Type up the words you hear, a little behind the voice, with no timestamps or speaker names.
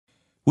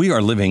We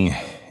are living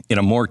in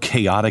a more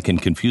chaotic and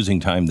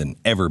confusing time than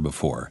ever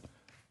before.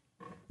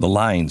 The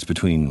lines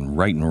between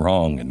right and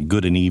wrong and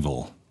good and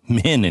evil,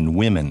 men and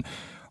women,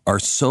 are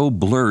so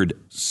blurred,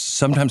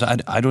 sometimes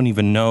I don't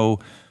even know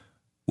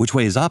which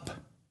way is up.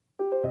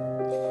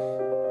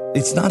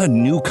 It's not a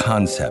new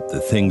concept that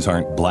things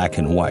aren't black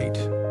and white.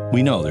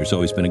 We know there's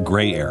always been a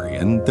gray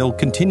area, and there'll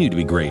continue to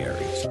be gray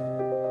areas.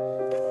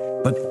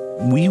 But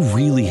we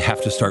really have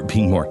to start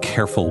being more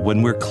careful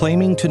when we're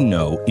claiming to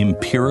know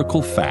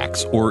empirical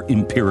facts or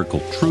empirical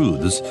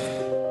truths,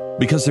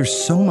 because there's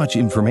so much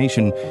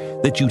information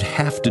that you'd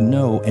have to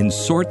know and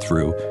sort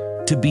through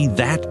to be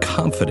that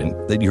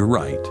confident that you're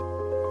right.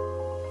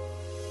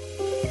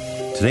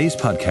 Today's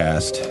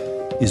podcast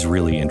is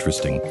really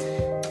interesting.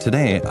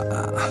 Today,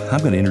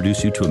 I'm going to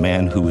introduce you to a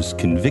man who was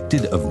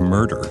convicted of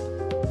murder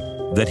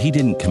that he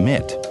didn't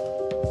commit.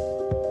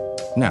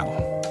 Now,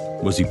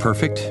 was he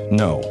perfect?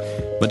 No.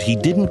 But he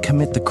didn't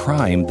commit the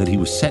crime that he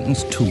was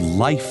sentenced to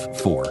life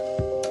for.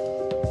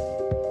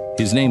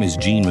 His name is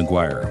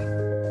McGuire.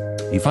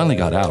 He finally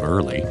got out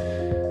early.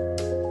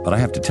 But I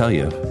have to tell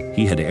you,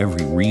 he had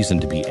every reason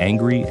to be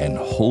angry and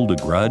hold a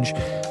grudge.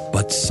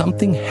 But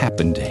something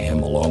happened to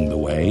him along the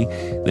way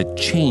that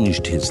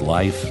changed his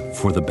life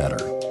for the better.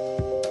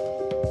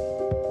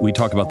 We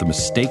talk about the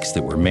mistakes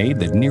that were made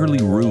that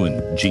nearly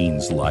ruined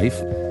Gene's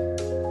life,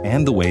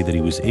 and the way that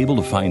he was able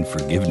to find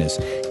forgiveness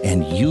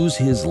and use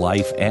his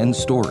life and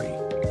story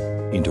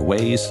into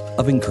ways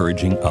of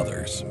encouraging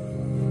others.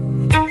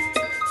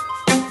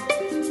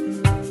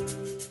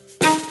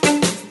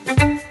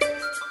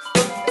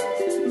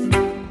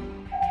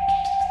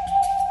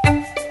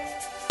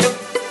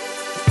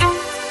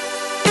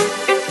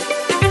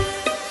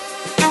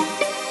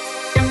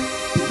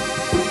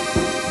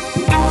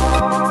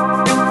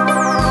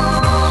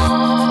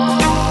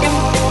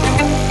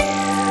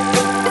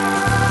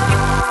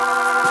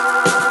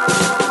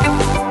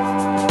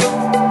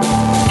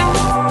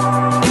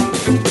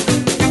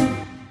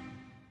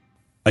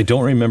 I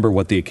don't remember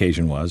what the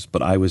occasion was,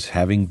 but I was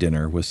having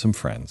dinner with some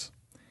friends,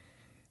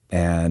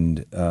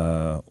 and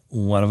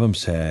one of them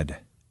said,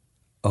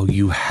 "Oh,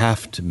 you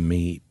have to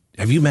meet.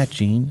 Have you met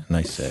Gene?" And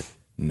I said,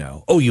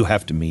 "No." "Oh, you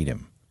have to meet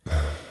him."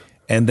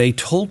 And they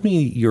told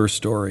me your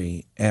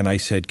story, and I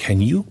said,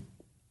 "Can you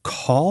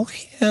call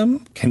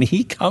him? Can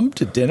he come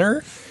to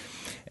dinner?"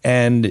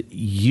 And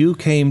you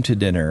came to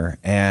dinner,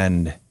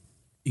 and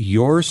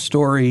your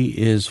story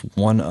is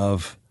one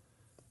of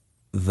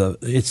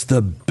it's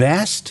the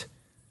best,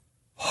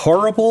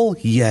 horrible,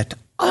 yet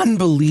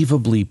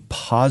unbelievably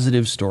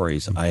positive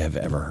stories I have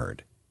ever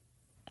heard.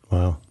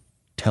 Wow.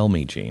 Tell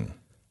me, Gene.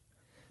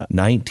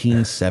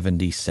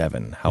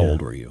 1977. How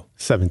old were you?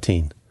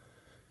 17.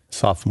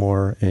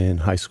 Sophomore in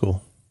high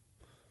school.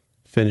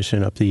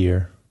 Finishing up the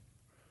year.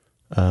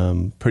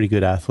 Pretty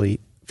good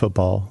athlete,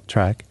 football,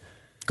 track.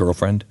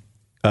 Girlfriend?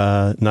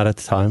 Not at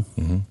the time.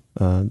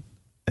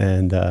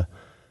 Mm-hmm.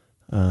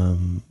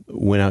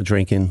 Went out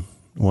drinking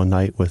one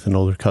night with an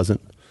older cousin.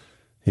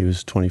 He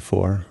was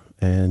 24,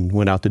 and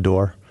went out the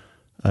door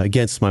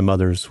against my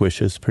mother's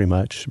wishes, pretty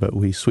much. But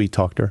we sweet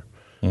talked her,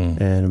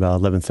 and about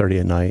 11:30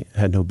 at night,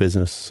 had no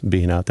business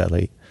being out that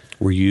late.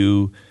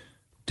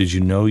 Did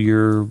you know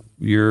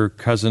your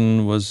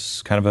cousin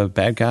was kind of a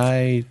bad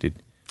guy?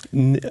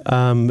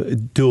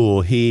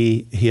 Dual.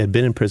 He had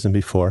been in prison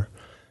before.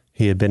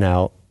 He had been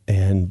out,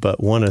 but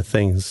one of the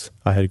things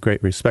I had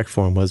great respect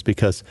for him was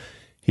because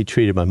he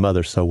treated my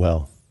mother so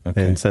well.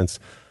 Okay. And since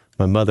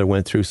my mother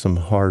went through some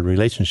hard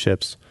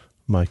relationships,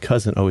 my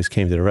cousin always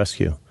came to the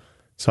rescue.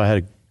 So I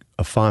had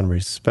a fond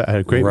respect. I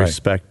had a great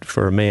respect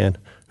for a man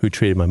who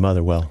treated my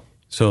mother well.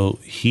 So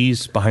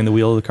he's behind the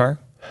wheel of the car?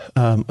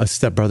 A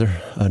stepbrother,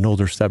 an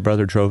older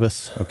stepbrother, drove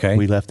us. Okay.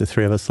 The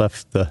three of us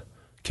left the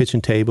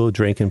kitchen table,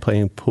 drinking,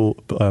 playing pool,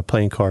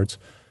 playing cards.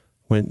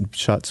 Went and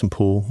shot some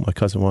pool. My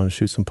cousin wanted to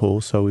shoot some pool,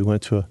 so we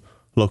went to a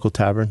local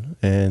tavern.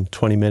 And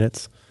 20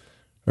 minutes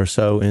or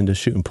so into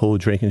shooting pool,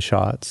 drinking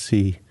shots,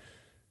 he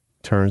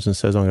turns and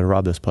says, "I'm going to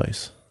rob this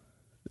place,"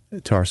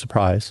 to our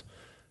surprise.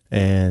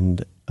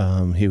 And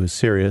he was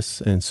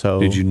serious. And so...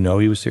 Did you know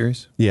he was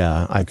serious?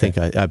 Yeah, I think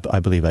I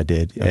believe I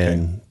did. Okay.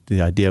 And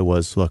the idea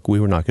was, look,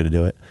 we were not going to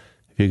do it.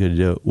 If you're going to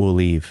do it, we'll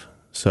leave.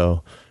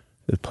 So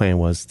the plan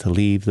was to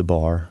leave the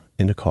bar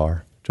in the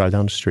car, drive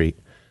down the street,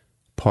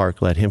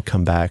 park, let him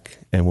come back,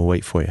 and we'll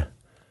wait for you.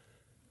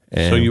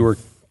 And so you were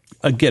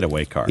a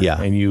getaway car.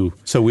 Yeah. And you...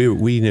 So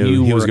we knew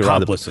you he was were going to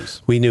rob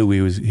accomplices. We knew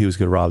he was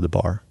going to rob the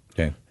bar.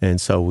 Okay. And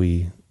so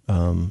he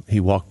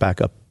walked back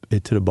up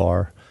into the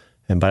bar,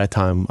 and by the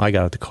time I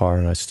got out the car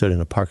and I stood in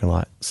a parking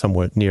lot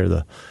somewhat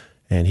near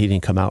and he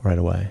didn't come out right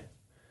away.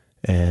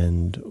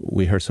 And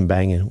we heard some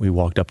banging. We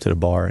walked up to the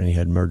bar, and he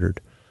had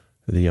murdered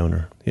the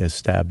owner. He had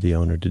stabbed the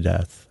owner to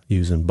death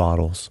using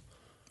bottles.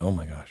 Oh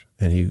my gosh.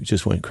 And he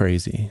just went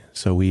crazy.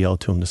 So we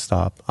yelled to him to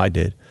stop. I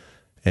did.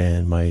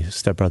 And my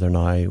stepbrother and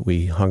I,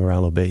 we hung around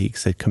a little bit. He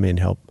said, "Come in,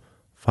 help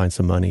find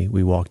some money."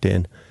 We walked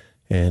in.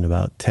 In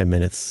about 10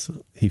 minutes,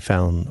 he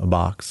found a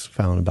box,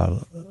 found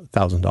about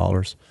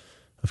 $1,000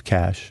 of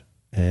cash,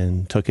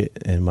 and took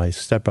it. And my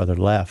stepbrother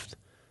left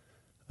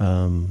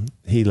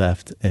he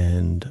left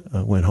and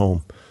went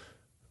home.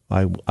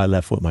 I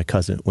left with my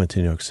cousin, went to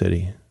New York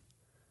City.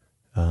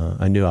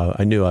 I knew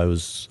I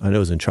was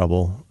in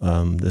trouble.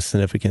 The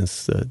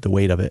significance, the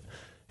weight of it,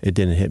 it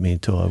didn't hit me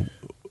until I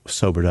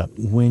sobered up.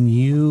 When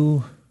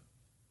you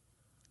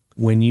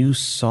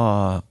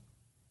saw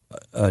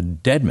a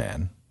dead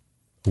man,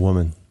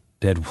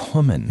 dead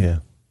woman, yeah,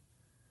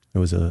 it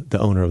was the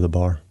owner of the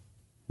bar.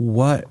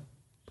 What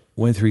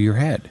went through your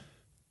head?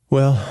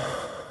 Well,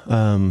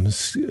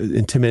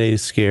 intimidated,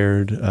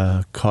 scared,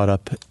 caught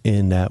up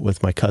in that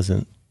with my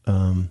cousin.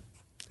 And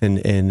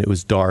it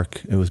was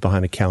dark. It was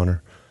behind a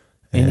counter.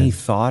 Any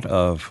thought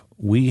of,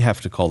 we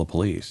have to call the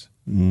police?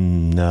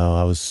 No,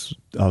 I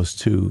was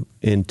too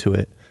into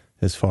it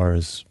as far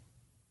as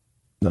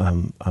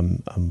I'm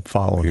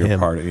following him. You're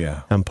part of,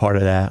 yeah. I'm part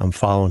of that. I'm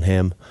following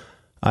him.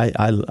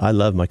 I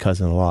love my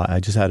cousin a lot. I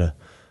just had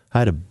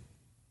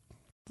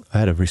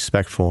a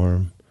respect for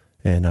him,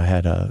 and I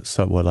had a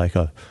somewhat like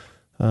a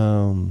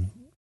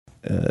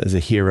as a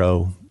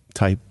hero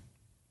type,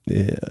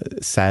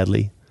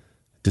 sadly,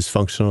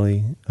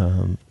 dysfunctionally.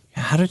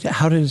 How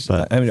does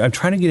I mean, I'm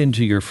trying to get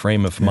into your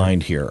frame of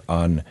mind here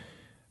on,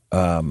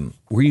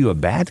 were you a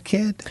bad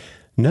kid?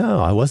 No,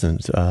 I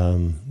wasn't.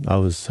 I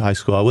was high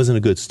school. I wasn't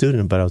a good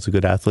student, but I was a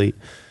good athlete.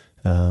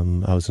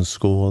 I was in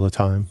school all the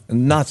time.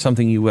 Not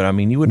something you would have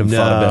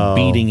thought about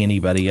beating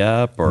anybody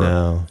up or?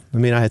 No. I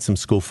mean, I had some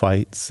school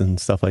fights and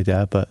stuff like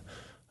that, but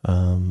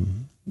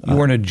you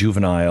weren't a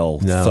juvenile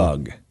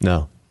thug?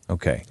 No.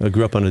 Okay. I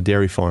grew up on a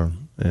dairy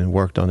farm and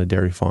worked on a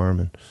dairy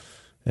farm,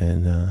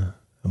 and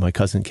my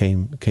cousin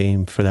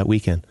came for that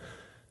weekend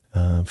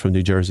from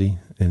New Jersey,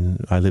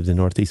 and I lived in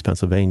Northeast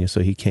Pennsylvania,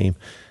 so he came.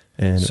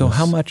 And so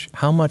how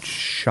much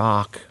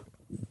shock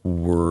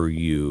were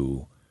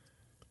you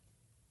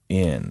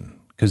in?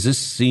 Because this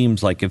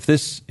seems like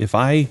if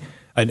I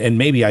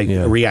maybe I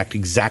react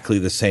exactly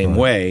the same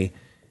way,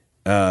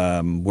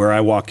 where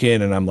I walk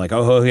in and I'm like,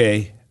 oh,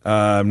 okay,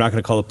 I'm not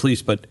going to call the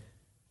police, but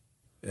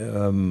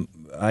I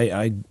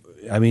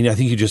mean, I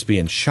think you'd just be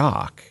in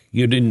shock.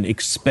 You didn't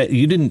expect.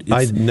 You didn't.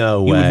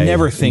 No way. You would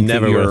never think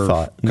never that your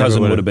thought.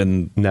 cousin would have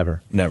been.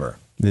 Never.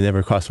 It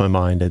never crossed my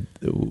mind that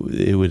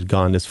it would have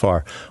gone this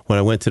far. When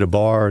I went to the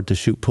bar to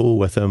shoot pool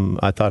with him,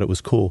 I thought it was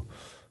cool.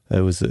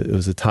 It was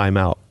a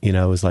timeout. You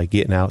know, it was like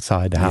getting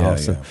outside the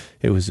house. Yeah. And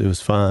it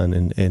was fun,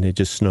 and it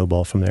just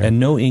snowballed from there. And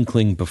no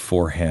inkling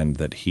beforehand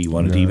that he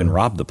wanted to even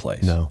rob the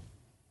place. No.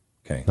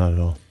 Okay. Not at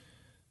all.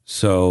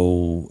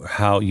 So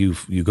how you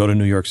go to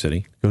New York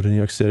City? Go to New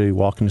York City,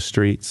 walk in the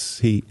streets.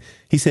 He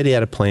said he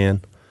had a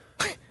plan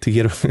to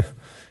get.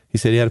 He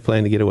said he had a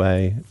plan to get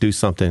away, do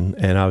something,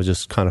 and I was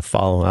just kind of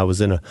following. I was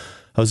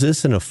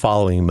just in a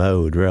following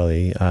mode,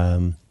 really.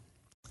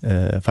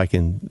 If I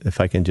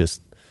can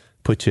just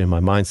put you in my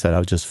mindset, I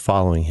was just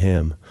following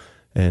him,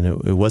 and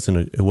it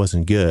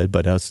wasn't good,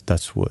 but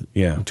that's what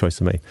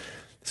choice I made.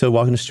 So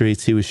walking the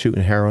streets, he was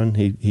shooting heroin.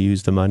 He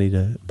used the money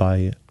to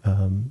buy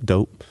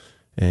dope.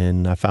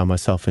 And I found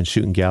myself in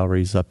shooting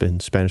galleries up in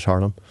Spanish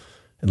Harlem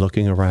and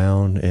looking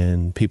around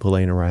and people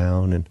laying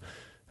around and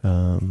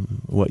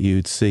what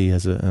you'd see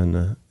in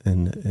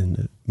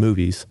the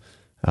movies.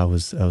 I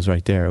was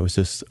right there. It was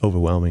just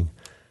overwhelming.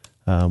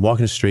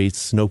 Walking the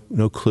streets, no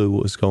clue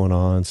what was going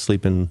on,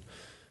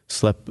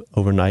 slept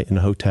overnight in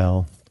a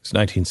hotel. It's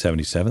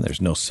 1977.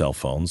 There's no cell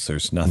phones.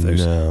 There's nothing.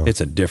 No. It's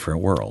a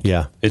different world.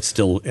 Yeah. It's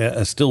still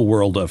a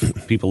world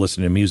of people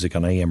listening to music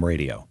on AM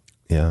radio.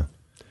 Yeah.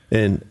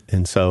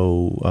 And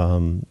so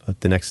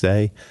the next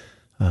day,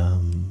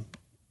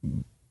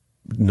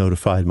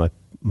 notified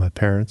my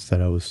parents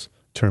that I was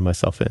turning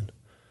myself in.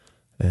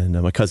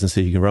 And my cousin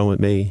said, you can run with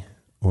me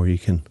or you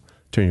can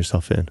turn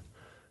yourself in.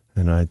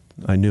 And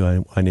I knew I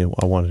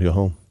wanted to go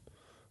home.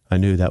 I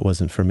knew that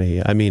wasn't for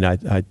me. I mean,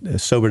 I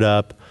sobered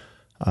up.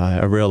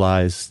 I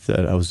realized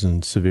that I was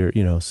in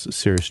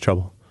serious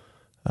trouble.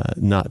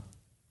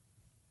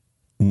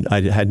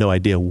 I had no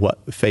idea what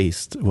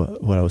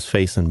I was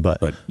facing,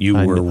 but you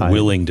were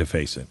willing to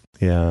face it.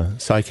 Yeah.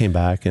 So I came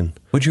back, and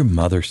what'd your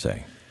mother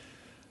say?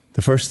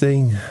 The first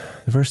thing.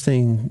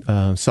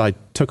 So I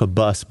took a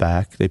bus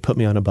back. They put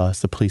me on a bus.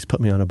 The police put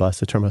me on a bus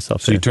to turn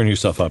myself in. So you turned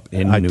yourself up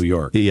in New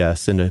York?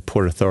 Yes, in the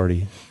Port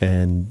Authority,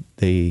 and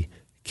they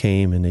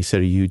came and they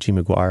said, "Are you G.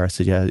 McGuire?" I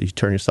said, "Yeah." "You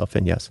turn yourself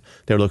in?" "Yes."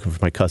 They were looking for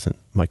my cousin.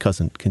 My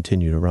cousin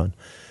continued to run.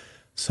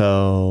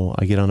 So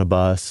I get on a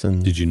bus,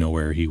 and did you know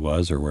where he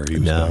was or where he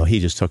was No, going?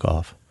 he just took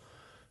off.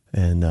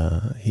 And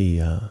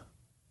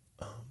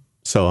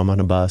so I'm on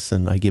a bus,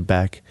 and I get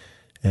back,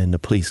 and the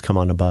police come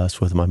on the bus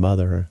with my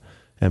mother,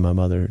 and my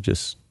mother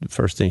just, the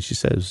first thing she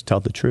said was, "Tell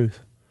the truth.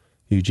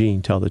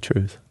 Eugene, tell the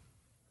truth."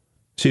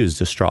 She was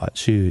distraught.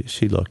 She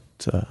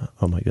looked,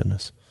 oh my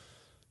goodness.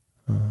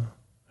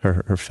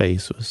 Her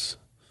face was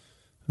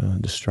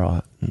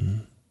distraught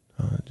and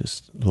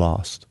just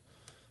lost.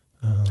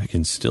 I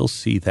can still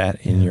see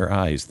that in your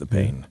eyes, the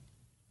pain.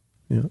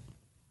 Yeah.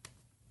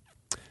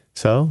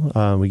 So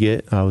I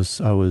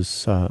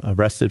was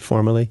arrested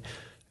formally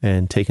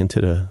and taken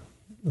to the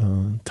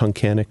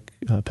Tunkhannock,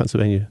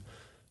 Pennsylvania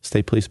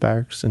State Police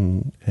Barracks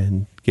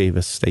and gave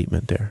a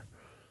statement there.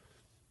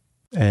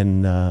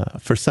 And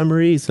for some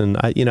reason,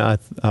 I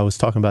was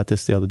talking about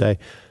this the other day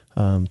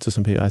to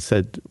some people. I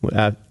said,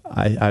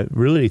 I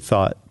really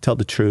thought, tell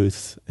the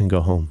truth and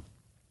go home.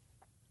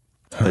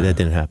 But that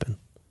didn't happen.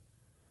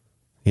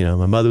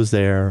 My mother was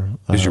there.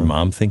 Does your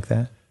mom think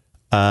that?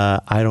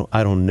 I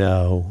don't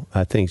know.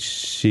 I think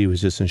she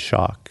was just in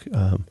shock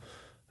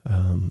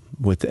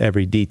with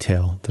every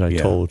detail that I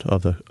told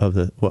of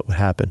the what would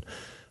happen.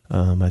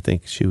 I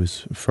think she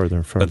was further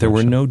and further. But there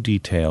were no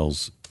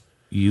details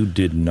you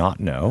did not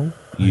know.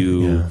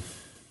 You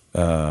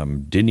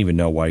didn't even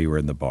know why you were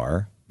in the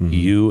bar. Mm-hmm.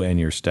 You and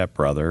your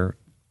stepbrother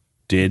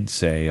did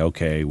say,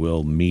 okay,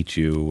 we'll meet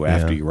you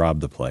after you rob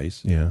the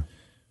place. Yeah.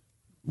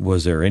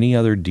 Was there any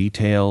other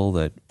detail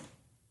that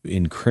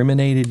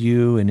incriminated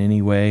you in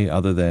any way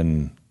other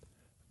than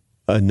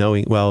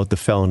knowing the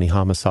felony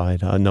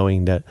homicide,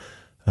 knowing that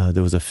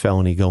there was a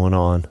felony going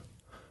on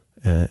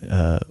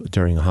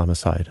during a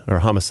homicide, or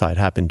a homicide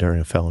happened during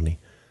a felony.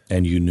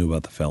 And you knew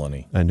about the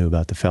felony? I knew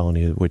about the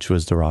felony, which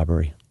was the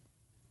robbery.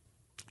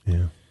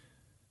 Yeah.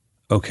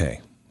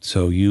 Okay.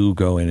 So you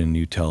go in and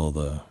you tell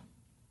the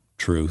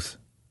truth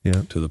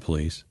to the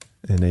police.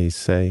 And they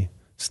say,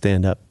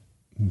 stand up.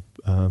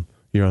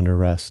 You're under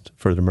arrest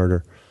for the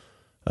murder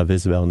of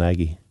Isabel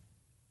Nagy.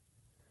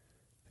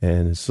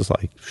 And it's just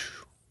like...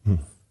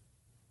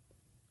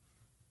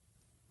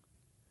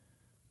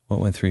 What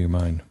went through your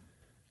mind?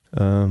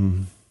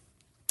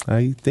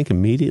 I think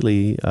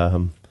immediately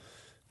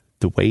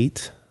the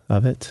weight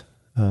of it,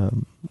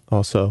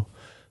 also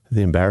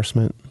the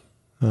embarrassment.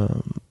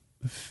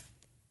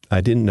 I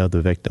didn't know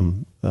the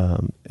victim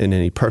in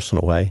any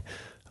personal way.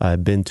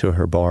 I've been to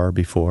her bar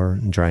before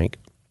and drank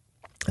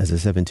as a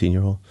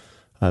 17-year-old.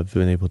 I've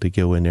been able to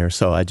go in there.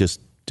 So I just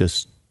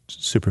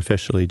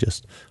superficially,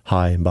 just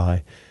hi and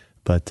bye.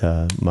 But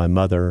my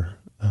mother,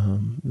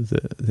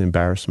 the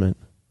embarrassment,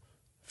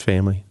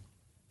 family,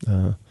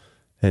 and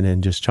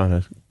then just trying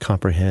to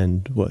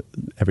comprehend what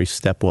every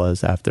step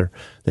was after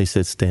they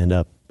said stand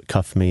up,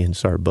 cuff me, and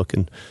started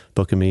booking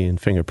me and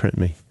fingerprint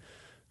me.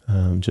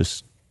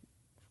 Just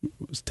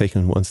was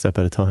taking one step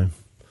at a time,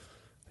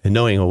 and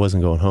knowing I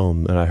wasn't going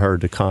home. And I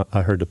heard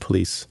the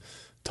police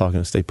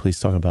talking, state police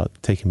talking about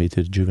taking me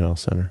to the juvenile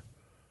center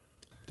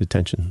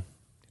detention.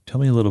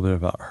 Tell me a little bit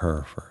about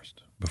her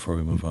first before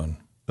we move on.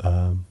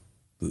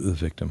 The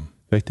victim.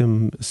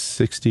 Victim,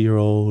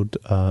 60-year-old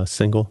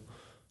single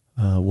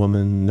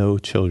woman, no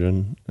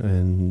children,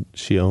 and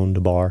she owned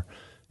a bar.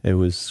 It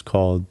was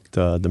called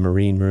the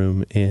Marine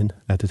Room Inn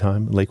at the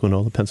time, Lake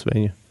Winona,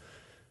 Pennsylvania.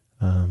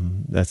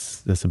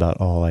 That's about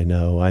all I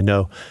know. I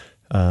know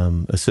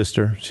a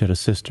sister. She had a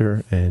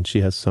sister, and she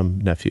has some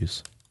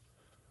nephews.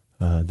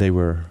 They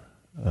were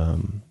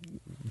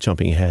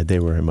jumping ahead. They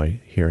were in my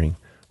hearing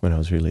when I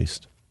was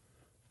released,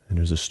 and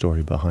there's a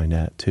story behind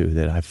that too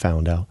that I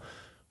found out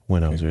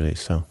when I was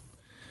released. So,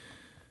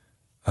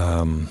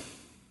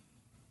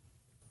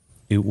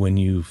 when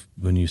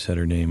you said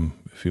her name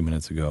a few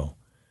minutes ago,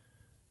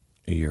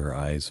 your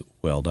eyes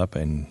welled up,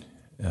 and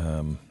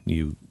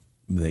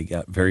they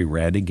got very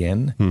red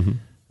again.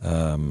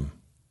 Mm-hmm.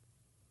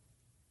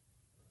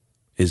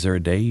 Is there a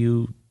day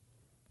you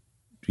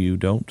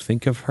don't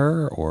think of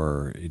her,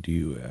 or do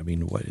you? I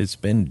mean, what? It's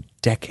been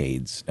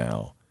decades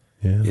now.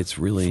 Yeah, it's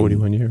really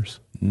 41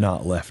 years.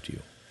 Not left you.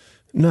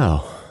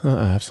 No,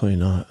 absolutely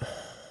not.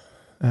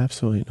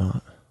 Absolutely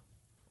not.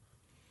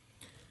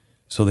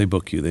 So they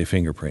book you, they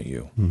fingerprint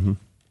you. Mm-hmm.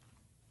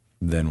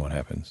 Then what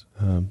happens?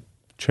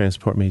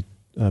 Transport me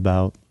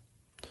about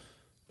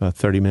a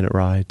 30-minute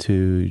ride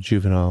to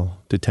juvenile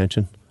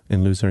detention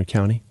in Luzerne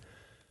County.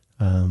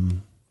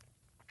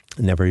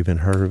 Never even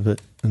heard of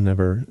it.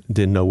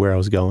 Didn't know where I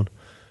was going.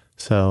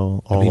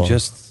 So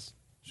just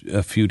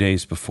a few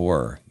days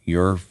before,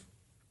 you're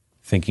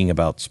thinking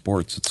about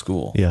sports at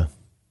school. Yeah.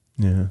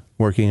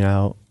 Working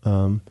out,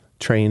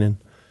 training.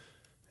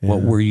 Yeah.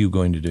 What were you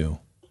going to do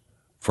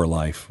for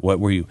life? What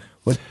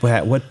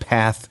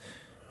path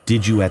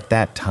did you at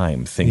that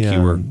time think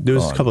you were There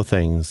was on? a couple of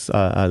things.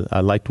 I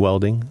liked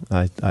welding.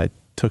 I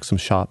took some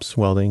shops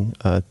welding,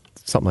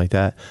 something like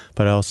that.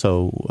 But I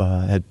also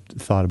had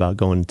thought about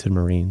going to the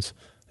Marines.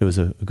 There was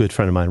a good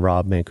friend of mine,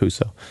 Rob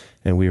Mancuso,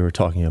 and we were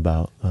talking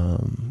about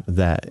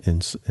that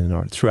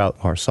throughout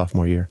our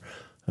sophomore year,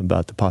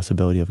 about the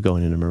possibility of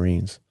going into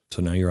Marines.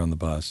 So now you're on the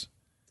bus,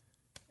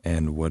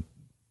 and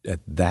at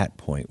that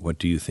point, what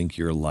do you think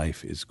your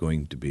life is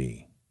going to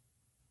be?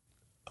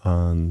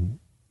 When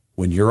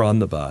you're on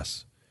the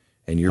bus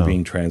and you're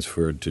being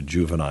transferred to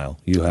juvenile,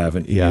 you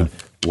haven't. Yeah.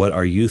 What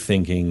are you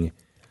thinking?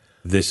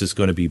 This is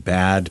going to be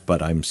bad,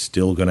 but I'm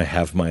still going to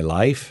have my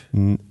life?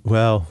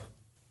 Well,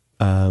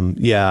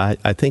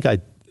 I think I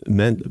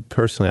meant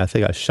personally. I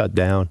think I shut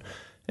down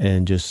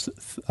and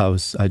I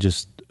was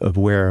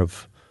aware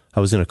of. I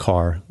was in a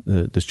car,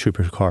 this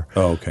trooper's car.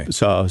 Oh, okay.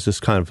 So I was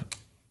just kind of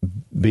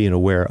being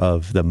aware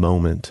of the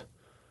moment.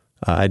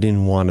 I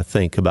didn't want to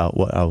think about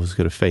what I was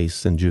going to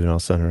face in juvenile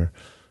center.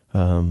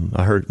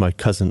 I heard my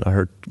cousin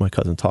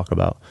talk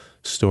about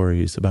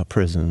stories about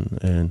prison,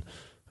 and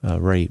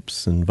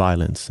rapes and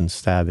violence and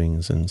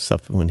stabbings and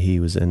stuff when he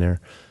was in there.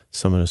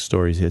 Some of the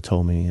stories he had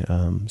told me.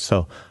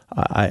 So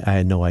I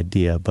had no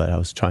idea, but I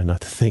was trying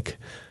not to think,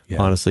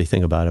 honestly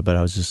think about it. But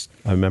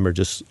I remember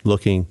just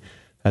looking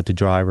at the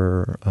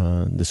driver,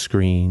 the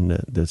screen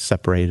that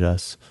separated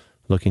us,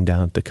 looking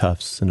down at the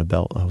cuffs and the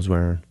belt I was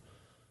wearing,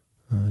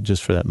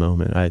 just for that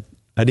moment.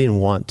 I didn't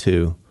want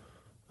to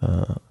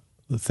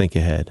think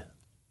ahead.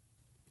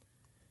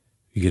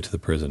 You get to the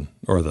prison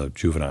or the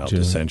juvenile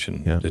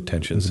detention. It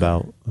was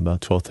about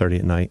 12:30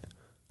 at night.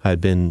 I had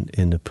been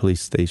in the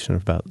police station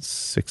for about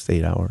 6 to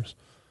 8 hours,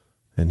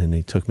 and then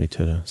they took me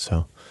to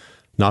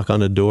knock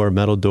on the door,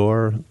 metal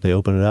door. They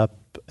open it up,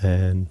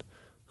 and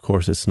of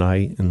course it's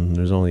night, and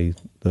there's only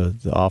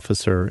the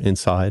officer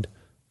inside,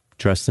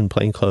 dressed in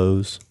plain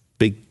clothes,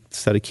 big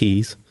set of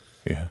keys.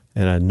 Yeah,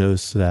 and I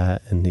noticed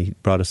that, and he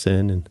brought us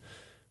in, and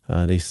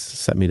they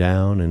set me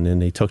down, and then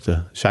they took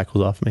the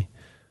shackles off me,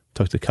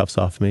 took the cuffs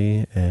off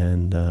me,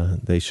 and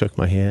they shook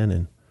my hand,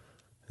 and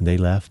they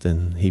left,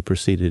 and he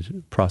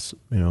proceeded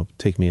to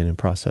take me in and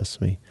process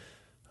me,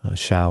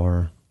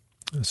 shower,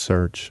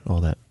 search,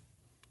 all that.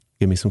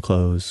 Give me some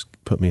clothes,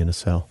 put me in a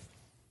cell.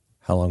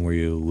 How long were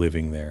you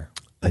living there?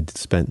 I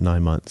spent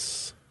 9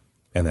 months.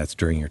 And that's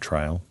during your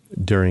trial?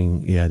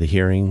 During, the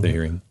hearing. The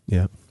hearing?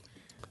 Yeah.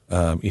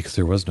 Because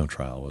there was no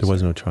trial, There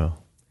was no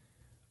trial.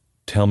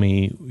 Tell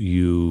me,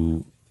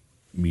 you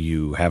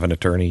have an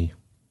attorney?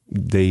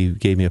 They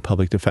gave me a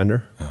public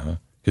defender.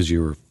 Because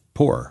you were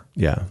poor.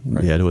 Yeah.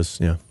 Right? Yeah, it was,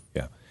 yeah.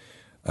 Yeah.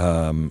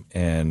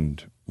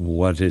 And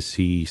what does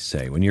he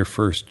say? When you're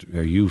first,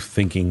 are you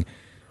thinking,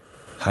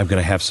 I'm going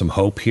to have some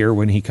hope here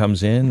when he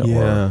comes in?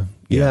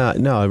 Yeah,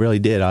 no, I really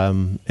did.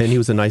 And he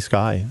was a nice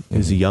guy. He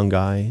was a young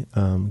guy,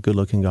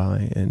 good-looking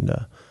guy. And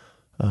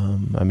I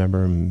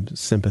remember him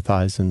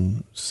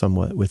sympathizing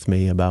somewhat with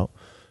me about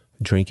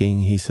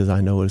drinking. He says, I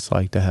know what it's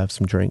like to have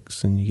some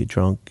drinks and you get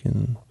drunk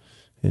and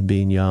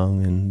being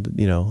young and,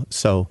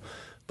 so...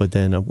 But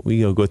then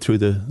we go through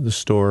the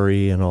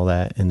story and all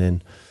that, and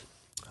then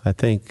I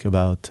think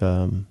about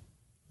 4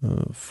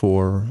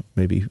 or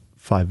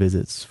 5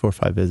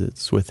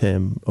 visits with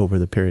him over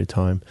the period of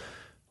time.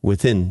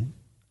 Within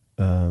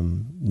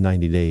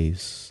 90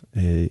 days,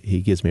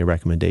 he gives me a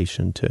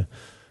recommendation to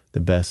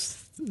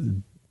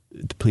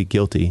plead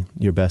guilty.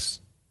 Your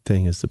best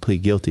thing is to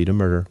plead guilty to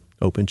murder,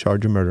 open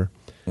charge of murder.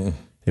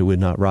 It would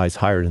not rise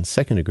higher than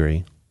second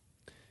degree,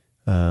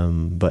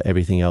 but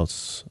everything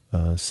else,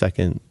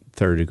 second,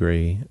 third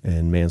degree,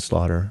 and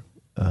manslaughter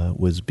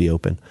was be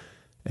open,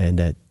 and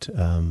that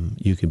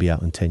you could be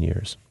out in 10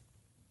 years.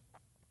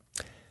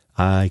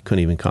 I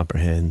couldn't even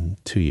comprehend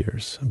 2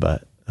 years,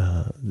 but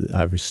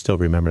I still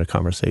remember the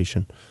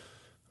conversation.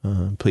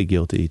 Plead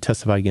guilty,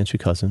 testify against your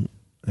cousin,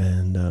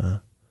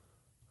 and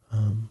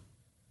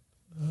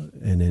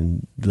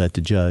then let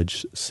the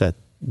judge set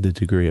the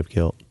degree of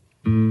guilt.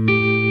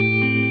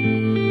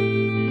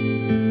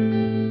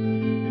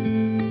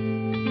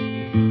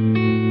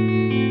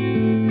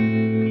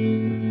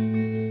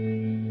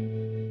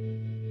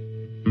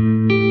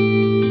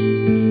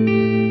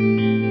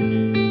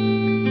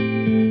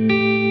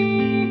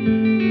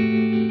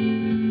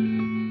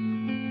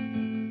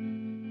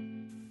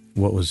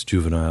 What was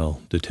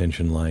juvenile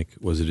detention like?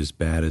 Was it as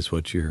bad as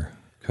what your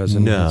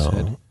cousin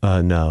said?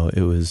 No.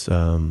 It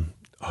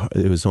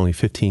was only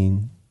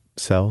 15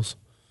 cells,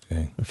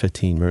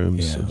 15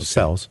 rooms,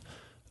 cells,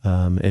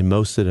 and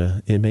most of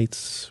the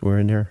inmates were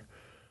in there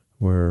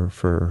were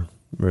for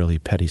really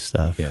petty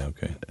stuff. Yeah,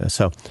 okay.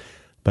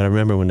 But I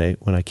remember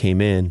when I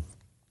came in,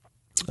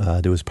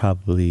 there was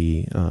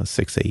probably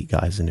 6 to 8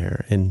 guys in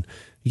there, and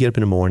you get up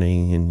in the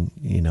morning and,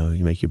 you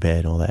make your bed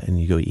and all that,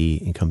 and you go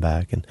eat and come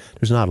back, and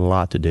there's not a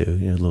lot to do,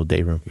 a little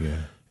day room. Yeah.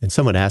 And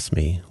someone asked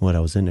me what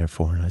I was in there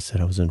for, and I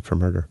said I was in for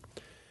murder.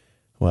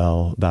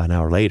 Well, about an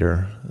hour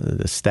later,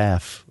 the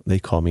staff, they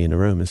called me in the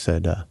room and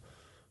said,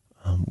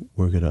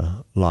 we're going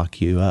to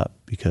lock you up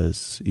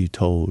because you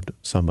told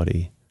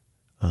somebody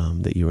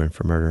that you were in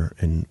for murder,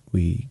 and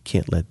we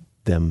can't let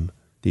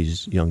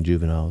these young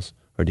juveniles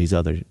or these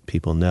other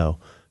people know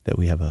that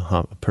we have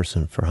a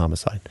person for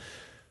homicide.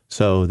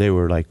 So they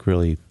were like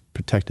really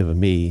protective of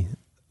me,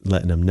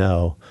 letting them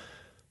know.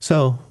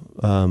 So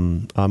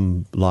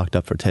I'm locked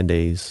up for 10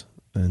 days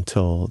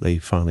until they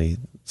finally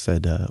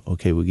said,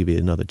 okay, we'll give you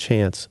another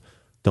chance.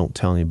 Don't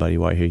tell anybody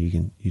why you're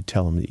here. You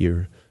tell them that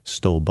you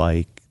stole a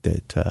bike,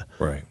 that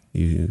right.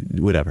 You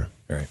whatever.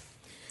 Right.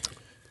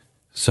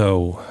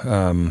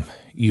 So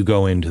you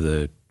go into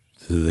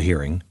the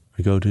hearing.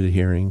 I go to the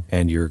hearing.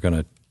 And you're going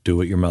to do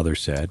what your mother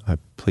said. I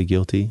plead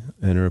guilty,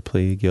 enter a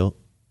plea of guilt.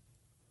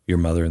 Your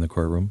mother in the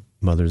courtroom?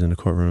 Mother's in the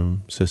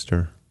courtroom,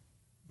 sister.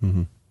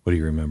 Mm-hmm. What do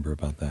you remember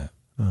about that?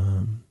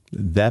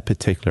 That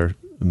particular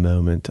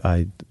moment,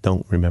 I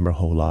don't remember a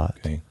whole lot.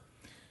 Okay.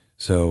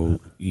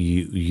 So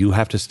you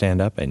have to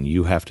stand up and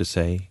you have to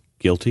say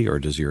guilty, or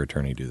does your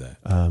attorney do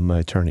that? My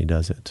attorney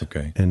does it.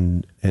 Okay.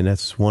 And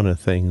that's one of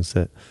the things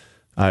that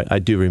I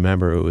do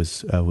remember.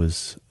 I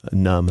was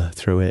numb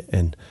through it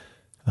and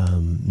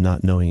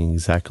not knowing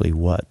exactly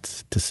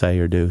what to say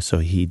or do. So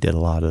he did a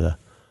lot of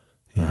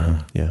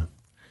Yeah.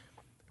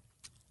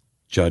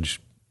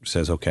 Judge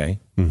says okay.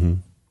 Mm-hmm.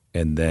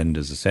 And then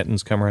does the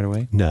sentence come right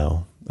away?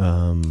 No.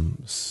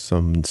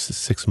 Some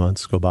 6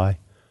 months go by.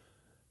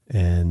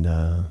 And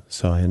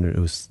so it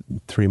was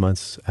 3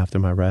 months after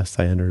my arrest,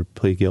 I entered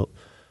plea guilt.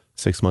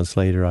 6 months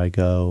later, I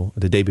go,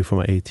 the day before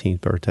my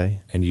 18th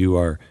birthday. And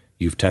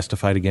you've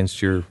testified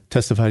against your...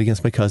 Testified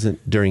against my cousin.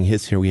 During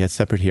his hearing, we had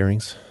separate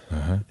hearings.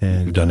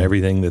 And you've done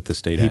everything that the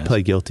state he has?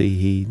 Pled guilty.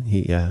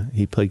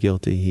 He pled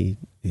guilty.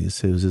 It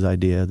was his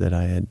idea that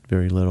I had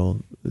very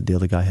little. The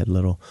other guy had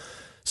little.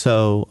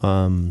 So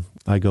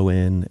I go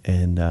in,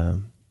 and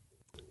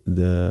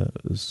it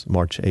was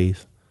March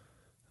 8th,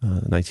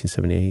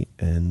 1978,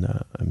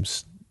 and I'm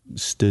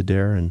stood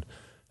there, and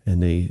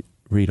they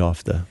read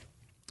off the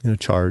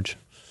charge.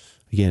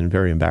 Again,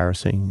 very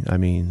embarrassing. I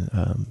mean,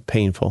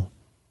 painful,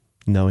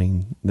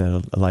 knowing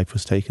that a life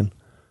was taken.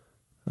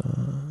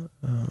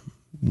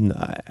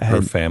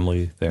 Her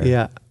family there?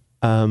 Yeah.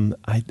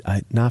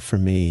 I not for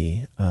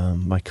me.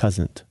 My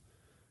cousin.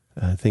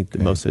 I think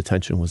most of the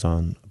attention was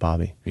on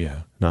Bobby.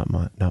 Yeah. Not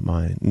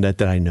mine.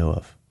 That I know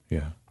of.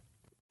 Yeah.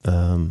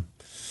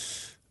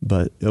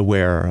 But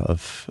aware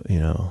of,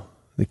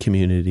 the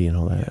community and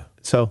all that. Yeah.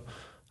 So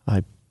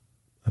I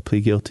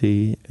plead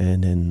guilty,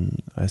 and then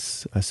I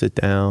sit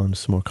down,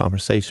 some more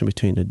conversation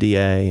between the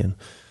DA and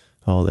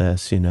all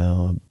this,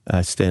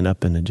 I stand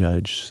up, and the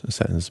judge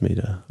sentenced me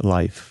to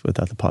life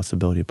without the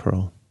possibility of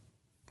parole,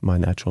 my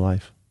natural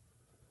life.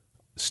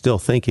 Still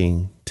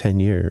thinking 10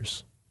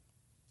 years,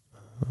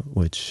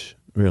 which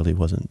really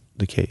wasn't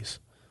the case.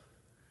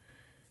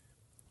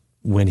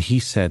 When he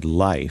said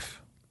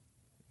life,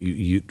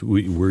 did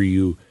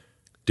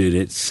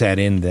it set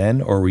in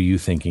then, or were you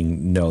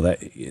thinking, no, that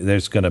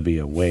there's going to be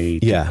a way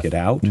to get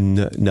out?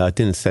 No, it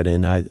didn't set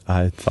in.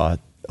 I thought,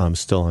 I'm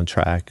still on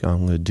track.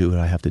 I'm going to do what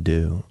I have to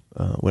do,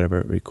 whatever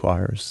it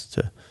requires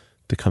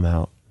to come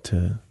out.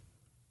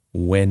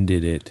 When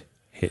did it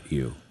hit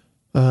you?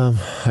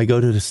 I go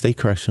to the state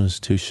correctional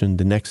institution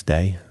the next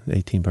day, the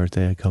 18th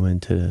birthday. I come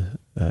into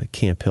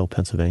Camp Hill,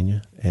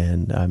 Pennsylvania,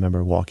 and I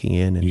remember walking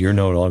in. And you're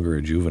no longer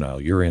a juvenile.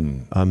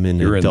 I'm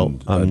in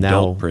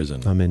adult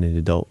prison. I'm in an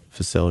adult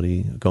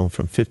facility, going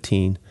from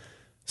 15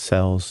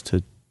 cells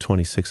to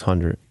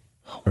 2,600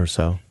 or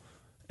so.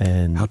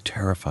 And how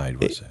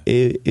terrified was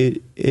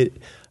it?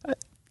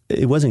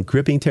 It wasn't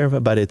gripping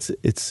terrified, but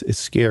it's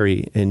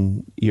scary,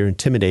 and you're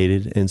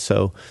intimidated. And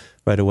so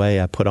right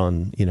away I put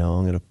on, I'm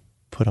going to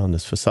put on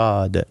this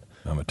facade that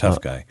I'm a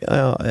tough guy.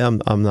 I'm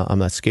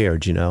not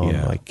scared,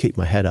 I'm like, keep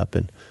my head up,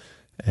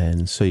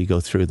 and so you go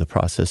through the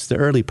process. The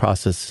early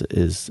process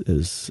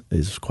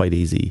is quite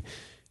easy.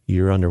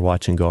 You're under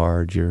watch and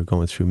guard. You're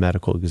going through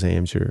medical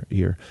exams.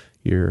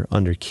 You're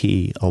under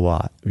key a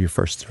lot. Your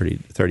first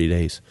 30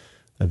 days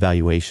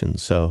evaluation.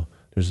 So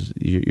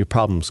your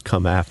problems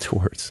come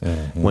afterwards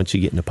once you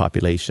get in the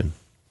population.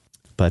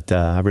 But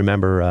I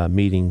remember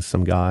meeting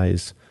some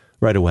guys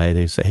right away.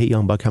 They say, "Hey,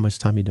 young buck, how much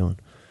time you doing?"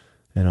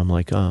 And I'm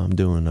like, "Oh, I'm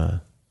doing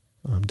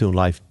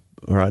life."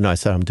 Or no, I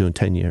said, "I'm doing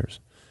 10 years."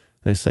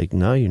 And they say,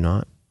 "No, you're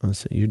not." I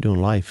said, "You're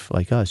doing life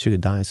like us. You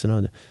could die." I said,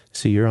 "No."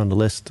 See, you're on the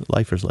list,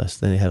 lifers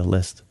list. Then they had a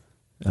list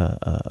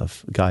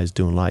of guys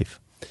doing life,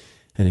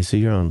 and they said,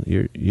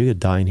 "You could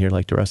die in here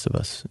like the rest of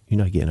us. You're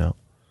not getting out."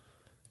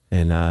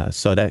 And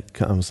so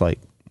I was like,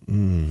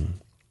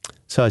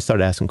 So I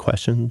started asking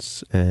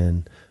questions,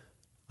 and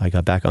I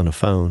got back on the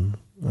phone.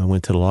 I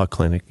went to the law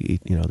clinic.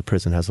 The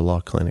prison has a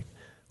law clinic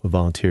with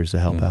volunteers to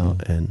help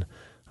out, and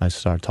I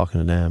started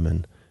talking to them,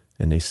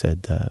 and they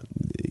said,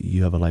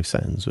 "You have a life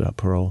sentence without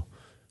parole.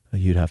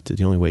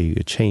 The only way you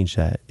could change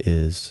that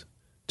is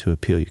to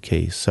appeal your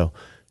case. So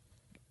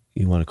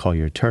you want to call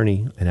your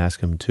attorney and ask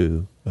him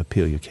to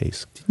appeal your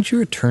case." Didn't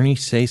your attorney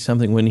say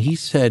something when he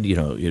said,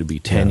 it'd be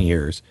 10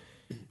 years?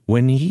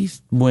 When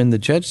the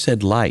judge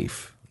said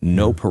life,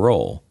 no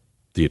parole,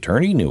 the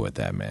attorney knew what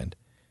that meant.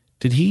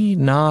 Did he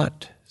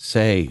not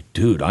say,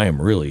 "Dude, I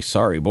am really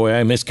sorry, boy,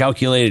 I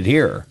miscalculated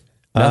here"?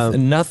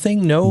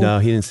 Nothing? No,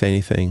 he didn't say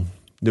anything.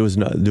 There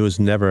was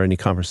never any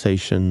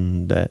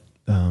conversation that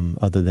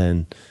other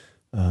than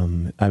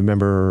I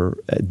remember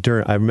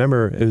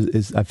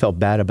I felt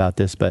bad about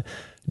this, but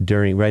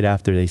right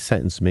after they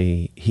sentenced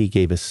me, he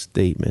gave a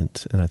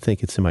statement, and I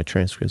think it's in my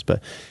transcripts,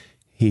 but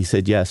he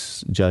said,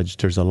 "Yes, Judge,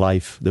 there was a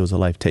life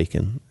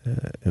taken.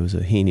 It was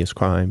a heinous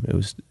crime. It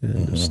was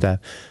staff,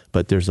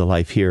 but there's a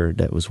life here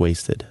that was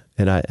wasted."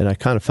 And I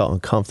kind of felt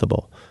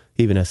uncomfortable,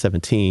 even at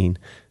 17,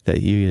 that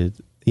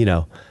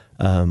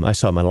I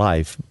saw my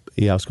life.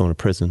 Yeah, I was going to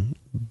prison,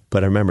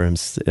 but I remember him.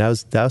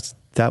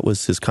 That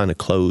was his kind of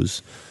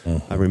close.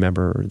 I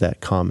remember that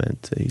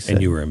comment that he said.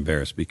 And you were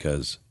embarrassed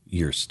because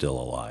you're still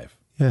alive.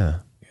 Yeah.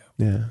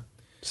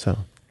 So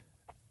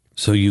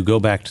you go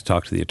back to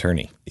talk to the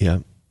attorney. Yeah.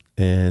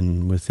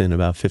 And within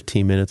about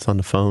 15 minutes on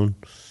the phone,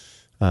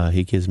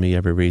 he gives me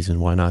every reason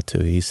why not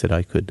to. He said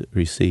I could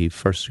receive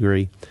first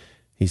degree.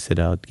 He said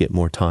I'd get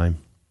more time.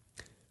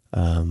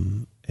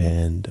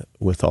 And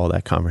with all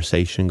that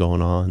conversation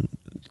going on,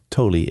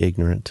 totally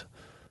ignorant,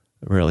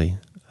 really.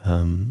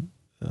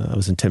 I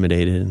was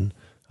intimidated, and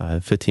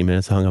 15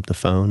 minutes, I hung up the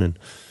phone, and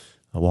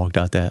I walked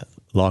out that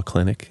law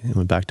clinic and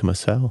went back to my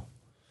cell.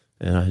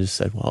 And I just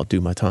said, well, I'll do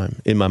my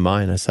time. In my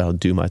mind, I said, I'll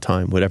do my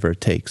time, whatever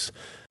it takes.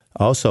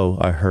 Also,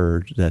 I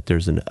heard that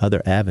there's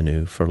another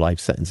avenue for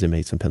life sentence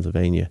inmates in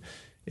Pennsylvania.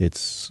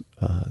 It's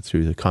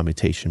through the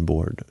commutation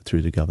board,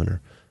 through the governor,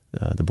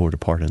 the board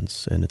of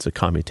pardons, and it's a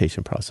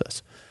commutation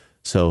process.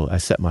 So I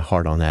set my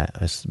heart on that.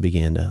 I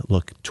began to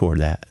look toward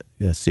that.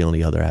 That's the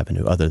only other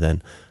avenue other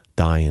than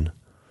dying.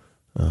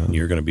 And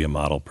you're going to be a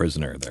model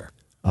prisoner there.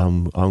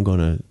 I'm going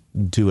to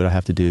do what I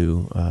have to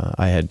do.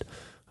 I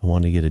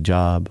wanted to get a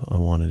job. I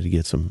wanted to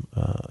get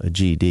a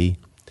GED.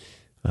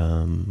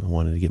 I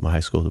wanted to get my high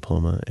school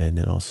diploma, and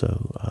then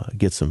also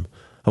get some.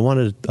 I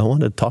wanted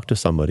to talk to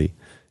somebody,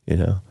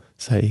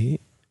 try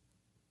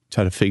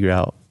to figure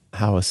out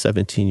how a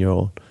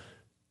 17-year-old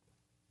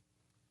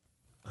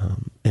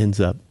ends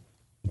up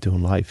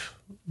doing life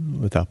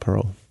without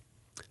parole.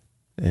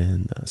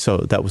 And so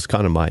that was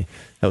kind of my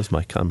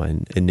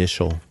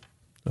initial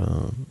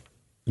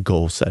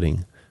goal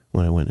setting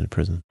when I went into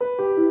prison.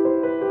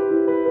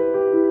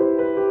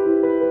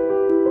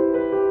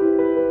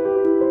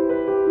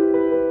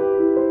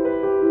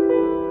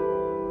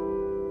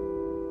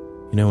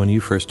 When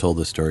you first told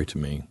this story to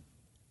me,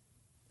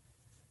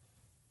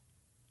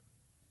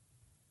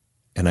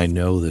 and I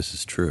know this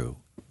is true,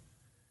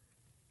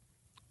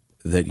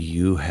 that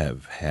you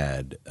have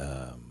had,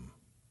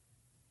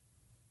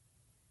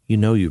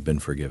 you've been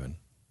forgiven.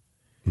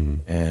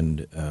 Mm-hmm.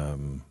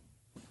 And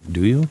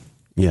do you?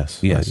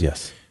 Yes.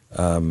 Yes.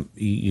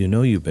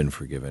 You've been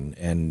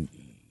forgiven,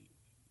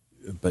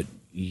 but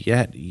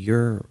yet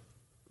you're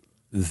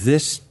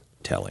this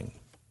telling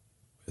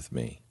with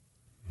me.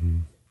 Mm-hmm.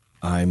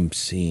 I'm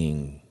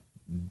seeing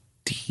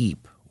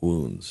deep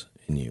wounds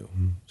in you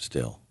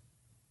still.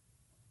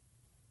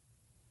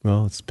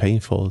 Well, it's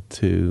painful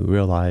to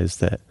realize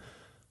that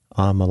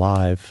I'm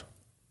alive,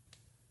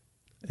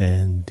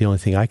 and the only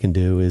thing I can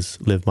do is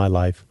live my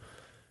life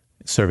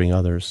serving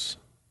others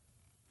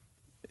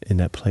in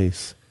that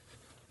place.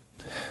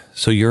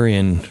 So you're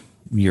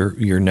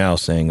now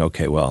saying,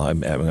 okay, well,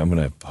 I'm going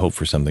to hope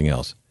for something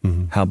else.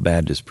 Mm-hmm. How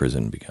bad does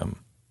prison become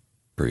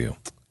for you?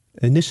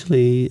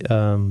 Initially,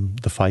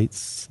 the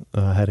fights.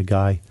 I had a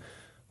guy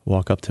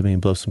walk up to me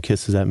and blow some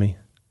kisses at me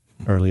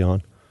early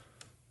on,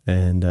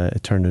 and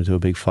it turned into a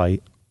big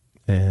fight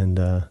and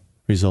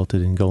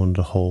resulted in going to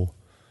the hole.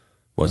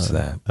 What's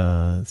that?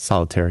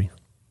 Solitary.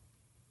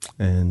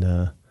 And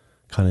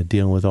kind of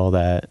dealing with all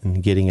that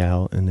and getting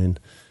out, and then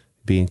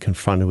being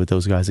confronted with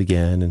those guys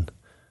again, and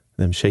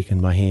them shaking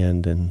my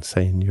hand and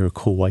saying, "You're a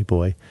cool white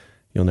boy.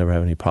 You'll never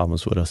have any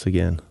problems with us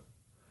again,"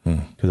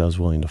 because I was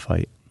willing to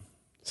fight.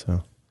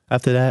 So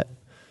after that,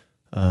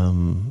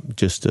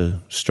 just a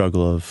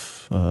struggle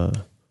of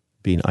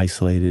being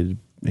isolated,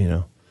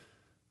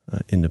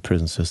 in the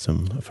prison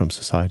system from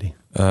society,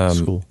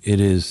 school. It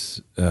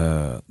is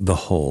the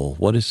whole.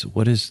 What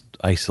is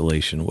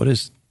isolation? What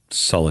is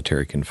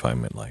solitary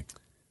confinement like?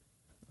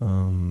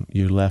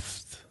 You're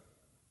left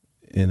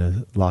in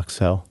a locked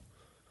cell,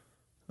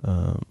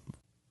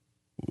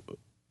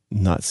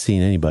 not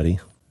seeing anybody,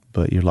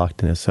 but you're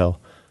locked in a cell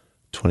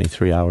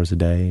 23 hours a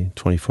day,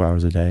 24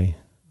 hours a day.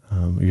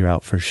 You're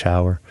out for a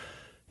shower.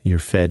 You're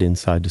fed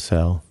inside the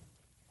cell.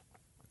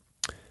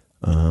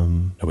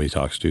 Nobody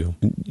talks to you?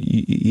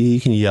 You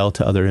can yell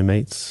to other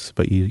inmates,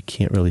 but you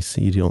can't really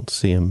see. You don't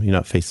see them. You're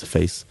not face to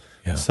face.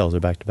 Cells are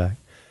back to back.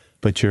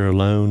 But you're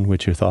alone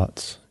with your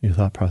thoughts, your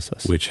thought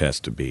process. Which has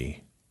to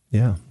be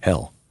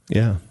hell.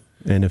 Yeah.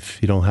 And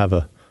if you don't have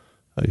a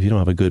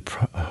good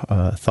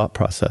thought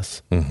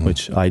process, mm-hmm.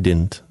 which I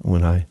didn't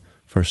when I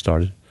first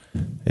started,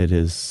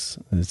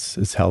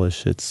 it's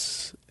hellish.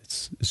 It's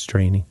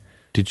draining.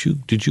 Did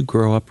you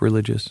grow up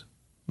religious?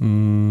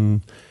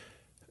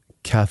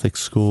 Catholic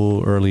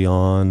school early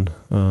on.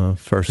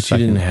 First,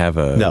 second. You didn't have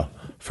a no.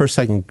 First,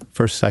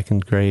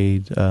 second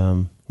grade.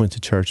 Went to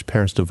church.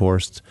 Parents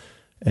divorced,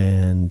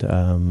 and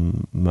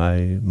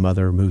my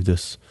mother moved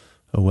us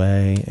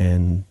away,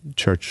 and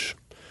church.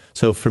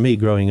 So for me,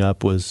 growing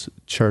up was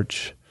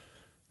church,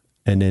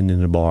 and then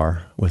in a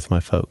bar with my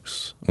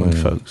folks,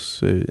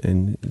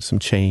 and some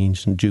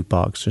change, and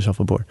jukebox, and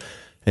shuffleboard,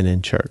 and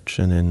then church,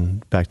 and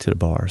then back to the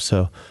bar.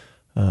 So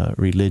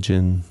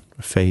religion,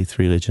 faith,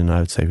 religion, I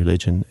would say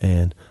religion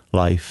and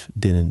life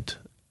didn't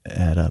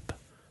add up.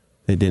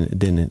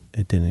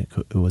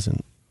 It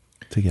wasn't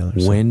together.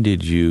 When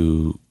did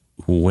you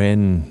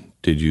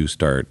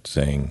start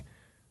saying,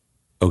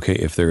 okay,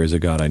 if there is a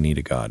God, I need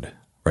a God.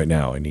 Right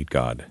now, I need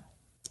God.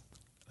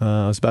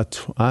 I was about,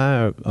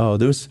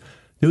 there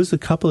was a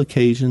couple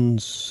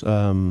occasions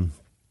when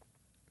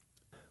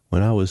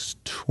I was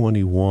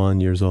 21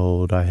 years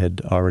old, I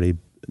had already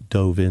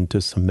dove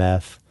into some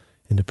meth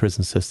in the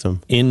prison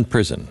system. In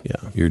prison?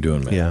 Yeah. You're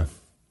doing meth? Yeah.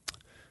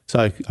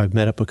 So I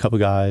met up a couple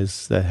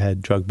guys that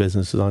had drug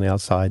businesses on the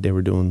outside. They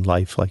were doing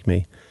life like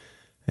me,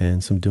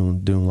 and some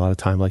doing a lot of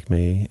time like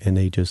me, and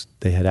they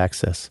had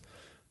access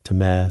to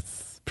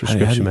meth,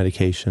 prescription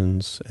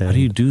medications. And how do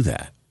you do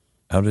that?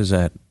 How does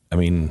that, I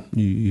mean...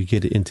 You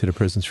get into the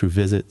prison through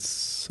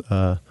visits,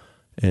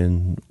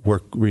 and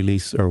work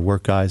release or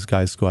work guys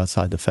go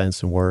outside the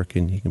fence and work,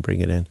 and you can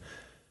bring it in.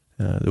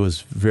 There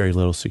was very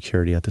little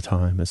security at the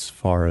time, as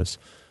far as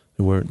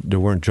there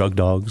weren't drug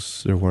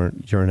dogs, there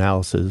weren't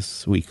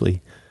urinalysis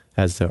weekly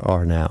as there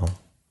are now.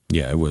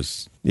 Yeah, it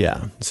was.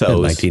 Yeah, so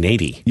in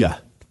 1980. Yeah,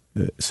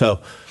 so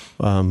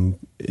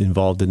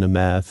involved in the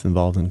meth,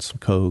 involved in some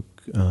coke,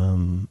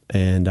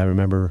 and I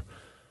remember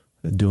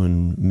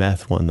doing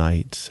meth one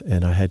night,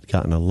 and I had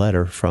gotten a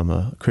letter from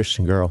a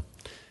Christian girl,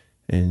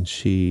 and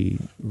it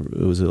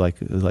was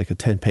like a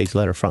 10-page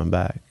letter front and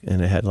back,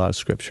 and it had a lot of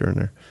scripture in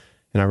there.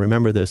 And I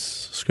remember this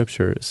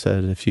scripture. It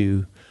said, if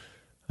you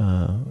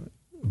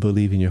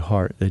believe in your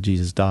heart that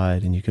Jesus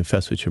died and you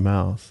confess with your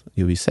mouth,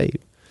 you'll be saved.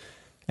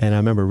 And I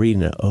remember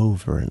reading it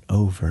over and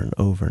over and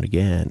over and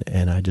again.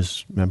 And I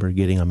just remember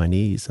getting on my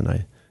knees, and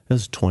it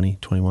was 20,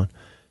 21.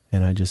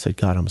 And I just said,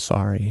 God, I'm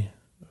sorry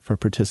for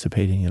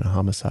participating in a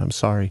homicide. I'm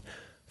sorry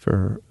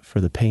for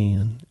the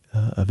pain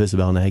of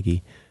Isabel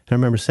Nagy. And I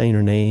remember saying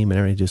her name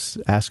and just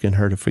asking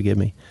her to forgive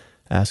me,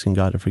 asking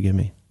God to forgive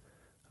me.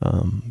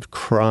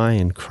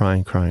 Crying.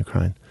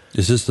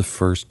 Is this the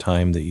first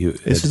time that you...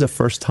 This is the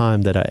first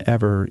time that I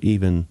ever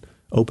even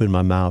opened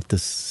my mouth to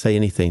say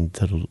anything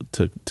to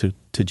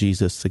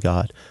Jesus, to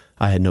God.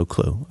 I had no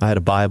clue. I had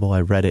a Bible.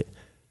 I read it.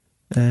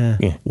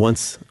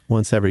 Once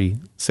every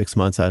 6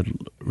 months I'd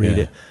read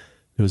it.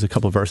 There was a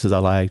couple of verses I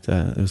liked.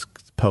 It was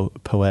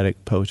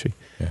poetry.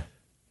 Yeah.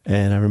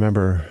 And I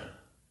remember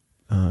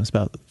it was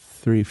about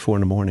 3, 4 in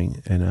the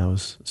morning, and I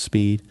was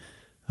speed.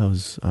 I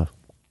was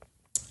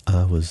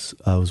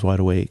wide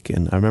awake,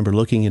 and I remember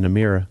looking in the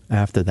mirror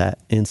after that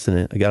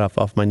incident. I got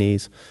off my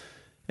knees,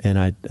 and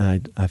I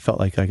felt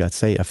like I got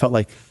saved. I felt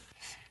like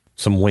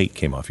some weight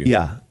came off you.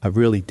 Yeah, I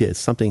really did.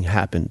 Something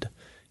happened,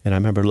 and I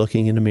remember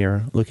looking in the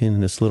mirror, looking in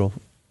this little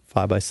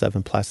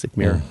 5x7 plastic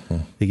mirror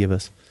they give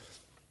us,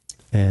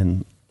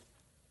 and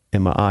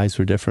my eyes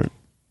were different.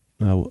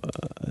 My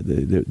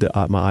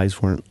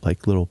eyes weren't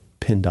like little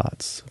pin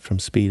dots from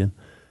speeding,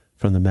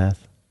 from the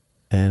meth,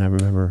 and I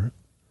remember,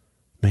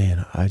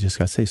 man, I just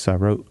got saved. So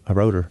I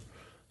wrote her.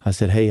 I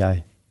said, hey,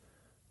 I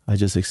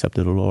just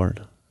accepted the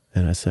Lord.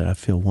 And I said, I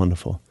feel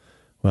wonderful.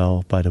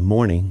 Well, by the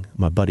morning,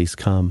 my buddies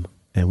come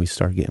and we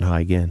start getting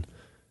high again.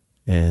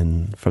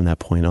 And from that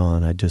point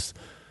on, I just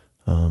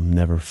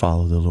never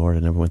followed the Lord. I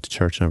never went to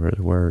church, never read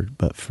the word.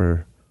 But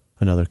for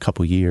another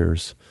couple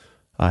years,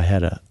 I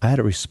had a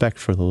respect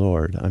for the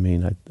Lord. I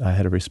mean, I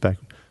had a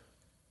respect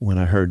when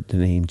I heard the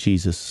name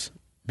Jesus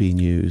being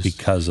used.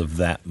 Because of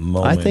that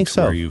moment, I think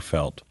so. Where you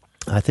felt.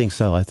 I think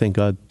so. I think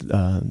God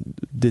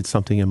did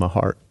something in my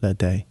heart that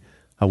day.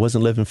 I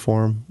wasn't living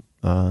for Him.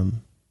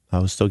 I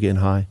was still getting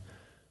high,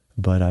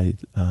 but I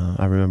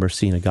remember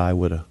seeing a guy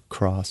with a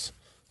cross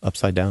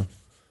upside down,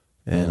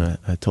 and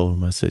I told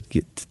him, I said,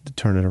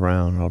 turn it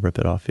around, or I'll rip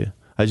it off you.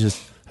 I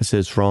said,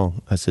 it's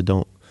wrong. I said,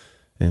 don't.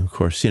 And of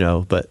course,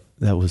 but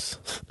that was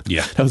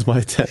that was my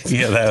attempt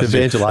to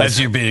evangelize. That's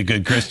you being a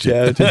good Christian.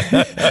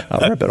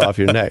 I'll rip it off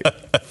your neck.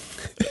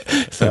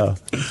 So.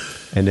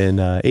 And in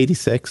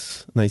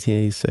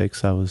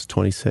 1986, I was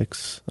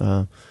 26.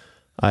 I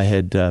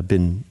had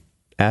been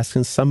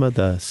asking some of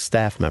the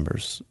staff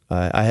members.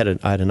 I had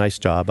a nice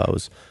job. I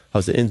was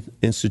an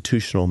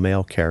institutional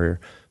mail carrier,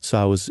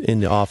 so I was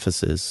in the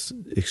offices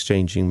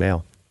exchanging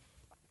mail.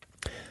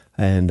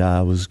 And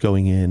I was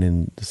going in,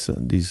 and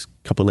these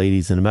couple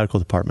ladies in the medical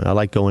department, I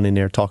liked going in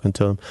there, talking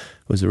to them.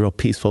 It was a real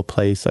peaceful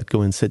place. I'd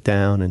go in, sit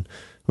down, and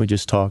we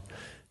just talk.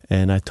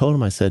 And I told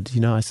him, I said,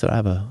 I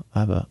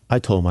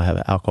told him I have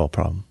an alcohol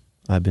problem.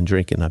 I've been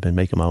drinking. I've been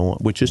making my own,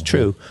 which is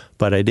true,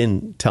 but I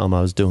didn't tell him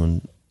I was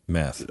doing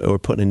meth or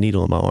putting a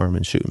needle in my arm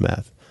and shooting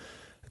meth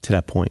to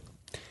that point.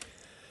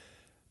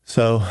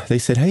 So they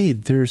said, hey,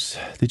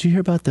 did you hear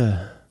about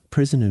the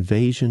prison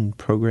invasion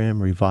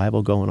program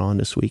revival going on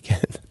this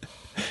weekend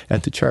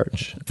at the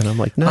church? And I'm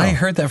like, no. I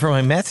heard that from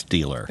my meth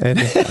dealer.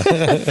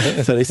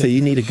 So they said,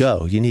 you need to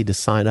go. You need to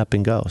sign up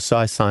and go. So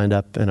I signed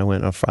up, and I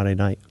went on Friday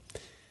night.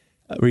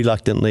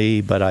 Reluctantly,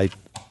 but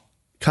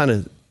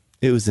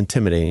it was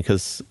intimidating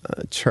because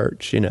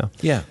church,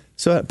 Yeah.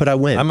 So, but I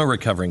went. I'm a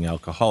recovering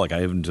alcoholic.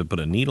 I haven't put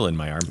a needle in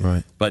my arm.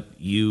 Right. But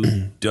you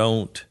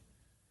don't.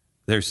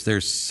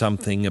 There's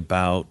something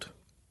about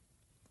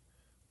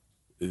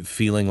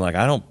feeling like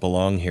I don't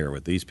belong here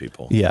with these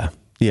people. Yeah.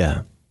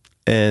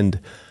 And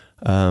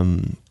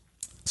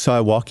so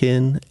I walk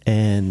in,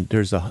 and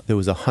there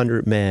was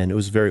 100 men. It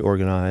was very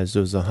organized.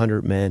 There was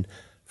 100 men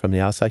from the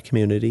outside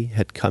community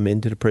had come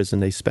into the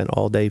prison. They spent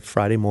all day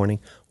Friday morning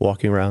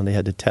walking around. They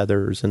had the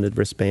tethers and the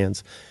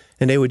wristbands,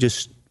 and they would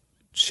just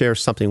share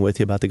something with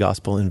you about the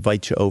gospel,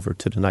 invite you over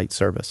to the night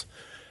service.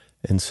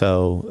 And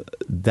so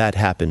that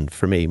happened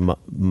for me.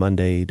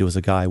 Monday, there was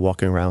a guy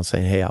walking around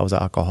saying, hey, I was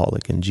an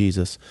alcoholic, and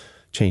Jesus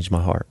changed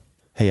my heart.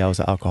 Hey, I was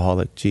an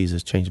alcoholic.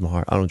 Jesus changed my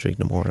heart. I don't drink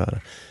no more.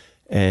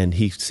 And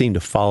he seemed to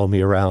follow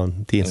me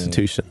around the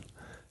institution.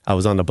 I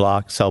was on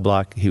the cell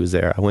block. He was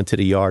there. I went to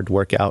the yard to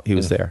work out. He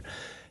was there.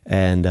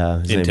 And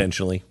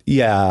intentionally?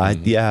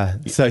 Yeah.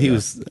 So he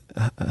was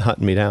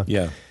hunting me down.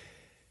 Yeah.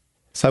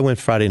 So I went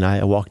Friday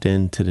night. I walked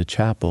into the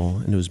chapel,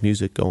 and there was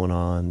music going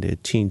on. They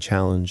had teen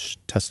challenge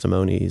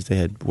testimonies. They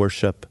had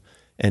worship,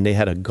 and they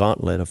had a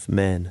gauntlet of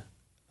men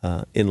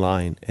in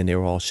line, and they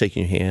were all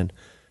shaking your hand,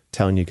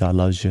 telling you God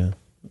loves you,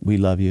 we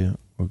love you,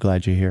 we're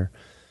glad you're here.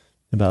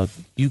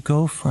 You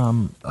go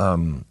from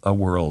a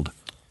world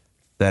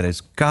that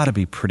has got to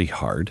be pretty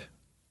hard,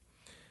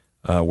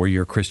 where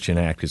your Christian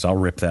act is, I'll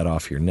rip that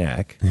off your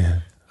neck.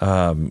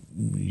 Yeah.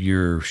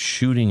 You're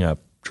shooting up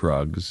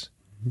drugs,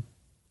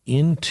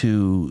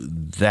 into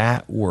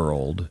that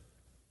world.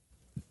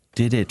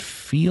 Did it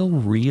feel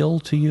real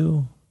to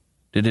you?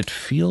 Did it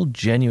feel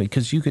genuine?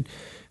 Because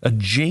a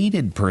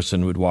jaded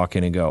person would walk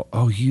in and go,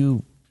 "Oh,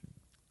 you,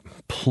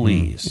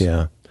 please."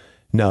 Yeah.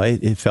 No,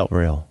 it felt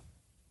real.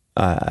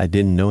 I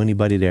didn't know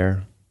anybody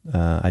there.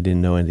 I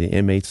didn't know any of the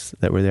inmates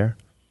that were there.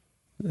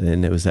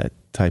 And it was that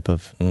type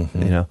of,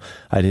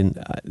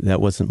 that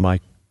wasn't my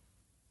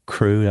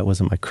crew. That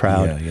wasn't my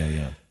crowd.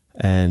 Yeah.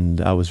 And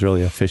I was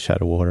really a fish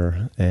out of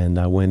water. And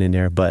I went in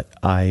there, but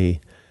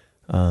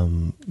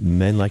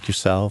men like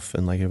yourself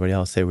and like everybody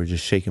else, they were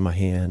just shaking my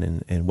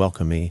hand and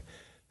welcome me.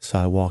 So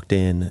I walked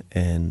in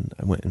and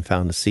I went and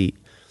found a seat,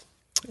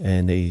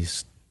 and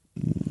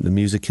the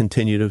music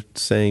continued to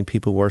sing,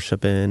 people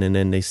worshiping, and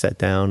then they sat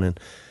down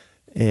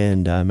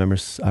and I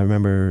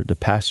remember the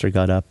pastor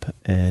got up,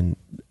 and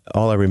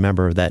all I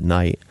remember of that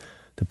night,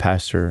 the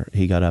pastor,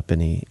 he got up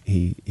and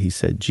he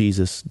said,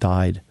 "Jesus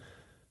died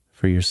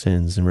for your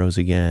sins and rose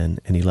again,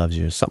 and he loves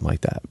you," something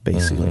like that,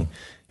 basically.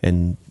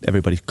 And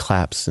everybody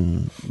claps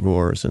and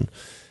roars, and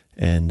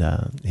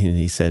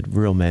he said,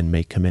 "Real men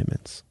make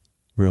commitments.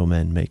 Real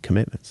men make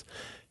commitments."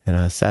 And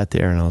I sat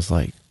there and I was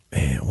like,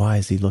 man, why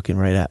is he looking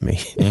right at me?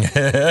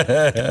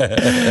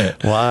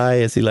 Why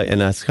is he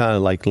and I was kind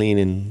of like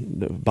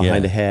leaning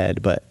behind the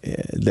head, but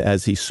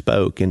as he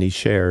spoke and he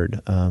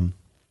shared,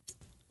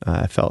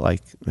 I felt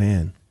like,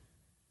 man,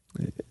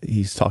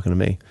 he's talking to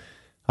me.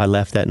 I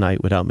left that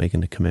night without making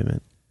the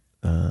commitment.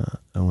 I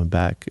went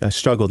back. I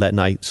struggled that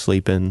night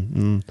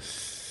sleeping.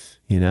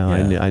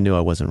 I knew I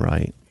wasn't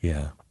right.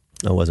 Yeah.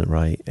 I wasn't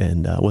right,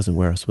 and I wasn't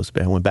where I was supposed to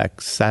be. I went back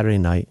Saturday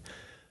night.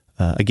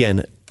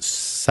 Again,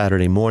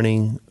 Saturday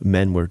morning,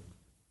 men were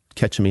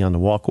catching me on the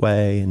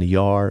walkway in the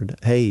yard.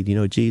 "Hey, do you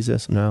know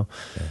Jesus?" No.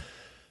 Yeah.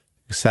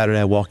 Saturday,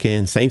 I walk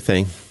in, same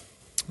thing.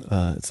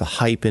 It's a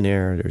hype in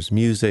there. There's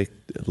music,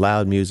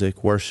 loud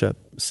music, worship,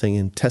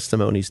 singing,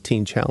 testimonies,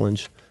 teen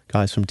challenge.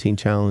 Guys from teen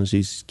challenge,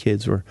 these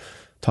kids were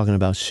talking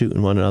about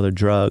shooting one another,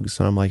 drugs.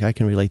 And I'm like, I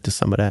can relate to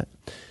some of that.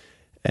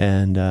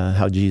 And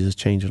how Jesus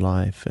changed your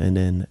life. And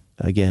then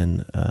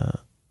again,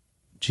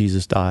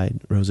 Jesus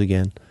died, rose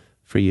again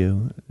for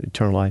you,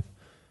 eternal life.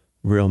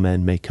 Real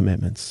men make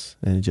commitments.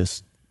 And it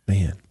just,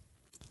 man,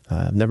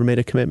 I've never made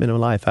a commitment in my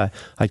life.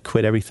 I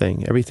quit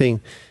everything.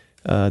 Everything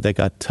that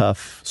got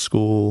tough,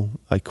 school,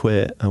 I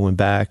quit. I went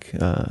back.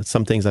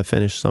 Some things I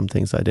finished, some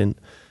things I didn't.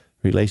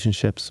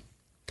 Relationships.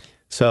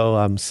 So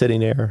I'm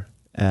sitting there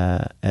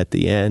at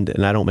the end,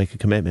 and I don't make a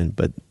commitment,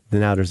 but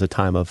now there's a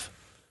time of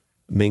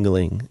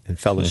mingling and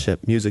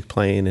fellowship, music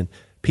playing, and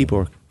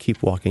people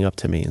keep walking up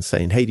to me and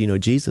saying, "Hey, do you know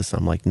Jesus?"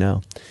 I'm like,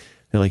 "No."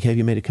 They're like, "Have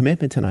you made a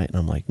commitment tonight?" And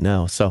I'm like,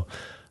 "No." So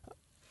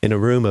in a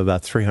room of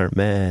about 300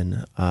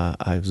 men,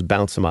 I was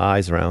bouncing my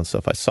eyes around. So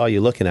if I saw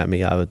you looking at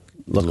me, I would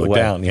look away.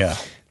 Down, yeah.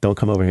 Don't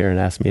come over here and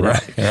ask me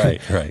that.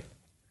 Right.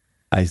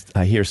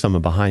 I hear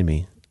someone behind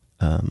me.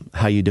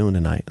 "How you doing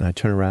tonight?" And I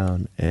turn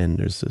around, and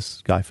there's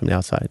this guy from the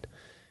outside,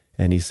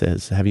 and he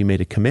says, "Have you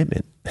made a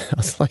commitment?" I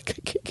was like,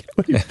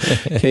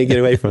 I can't get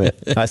away from it.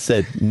 I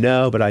said,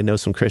 "No, but I know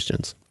some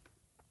Christians."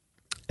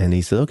 And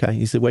he said, "Okay."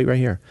 He said, "Wait right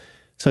here."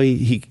 So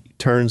he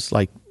turns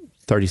like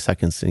 30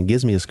 seconds and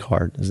gives me his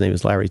card. His name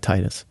is Larry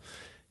Titus.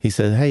 He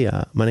said, "Hey,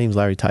 my name's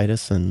Larry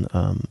Titus, and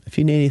if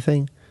you need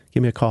anything,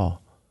 give me a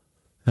call."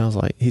 And I was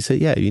like, he said,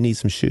 "Yeah, you need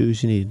some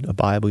shoes, you need a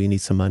Bible, you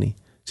need some money,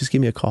 just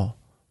give me a call."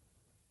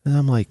 And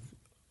I'm like,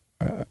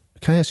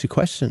 "Can I ask you a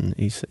question?"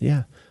 He said,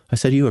 "Yeah." I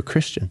said, "Are you a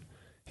Christian?"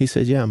 He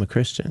said, "Yeah, I'm a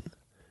Christian."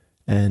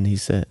 And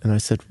I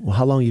said, "Well,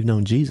 how long you've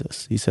known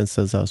Jesus?" He said,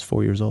 "Since I was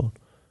 4 years old."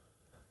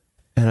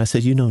 And I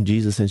said, "You known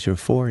Jesus since you were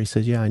 4? He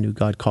said, "Yeah, I knew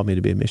God called me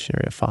to be a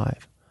missionary at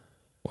 5.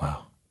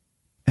 Wow.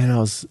 And I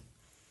was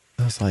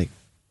like,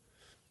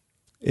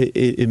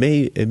 it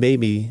made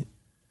me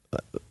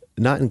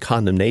not in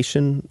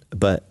condemnation,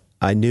 but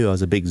I knew I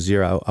was a big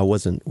zero. I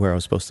wasn't where I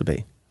was supposed to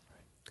be.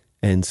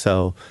 And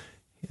so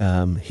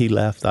he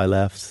left, I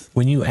left.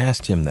 When you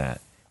asked him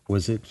that,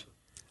 was it,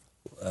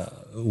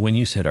 when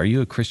you said, "Are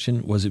you a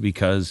Christian?" was it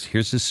because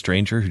here's this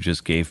stranger who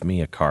just gave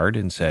me a card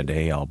and said,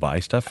 "Hey, I'll buy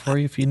stuff for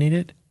you if you need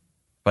it"?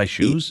 Buy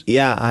shoes?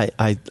 Yeah,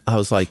 I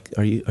was like,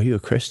 "Are you a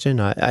Christian?"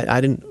 I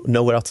didn't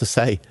know what else to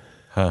say.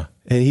 Huh.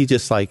 And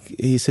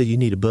he said, "You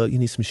need a book, you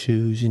need some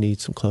shoes, you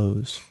need some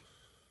clothes,"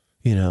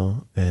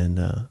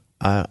 and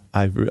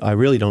I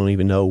really don't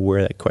even know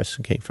where that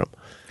question came from.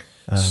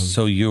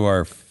 So you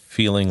are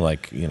feeling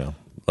like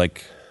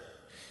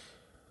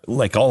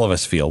all of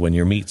us feel when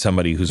you meet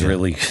somebody who's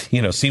really,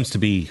 seems to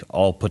be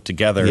all put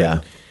together.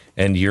 Yeah.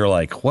 And you're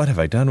like, what have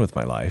I done with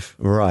my life?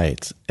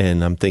 Right.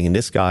 And I'm thinking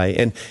this guy,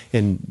 and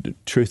the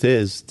truth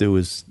is, there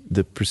was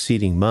the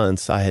preceding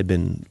months, I had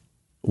been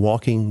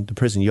walking the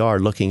prison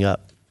yard looking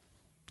up.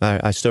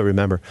 I still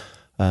remember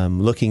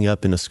looking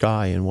up in the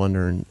sky and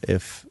wondering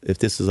if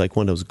this is like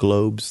one of those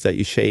globes that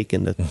you shake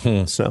in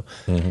the snow.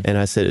 And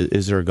I said,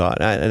 is there a God?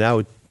 And I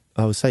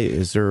would say,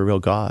 is there a real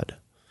God?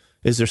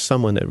 Is there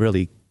someone that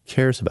really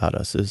cares about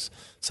us? Is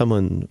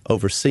someone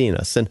overseeing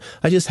us? And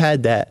I just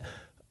had that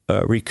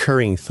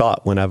recurring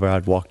thought whenever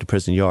I'd walk the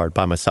prison yard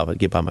by myself. I'd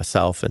get by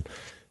myself,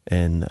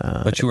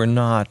 but you were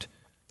not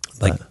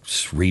like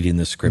reading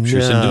the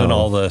scriptures and doing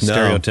all the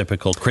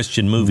stereotypical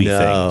Christian movie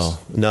things.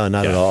 No,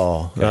 not at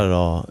all. Yeah. Not at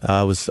all.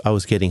 I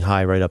was getting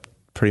high right up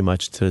pretty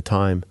much to the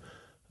time,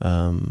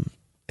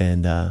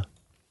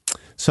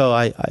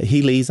 so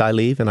he leaves, I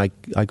leave, and I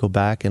go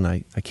back, and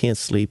I can't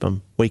sleep.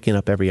 I'm waking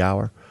up every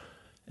hour,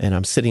 and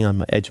I'm sitting on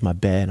the edge of my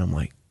bed. And I'm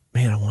like,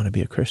 man, I want to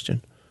be a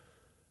Christian.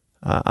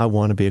 I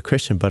want to be a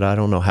Christian, but I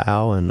don't know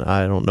how, and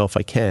I don't know if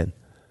I can.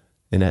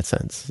 In that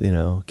sense,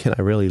 can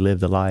I really live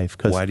the life?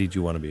 Why did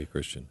you want to be a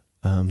Christian?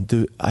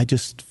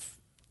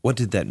 What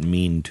did that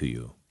mean to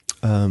you?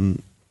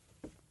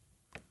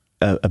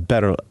 A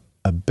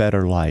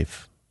better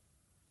life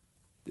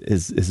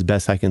is the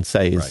best I can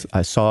say. Right.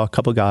 I saw a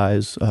couple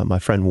guys, my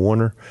friend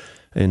Warner,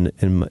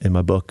 in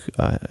my book,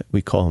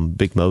 we call him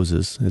Big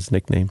Moses, his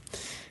nickname.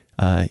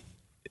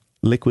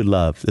 Liquid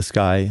Love. This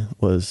guy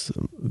was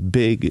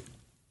big,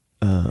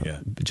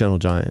 gentle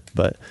giant,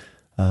 but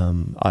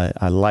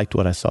I liked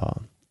what I saw.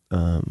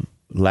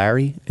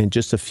 Larry, in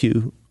just a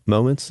few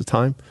moments of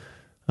time,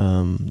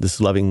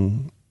 this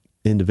loving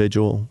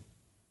individual,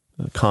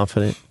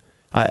 confident.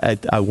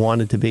 I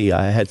wanted to be.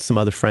 I had some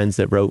other friends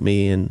that wrote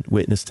me and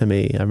witnessed to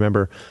me. I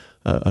remember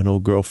an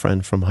old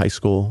girlfriend from high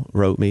school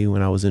wrote me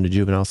when I was in the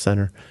juvenile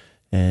center,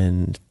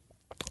 and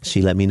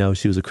she let me know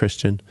she was a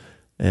Christian.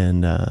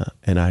 And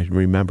I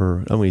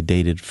remember, I only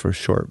dated for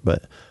short,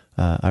 but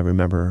I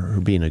remember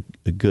her being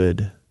a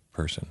good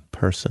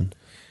person.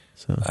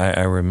 So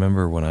I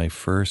remember when I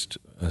first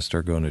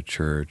started going to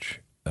church,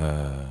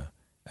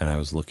 and I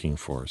was looking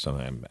for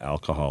something. I'm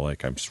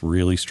alcoholic. I'm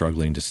really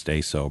struggling to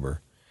stay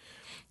sober.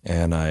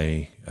 And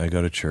I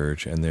go to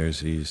church, and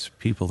there's these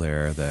people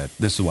there that,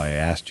 this is why I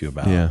asked you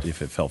about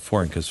if it felt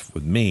foreign, because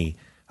with me,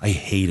 I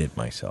hated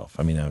myself.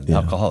 I mean, I'm an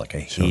alcoholic. I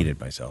hated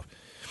myself.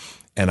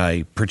 And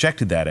I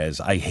projected that as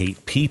I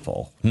hate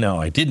people. No,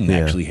 I didn't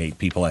actually hate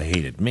people. I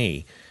hated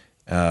me.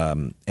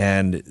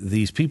 And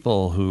these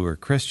people who were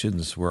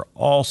Christians were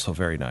also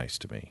very nice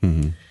to me.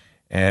 Mm-hmm.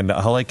 And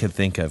all I could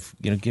think of,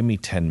 give me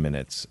 10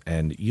 minutes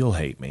and you'll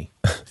hate me.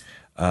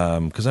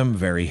 Because I'm a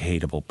very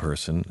hateable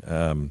person.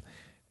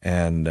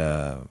 And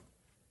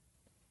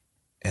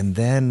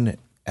then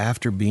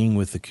after being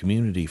with the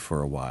community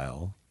for a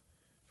while,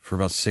 for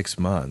about 6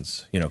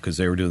 months, because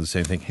they were doing the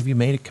same thing. Have you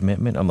made a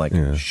commitment? I'm like,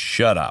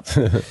 shut up.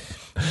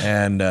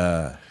 And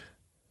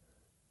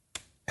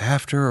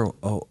after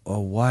a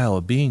while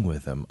of being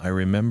with them, I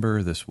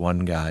remember this one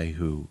guy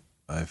who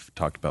I've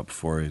talked about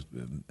before.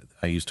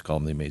 I used to call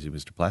him the Amazing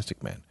Mr.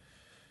 Plastic Man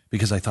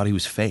because I thought he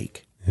was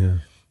fake. Yeah.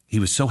 He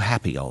was so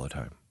happy all the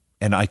time.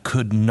 And I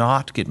could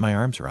not get my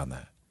arms around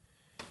that.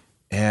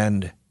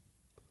 And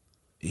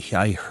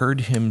I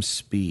heard him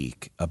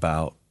speak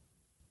about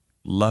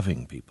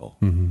loving people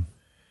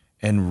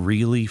and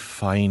really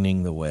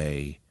finding the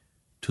way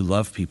to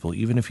love people,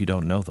 even if you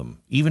don't know them,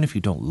 even if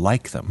you don't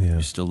like them,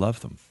 you still love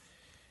them.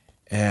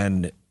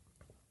 And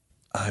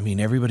I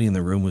mean, everybody in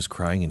the room was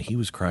crying, and he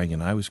was crying,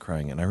 and I was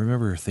crying. And I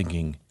remember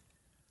thinking,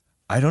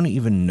 I don't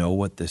even know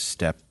what this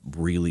step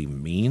really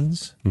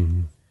means.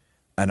 Mm-hmm.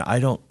 And I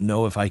don't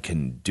know if I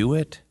can do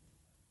it,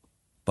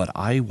 but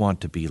I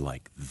want to be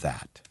like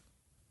that.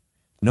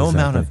 No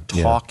amount of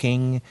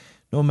talking,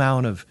 no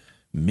amount of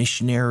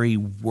missionary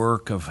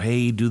work of,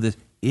 hey, do this.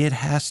 It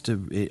has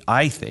to,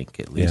 I think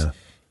at least,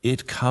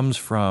 it comes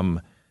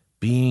from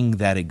being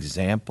that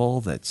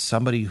example that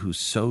somebody who's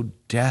so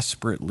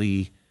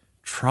desperately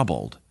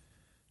troubled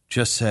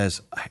just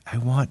says, I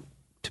want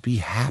to be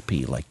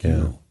happy like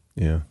you.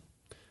 Yeah.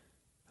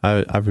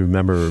 I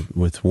remember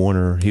with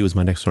Warner, he was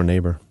my next door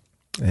neighbor.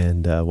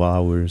 And while I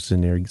was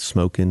in there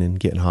smoking and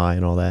getting high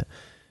and all that,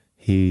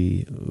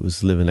 he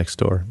was living next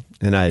door.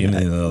 And in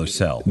another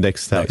cell.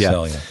 Next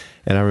cell.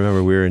 And I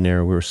remember we were in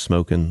there, we were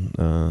smoking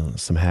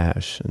some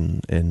hash,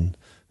 and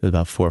there was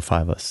about 4 or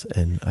 5 of us.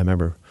 And I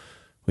remember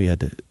we had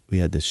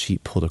the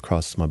sheet pulled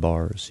across my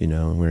bars,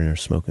 and we were in there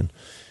smoking.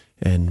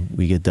 And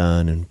we get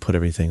done and put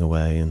everything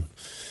away and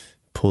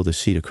pull the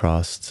sheet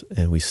across,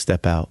 and we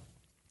step out.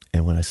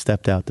 And when I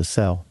stepped out the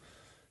cell,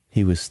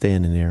 he was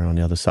standing there on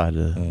the other side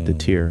of the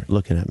tier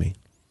looking at me.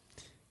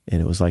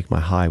 And it was like my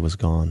high was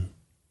gone.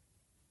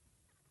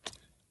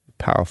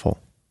 Powerful.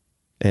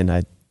 And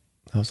I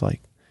was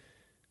like,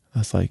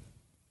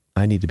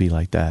 I need to be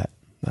like that.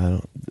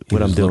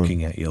 What I'm doing.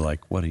 Looking at you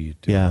like, what are you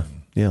doing?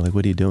 Yeah, like,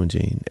 what are you doing,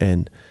 Gene?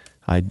 And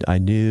I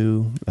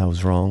knew I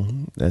was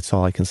wrong. That's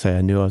all I can say.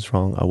 I knew I was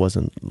wrong. I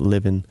wasn't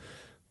living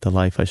the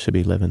life I should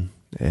be living.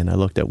 And I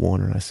looked at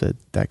Warner and I said,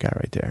 that guy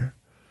right there.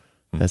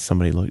 that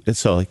somebody looked. And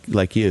so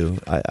like you,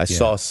 I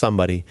saw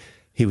somebody.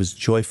 He was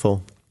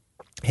joyful.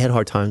 He had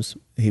hard times.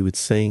 He would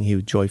sing. He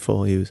was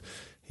joyful.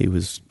 He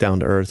was down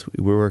to earth.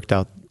 We worked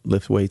out,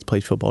 lift weights,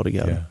 played football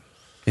together. Yeah.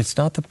 It's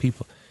not the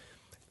people.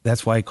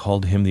 That's why I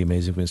called him the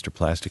Amazing Mr.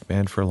 Plastic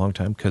Man for a long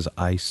time, because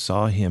I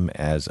saw him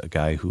as a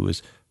guy who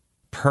was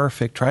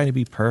perfect, trying to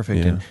be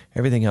perfect and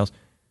everything else.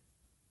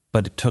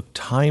 But it took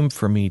time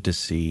for me to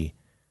see,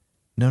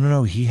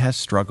 no, he has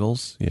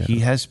struggles. Yeah. He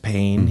has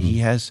pain. He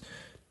has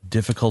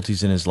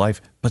difficulties in his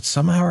life. But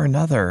somehow or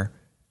another,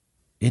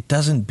 it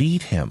doesn't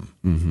beat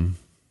him.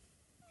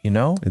 You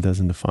know? It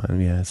doesn't define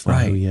him. Yeah, it's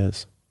not who he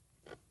is.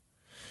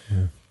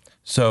 Yeah.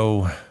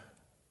 So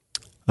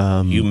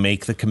you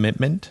make the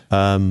commitment?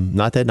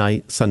 Not that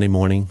night, Sunday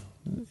morning.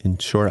 In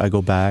short, I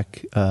go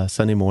back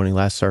Sunday morning,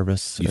 last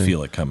service. You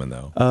feel it coming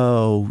though.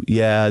 Oh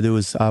yeah,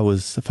 I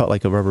felt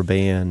like a rubber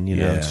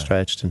band,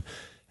 stretched,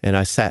 and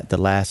I sat the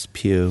last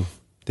pew.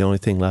 The only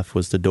thing left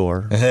was the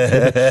door.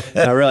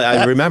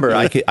 I remember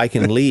I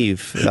can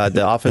leave.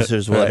 The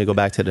officers will let me go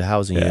back to the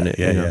housing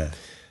unit.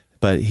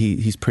 But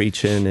he's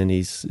preaching, and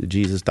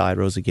Jesus died,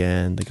 rose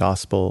again, the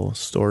gospel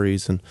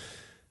stories,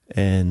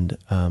 and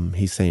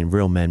he's saying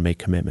real men make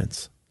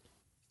commitments.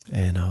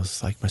 And I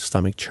was like, my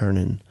stomach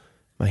churning,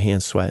 my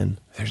hands sweating.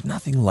 There's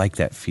nothing like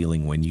that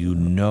feeling when you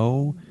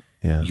know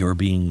you're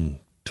being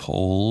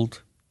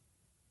told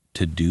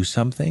to do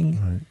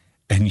something,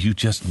 and you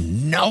just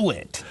know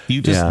it.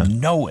 You just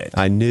know it.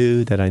 I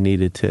knew that I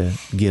needed to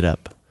get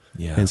up.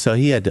 Yeah. And so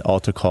he had the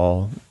altar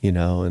call,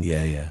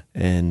 and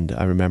and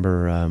I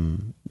remember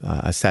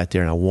I sat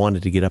there and I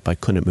wanted to get up. I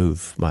couldn't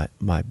move.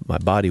 My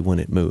body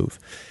wouldn't move.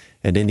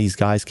 And then these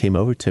guys came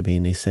over to me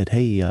and they said,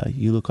 "Hey,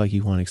 you look like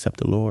you want to accept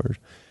the Lord."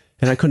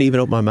 And I couldn't even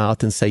open my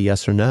mouth and say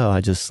yes or no.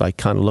 I just like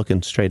kind of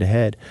looking straight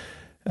ahead.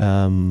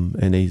 And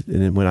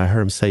then when I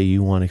heard him say,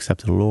 "You want to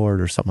accept the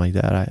Lord," or something like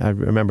that, I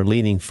remember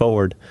leaning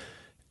forward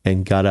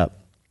and got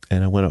up,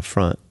 and I went up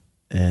front,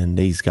 and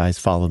these guys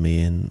followed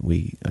me, and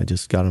I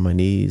just got on my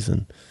knees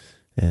and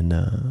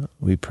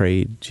we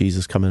prayed,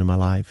 "Jesus, come into my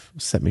life,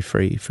 set me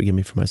free, forgive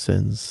me for my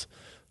sins.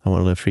 I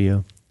want to live for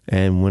you."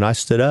 And when I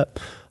stood up,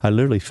 I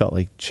literally felt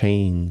like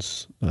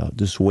chains,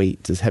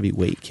 this heavy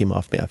weight came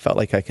off me. I felt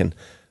like I can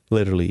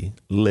literally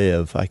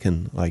live. I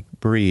can like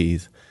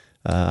breathe.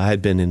 I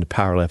had been into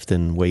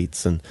powerlifting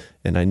weights, and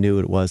I knew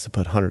what it was to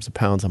put hundreds of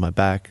pounds on my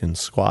back and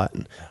squat,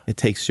 and it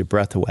takes your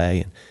breath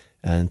away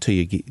and until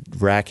you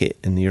rack it,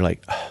 and you're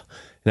like, oh.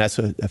 And that's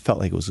what I felt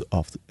like it was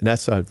off. And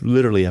that's I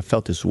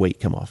felt this weight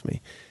come off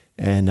me,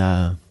 and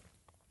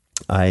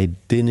I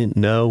didn't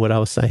know what I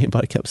was saying,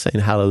 but I kept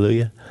saying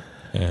hallelujah.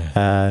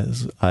 Yeah.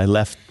 I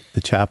left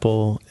the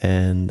chapel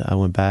and I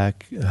went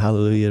back,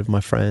 hallelujah, to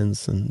my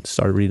friends, and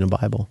started reading the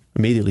Bible.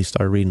 Immediately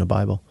started reading the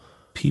Bible.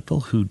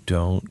 People who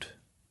don't,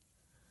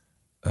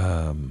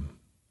 I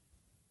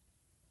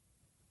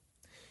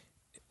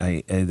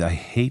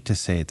hate to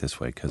say it this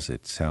way because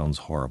it sounds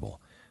horrible,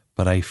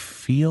 but I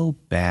feel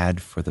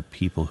bad for the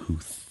people who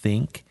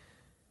think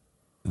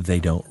they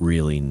don't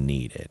really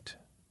need it.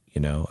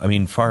 I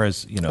mean, far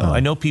as, I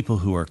know people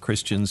who are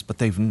Christians, but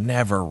they've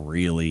never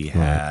really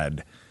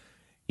had,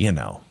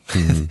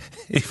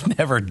 they've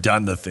never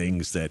done the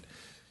things that,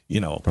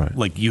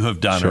 like you have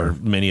done or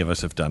many of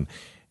us have done.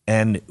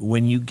 And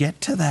when you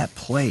get to that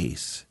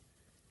place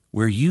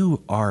where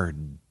you are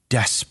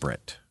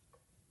desperate,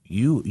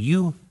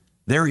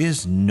 there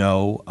is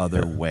no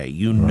other way.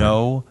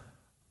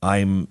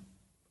 I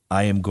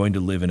am going to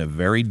live in a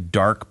very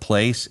dark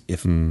place.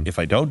 If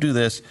I don't do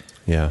this,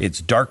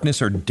 it's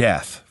darkness or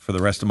death for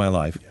the rest of my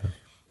life. Yeah.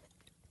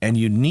 And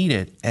you need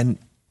it. And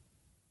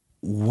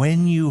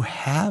when you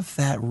have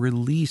that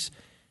release,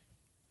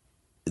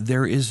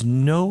 there is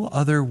no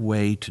other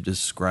way to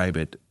describe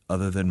it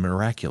other than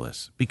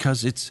miraculous,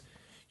 because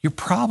your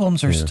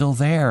problems are still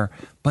there,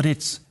 but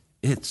it's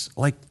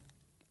like,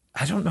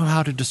 I don't know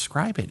how to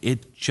describe it.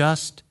 It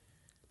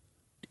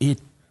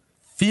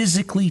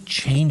physically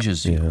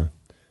changes you. Yeah.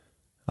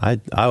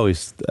 I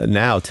always,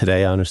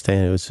 today, I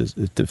understand it was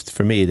just,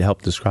 for me, to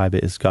help describe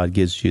it, is God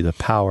gives you the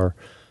power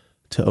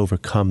to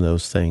overcome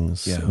those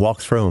things,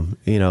 walk through them.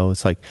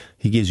 It's like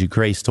he gives you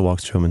grace to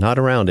walk through them, and not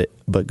around it,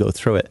 but go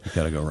through it. You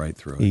got to go right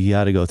through it. You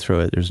got to go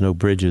through it. There's no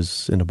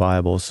bridges in the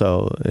Bible,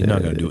 so you're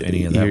not going to do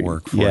any of that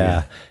work for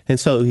you. And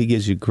so he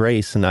gives you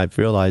grace, and I've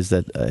realized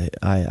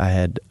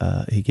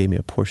that he gave me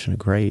a portion of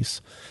grace.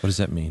 What does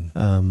that mean?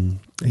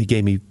 He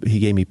gave me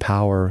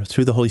power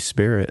through the Holy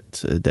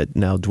Spirit that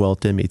now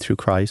dwelt in me through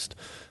Christ.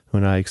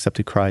 When I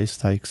accepted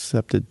Christ, I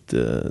accepted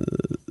the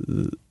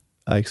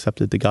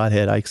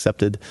Godhead. I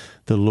accepted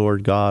the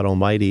Lord God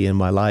Almighty in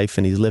my life,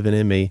 and he's living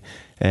in me,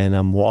 and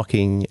I'm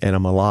walking and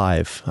I'm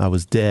alive. I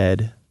was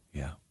dead.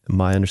 Yeah.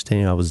 My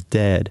understanding, I was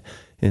dead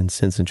in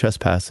sins and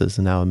trespasses,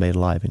 and now I'm made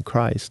alive in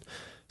Christ.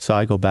 So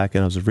I go back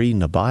and I was reading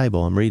the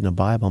Bible. I'm reading the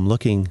Bible. I'm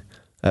looking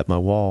at my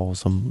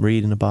walls. I'm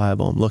reading the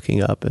Bible. I'm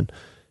looking up, and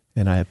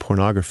I had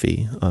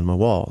pornography on my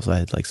walls. I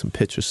had like some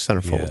pictures,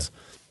 centerfolds. Yeah.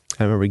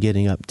 I remember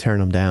getting up,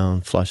 tearing them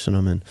down, flushing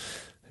them, and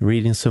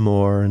reading some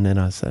more. And then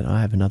I said,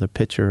 I have another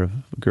picture of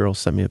a girl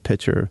sent me a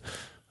picture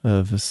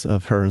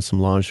of her in some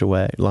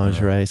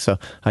lingerie. So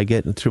I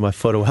get through my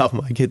photo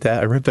album, I get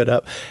that, I rip it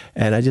up,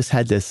 and I just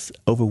had this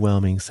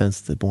overwhelming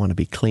sense to want to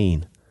be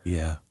clean.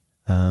 Yeah.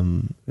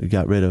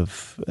 Got rid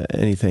of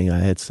anything. I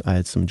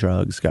had some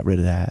drugs, got rid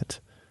of that.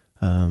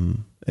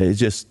 I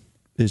just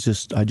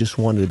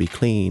wanted to be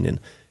clean,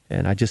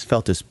 and I just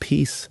felt this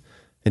peace.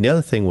 And the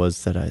other thing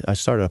was that I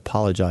started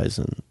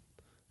apologizing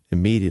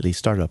immediately,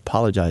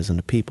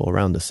 to people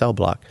around the cell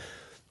block.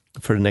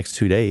 For the next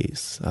 2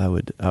 days, I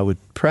would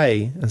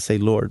pray and say,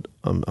 Lord,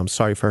 I'm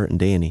sorry for hurting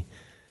Danny.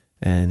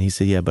 And he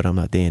said, yeah, but I'm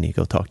not Danny.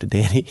 Go talk to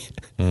Danny.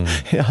 And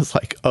I was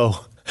like,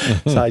 oh.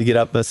 So I'd get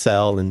up in a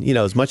cell, and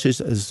as much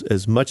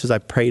as I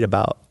prayed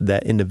about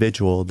that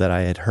individual that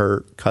I had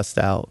hurt, cussed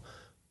out,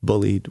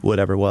 bullied,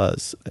 whatever it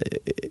was,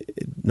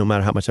 no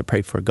matter how much I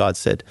prayed for, God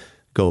said,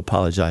 go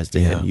apologize to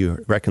him.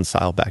 You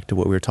reconcile back to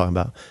what we were talking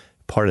about.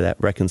 Part of that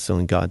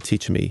reconciling, God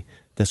teaching me,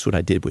 that's what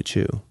I did with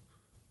you.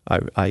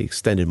 I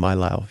extended my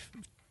love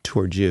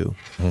towards you,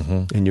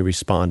 and you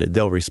responded.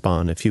 They'll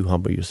respond if you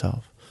humble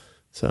yourself.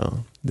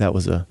 So that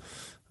was a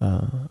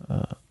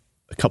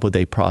couple of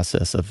day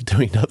process of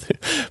doing nothing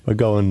but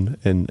going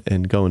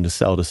to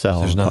cell to cell.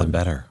 There's nothing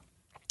better.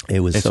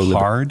 It's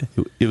hard.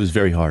 It was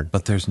very hard.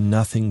 But there's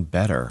nothing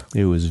better.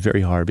 It was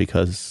very hard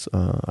because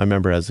I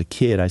remember as a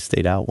kid, I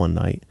stayed out one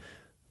night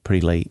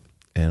pretty late,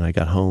 and I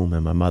got home,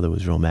 and my mother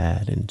was real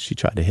mad, and she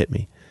tried to hit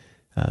me.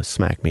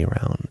 Smacked me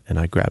around, and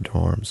I grabbed her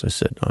arms. I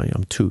said,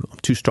 I'm too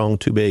strong,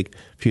 too big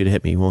for you to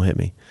hit me. You won't hit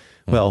me.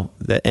 Well,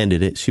 that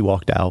ended it. She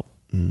walked out.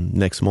 And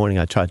next morning,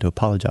 I tried to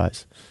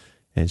apologize,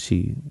 and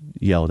she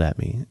yelled at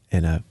me.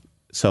 And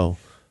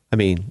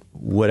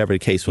whatever the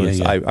case was,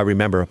 I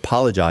remember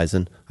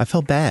apologizing. I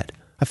felt bad.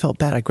 I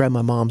grabbed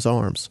my mom's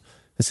arms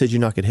and said,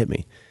 you're not going to hit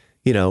me.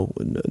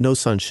 No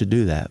son should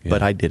do that,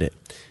 but I did it.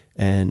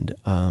 And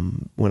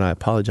when I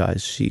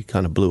apologized, she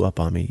kind of blew up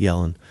on me,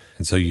 yelling.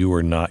 And so you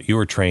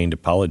were trained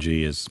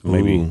apology is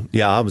maybe...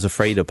 I was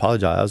afraid to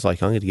apologize. I was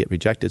like, I'm going to get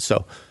rejected.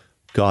 So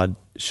God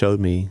showed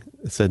me,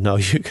 said, no,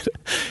 you're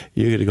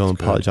going to go and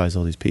apologize to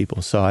all these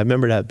people. So I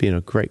remember that being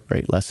a great,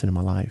 great lesson in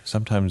my life.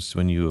 Sometimes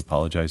when you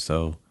apologize,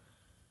 though,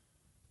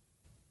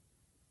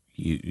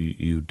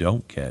 you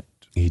don't get...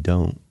 You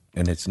don't.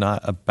 And that's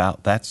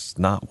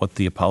not what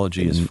the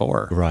apology is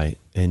for. Right.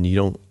 And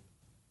you're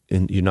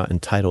not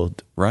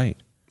entitled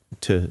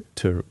to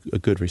a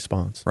good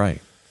response. Right.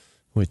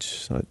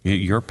 Which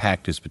your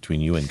pact is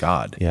between you and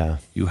God. Yeah.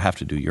 You have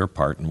to do your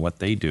part, and what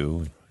they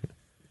do,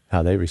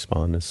 how they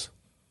respond is,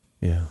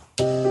 yeah.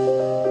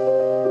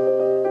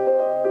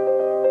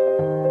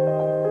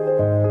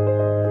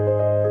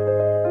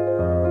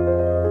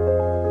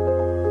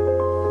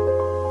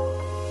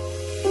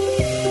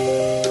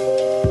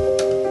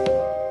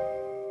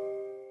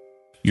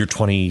 You're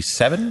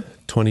 27?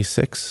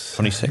 26.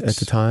 26 at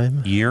the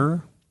time.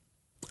 Year?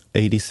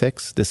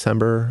 86,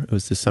 December. It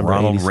was December.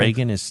 Ronald 86.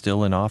 Reagan is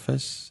still in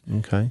office.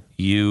 Okay.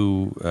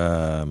 You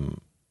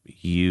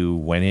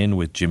went in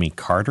with Jimmy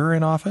Carter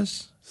in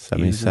office.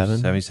 77.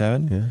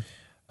 77.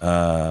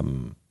 Yeah.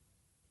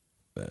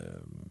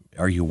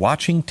 Are you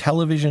watching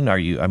television?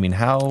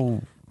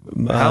 How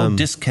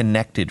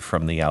disconnected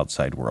from the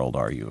outside world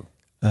are you?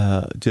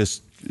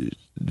 Just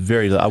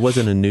very. I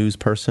wasn't a news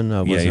person.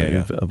 I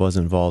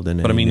wasn't involved in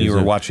it. But you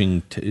were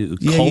watching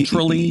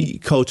culturally.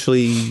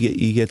 Culturally,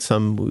 you get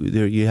some.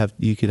 There, you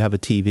could have a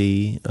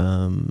TV,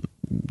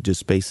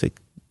 just basic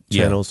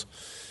channels,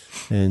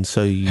 and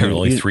so there were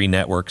only 3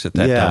 networks at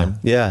that time.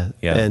 Yeah,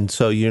 and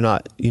so you're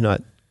not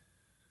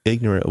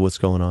ignorant of what's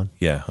going on.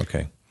 Yeah.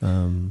 Okay.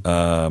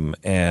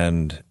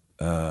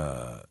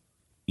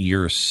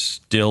 You're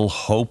still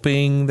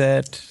hoping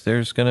that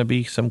there's going to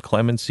be some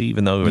clemency,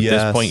 even though at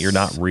this point you're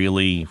not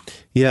really.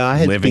 Yeah, I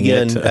had living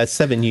begun it. At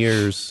 7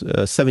 years.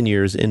 7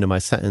 years into my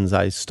sentence,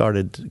 I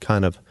started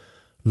kind of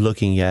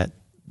looking at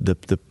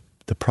the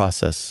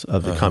process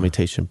of the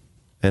commutation,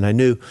 and I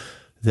knew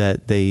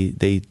that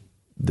the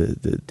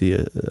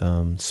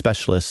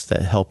specialists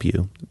that help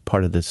you,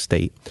 part of the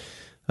state,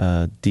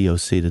 DOC,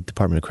 the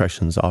Department of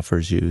Corrections,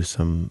 offers you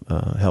some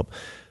help.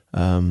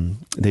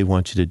 They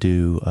want you to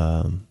do.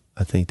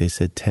 I think they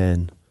said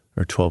 10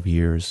 or 12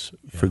 years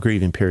for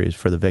grieving periods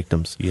for the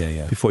victims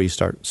before you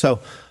start. So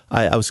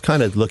I was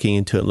kind of looking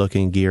into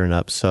it, gearing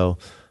up. So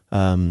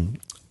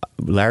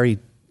Larry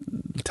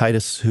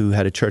Titus, who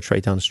had a church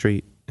right down the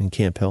street in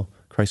Camp Hill,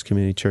 Christ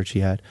Community Church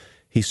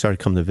he started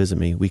coming to visit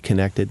me. We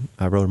connected.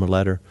 I wrote him a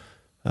letter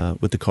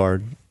with the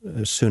card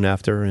soon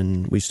after,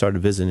 and we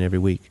started visiting every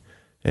week.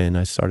 And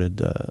I started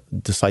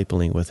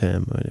discipling with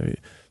him.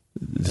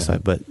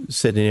 But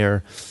sitting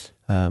there,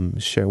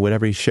 share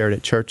whatever he shared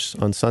at church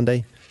on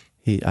Sunday,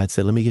 I'd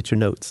say, let me get your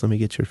notes. Let me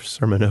get your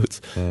sermon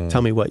notes.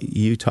 Tell me what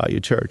you taught your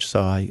church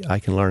so I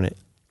can learn it.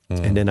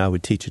 And then I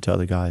would teach it to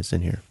other guys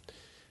in here.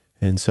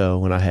 And so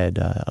when I had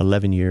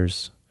 11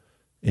 years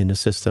in the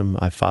system,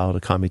 I filed a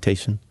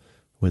commutation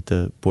with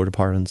the Board of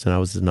Pardons, and I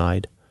was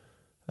denied.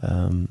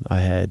 I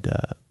had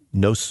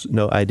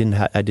I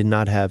did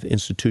not have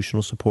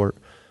institutional support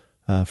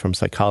from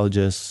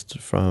psychologists,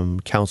 from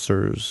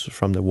counselors,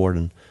 from the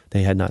warden.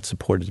 They had not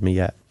supported me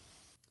yet.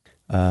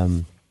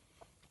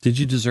 Did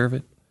you deserve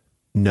it?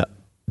 No.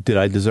 Did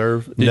I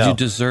deserve? Did No. you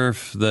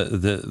deserve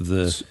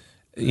the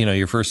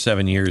your first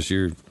 7 years?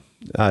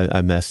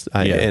 I messed.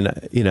 And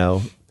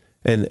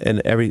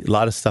a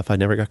lot of stuff I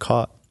never got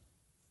caught.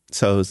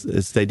 So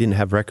they didn't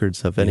have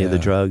records of any of the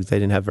drugs. They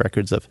didn't have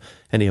records of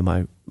any of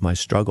my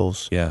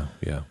struggles. Yeah.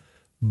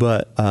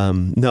 But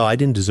no, I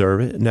didn't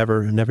deserve it.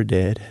 Never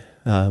did.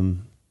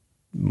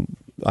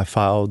 I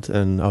filed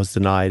and I was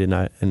denied,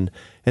 and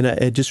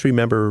I just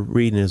remember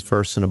reading his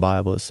verse in the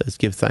Bible. It says,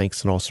 "Give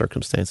thanks in all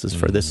circumstances,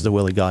 for this is the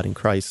will of God in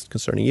Christ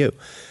concerning you."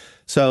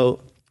 So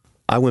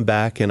I went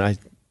back and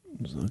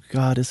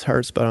God, this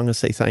hurts, but I'm going to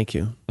say thank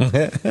you.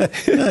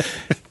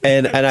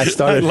 and I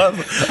started.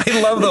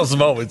 I love those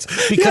moments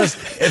because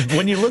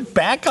when you look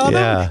back on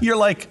them, you're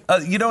like,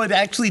 it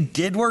actually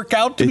did work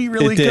out to be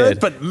really good.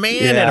 But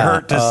man, it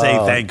hurt to say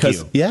thank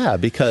you. Yeah,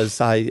 because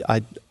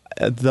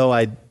though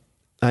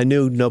I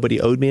knew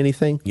nobody owed me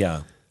anything.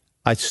 Yeah.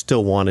 I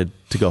still wanted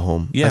to go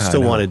home. Yeah, I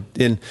still wanted.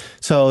 And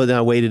so then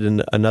I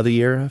waited another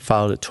year,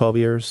 filed at 12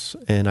 years,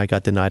 and I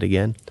got denied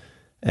again.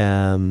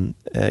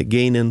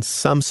 Gaining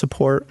some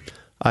support.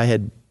 I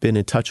had been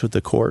in touch with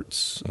the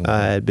courts. Mm-hmm.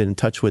 I had been in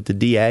touch with the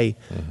DA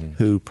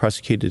who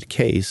prosecuted the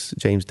case,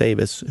 James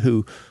Davis,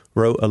 who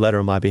wrote a letter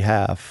on my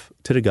behalf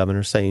to the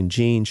governor saying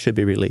Gene should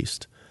be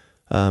released.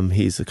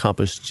 He's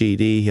accomplished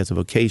GED. He has a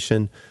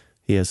vocation.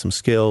 He has some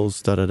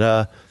skills,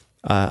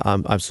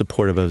 I'm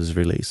supportive of his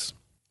release.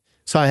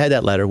 So I had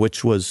that letter,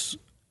 which was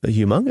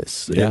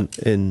humongous. Yeah.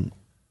 And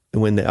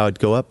when I would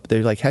go up,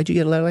 they're like, "How'd you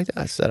get a letter like that?"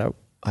 I said,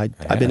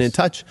 I've been in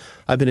touch.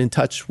 I've been in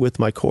touch with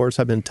my courts.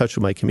 I've been in touch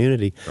with my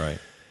community. Right.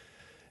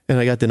 And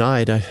I got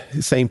denied.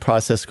 Same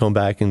process, going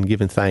back and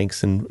giving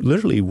thanks and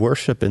literally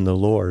worshiping the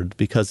Lord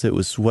because it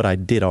was what I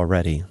did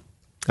already.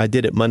 I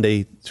did it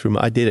Monday through.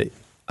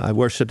 I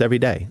worshiped every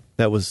day.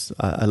 That was.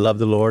 I love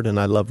the Lord and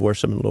I love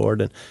worshiping the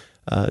Lord and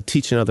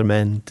teaching other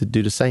men to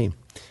do the same.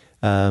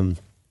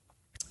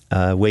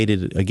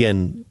 Waited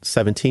again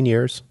 17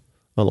 years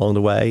along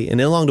the way,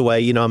 and along the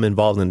way, I'm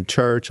involved in the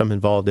church. I'm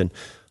involved in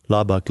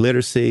Lubbock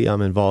literacy.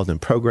 I'm involved in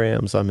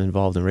programs. I'm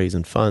involved in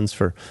raising funds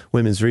for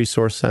women's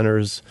resource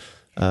centers.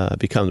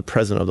 Become the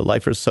president of the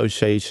Lifers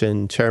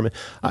Association, chairman.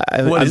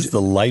 What is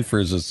the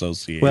Lifers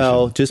Association?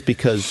 Well, just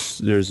because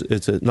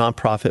it's a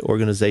nonprofit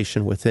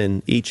organization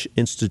within each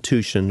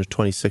institution, there's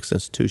 26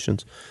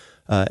 institutions.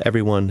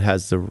 Everyone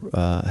has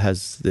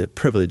the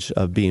privilege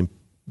of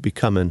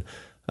becoming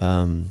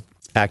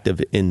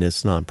active in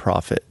this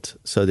nonprofit.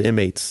 So the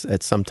inmates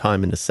at some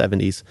time in the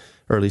 70s,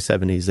 early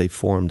 70s, they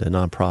formed a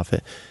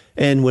nonprofit.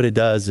 And what it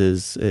does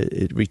is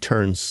it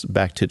returns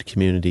back to the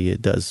community.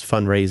 It does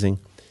fundraising.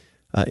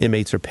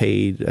 Inmates are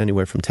paid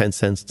anywhere from 10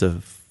 cents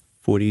to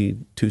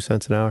 42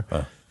 cents an hour.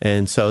 Wow.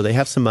 And so they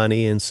have some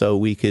money, and so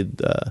we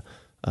could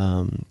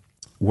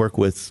work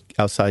with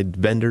outside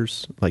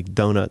vendors like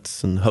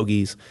donuts and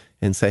hoagies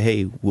and say,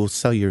 "Hey, we'll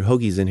sell your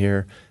hoagies in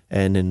here,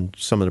 and then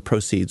some of the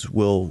proceeds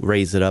we'll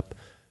raise it up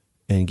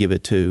and give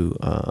it to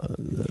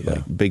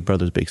like Big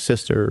Brothers Big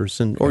Sisters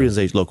and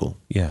organizations local."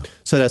 Yeah.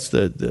 So that's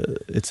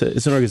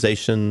it's an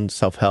organization,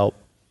 self-help,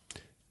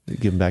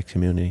 giving back to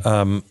community.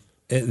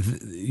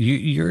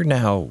 You're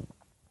now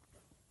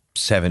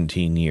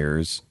 17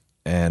 years,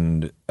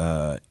 and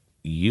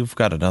you've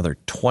got another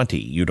 20.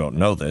 You don't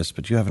know this,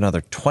 but you have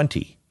another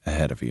 20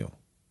 ahead of you.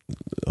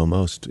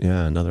 Almost,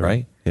 yeah. Another,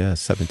 right? Yeah,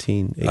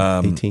 17,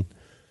 18.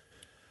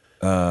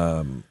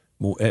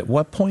 At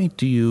what point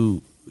do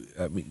you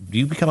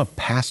become a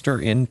pastor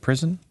in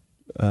prison?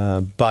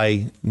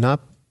 By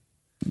not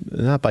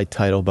by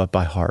title, but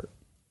by heart.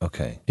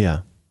 Okay.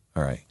 Yeah.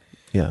 All right.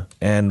 Yeah.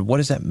 And what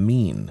does that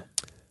mean?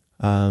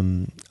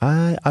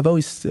 I've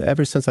always,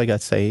 ever since I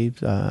got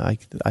saved, I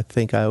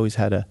think I always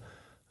had a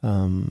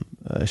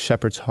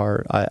shepherd's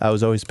heart. I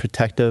was always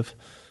protective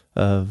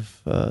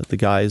of the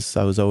guys.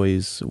 I was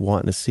always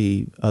wanting to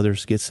see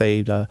others get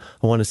saved. I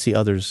want to see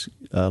others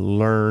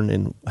learn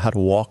and how to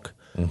walk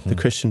the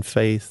Christian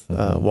faith,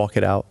 walk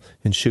it out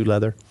in shoe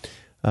leather,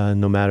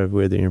 no matter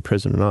whether you're in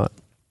prison or not.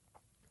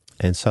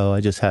 And so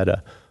I just had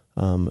a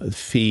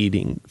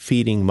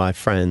feeding my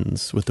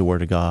friends with the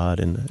Word of God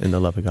and the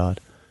love of God.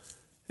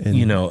 And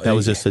that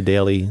was just a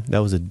daily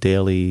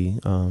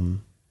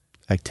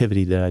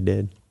activity that I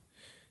did.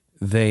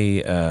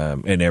 They,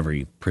 in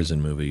every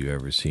prison movie you've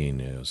ever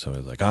seen,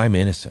 someone's like, "I'm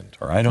innocent,"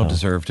 or "I don't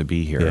deserve to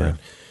be here." Yeah.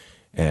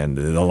 And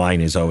the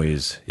line is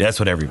always, that's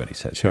what everybody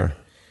says. Sure.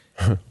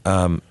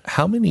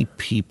 How many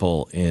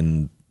people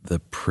in the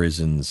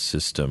prison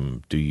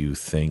system do you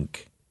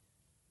think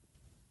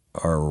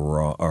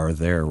are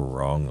there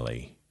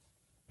wrongly?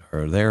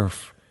 Are there...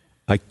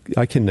 I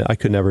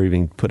could never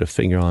even put a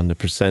finger on the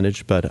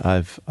percentage, but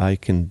I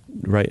can,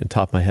 right on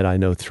top of my head, I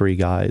know 3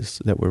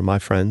 guys that were my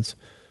friends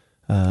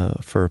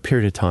for a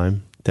period of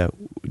time that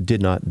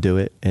did not do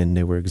it, and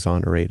they were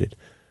exonerated.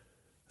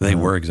 They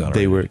were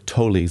exonerated. They were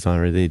totally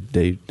exonerated.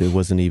 There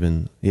wasn't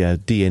even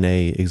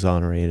DNA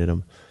exonerated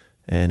them.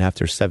 And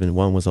after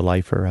one was a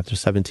lifer after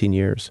 17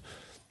 years,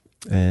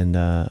 and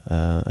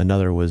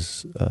another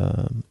was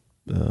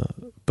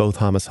both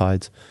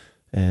homicides.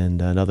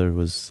 and another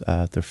was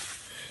after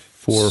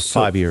 4 or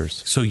 5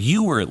 years. So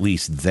you were at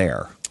least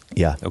there.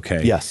 Yeah.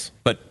 Okay. Yes.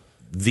 But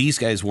these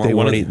guys weren't.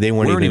 They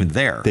weren't even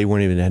there. They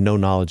weren't even had no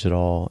knowledge at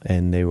all,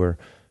 and they were.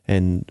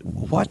 And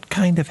what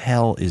kind of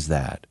hell is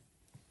that?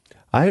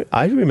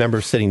 I remember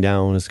sitting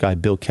down with this guy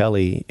Bill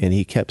Kelly, and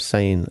he kept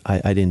saying,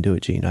 "I didn't do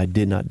it, Gene. I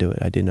did not do it.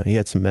 I did not." He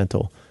had some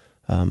mental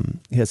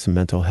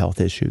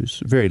health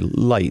issues, very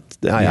light.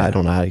 I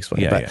don't know how to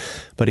explain it,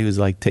 but he was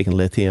like taking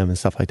lithium and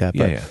stuff like that.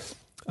 But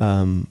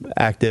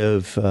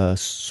active,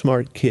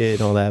 smart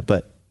kid, all that.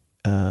 But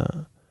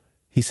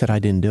he said I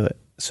didn't do it.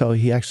 So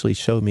he actually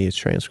showed me his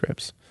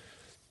transcripts,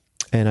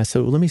 and I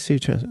said, "Well, let me see your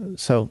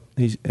transcripts." So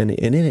and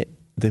in it,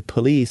 the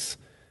police,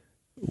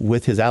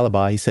 with his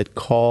alibi, he said,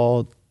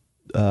 "Call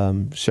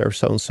Sheriff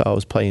so and so." I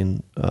was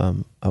playing.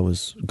 I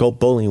was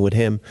bowling with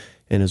him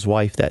and his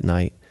wife that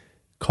night.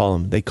 Call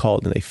him. They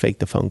called and they faked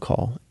the phone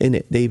call. In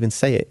it, they even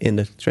say it in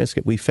the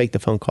transcript. We faked the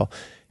phone call,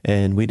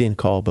 and we didn't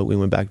call, but we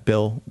went back.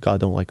 Bill, God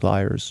don't like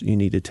liars. You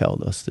need to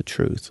tell us the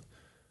truth.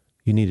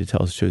 You need to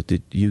tell us the truth.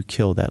 Did you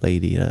kill that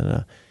lady?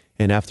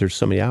 And after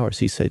so many hours,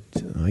 he said,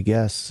 "I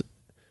guess."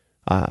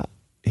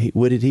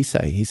 What did he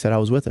say? He said, "I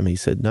was with him." He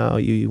said, "No,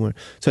 you weren't."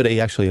 So they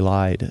actually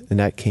lied, and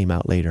that came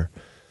out later.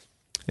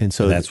 And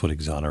so that's what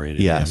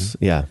exonerated him.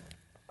 Yeah.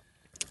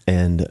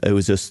 And it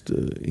was just,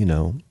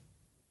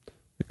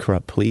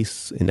 corrupt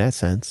police in that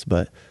sense.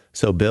 But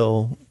so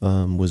Bill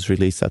was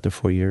released after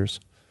 4 years.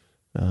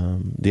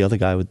 The other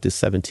guy did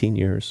 17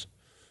 years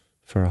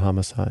for a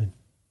homicide.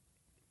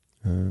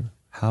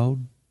 How?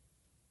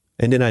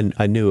 And then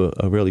I knew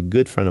a really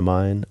good friend of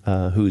mine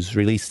who's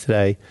released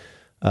today.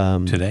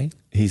 Today?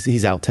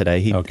 He's out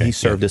today. He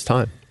served his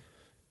time.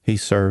 He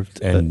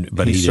served,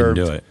 but he didn't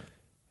do it.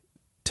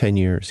 10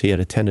 years. He had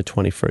a 10 to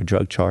 20 for a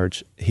drug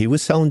charge. He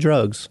was selling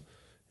drugs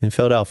in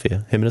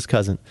Philadelphia, him and his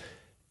cousin.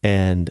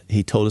 And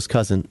he told his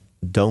cousin,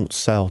 "Don't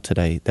sell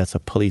today. That's a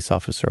police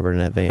officer over in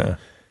that van." Huh.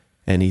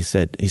 And he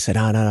said,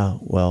 "Oh, no.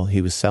 Well,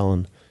 he was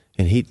selling."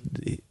 And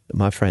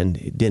my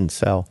friend didn't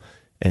sell.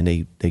 And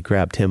they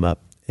grabbed him up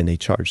and they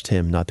charged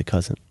him, not the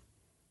cousin.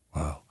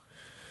 Wow.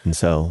 And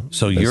so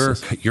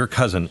your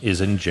cousin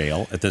is in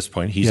jail at this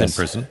point. He's in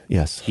prison.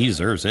 Yes. He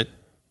deserves it.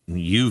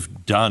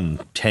 You've done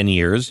 10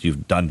 years.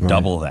 You've done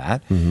double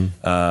that.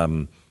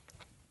 Mm-hmm.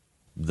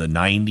 The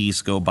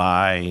 90s go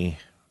by.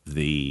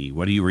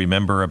 What do you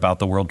remember about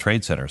the World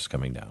Trade Centers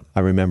coming down?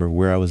 I remember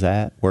where I was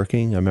at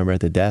working. I remember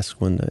at the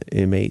desk when the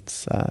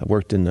inmates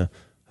worked I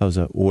was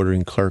an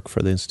ordering clerk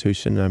for the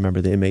institution. I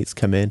remember the inmates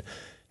come in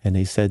and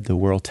they said the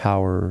World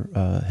Tower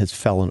has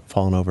fallen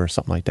over or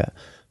something like that.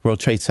 World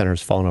Trade Center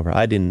has fallen over.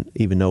 I didn't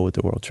even know what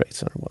the World Trade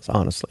Center was,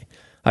 hononestly.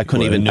 I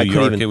couldn't even. In New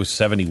York, it was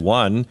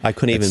 71. I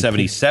couldn't even.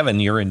 77,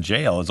 you're in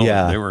jail.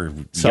 They were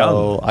young.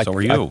 So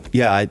were you.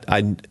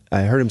 I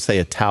heard him say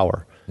a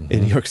tower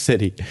in New York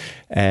City,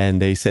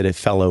 and they said it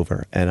fell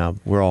over, and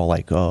we're all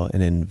like, oh.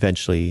 And then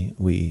eventually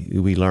we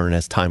learn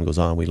as time goes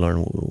on. We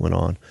learn what went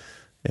on,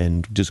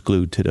 and just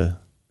glued to the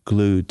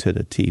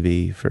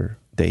TV for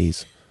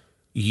days.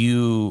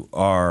 You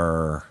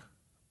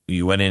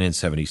went in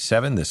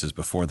 77. This is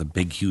before the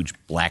big, huge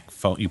black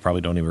phone. You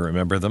probably don't even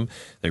remember them.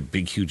 They're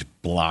big, huge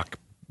block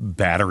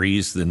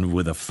batteries then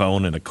with a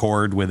phone and a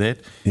cord with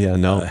it. Yeah,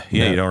 no.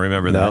 You don't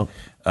remember that.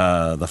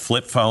 The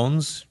flip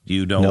phones,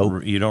 you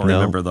don't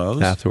remember those.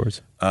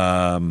 Afterwards.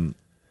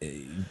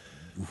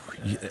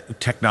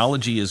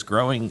 Technology is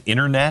growing.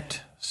 Internet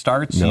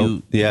starts.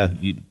 You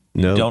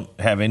don't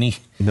have any.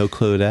 No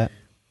clue of that.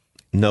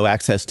 No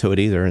access to it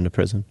either in the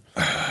prison.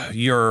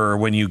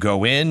 When you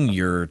go in,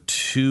 you're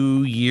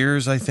 2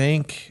 years, I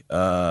think,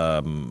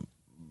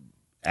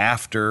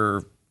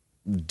 after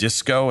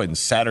disco and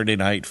Saturday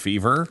Night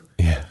Fever.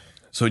 Yeah.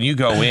 So when you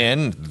go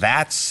in,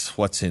 that's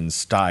what's in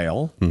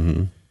style.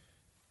 Mm-hmm.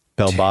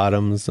 Bell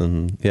bottoms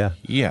and yeah.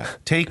 Yeah.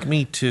 Take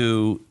me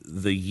to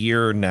the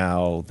year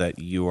now that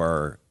you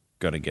are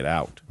going to get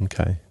out.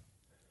 Okay.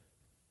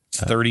 It's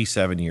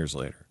 37 years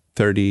later.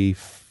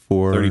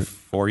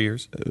 34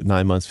 years?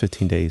 9 months,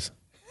 15 days.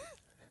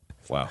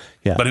 Wow.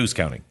 Yeah. But who's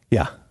counting?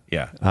 Yeah.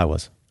 Yeah. I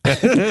was.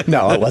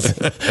 No, I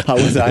wasn't.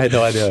 I had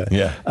no idea.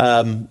 Yeah.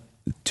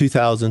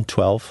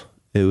 2012.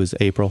 It was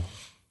April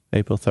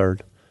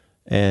 3rd.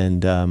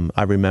 And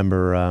I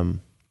remember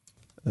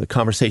the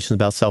conversations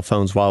about cell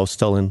phones while I was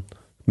still in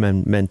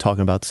men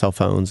talking about cell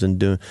phones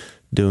and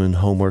doing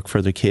homework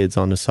for their kids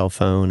on the cell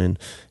phone and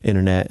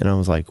internet. And I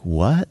was like,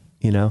 what?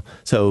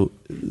 So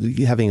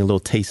having a little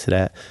taste of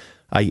that,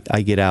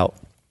 I get out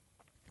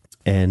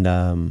and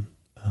I'm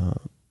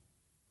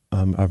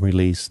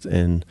released.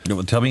 And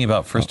tell me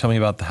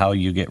about how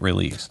you get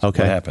released.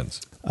 Okay. What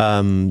happens?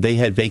 They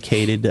had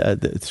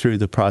vacated through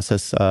the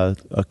process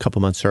a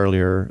couple months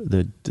earlier.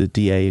 The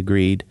DA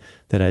agreed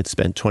that I had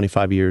spent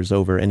 25 years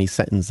over any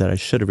sentence that I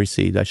should have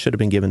received. I should have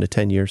been given a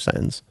 10-year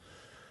sentence.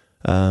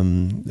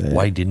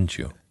 Why didn't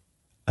you?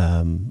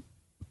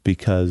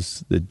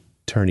 Because the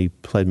attorney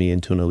pled me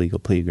into an illegal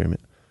plea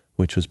agreement,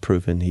 which was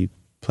proven. He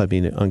pled me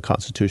an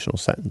unconstitutional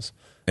sentence.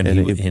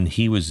 And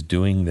he was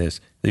doing this.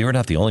 You were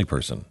not the only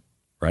person,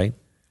 right?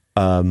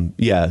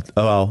 Yeah.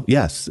 Well,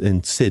 yes,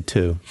 and Sid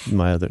too,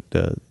 my other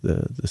the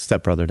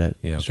stepbrother that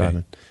was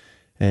driving.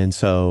 And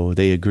so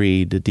they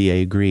agreed. The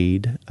DA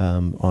agreed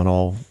on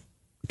all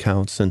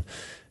counts, and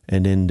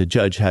then the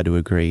judge had to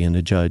agree, and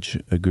the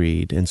judge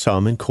agreed. And so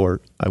I'm in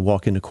court. I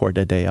walk into court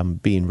that day. I'm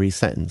being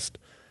resentenced.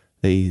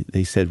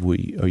 They said,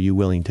 "Are you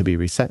willing to be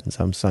resentenced?"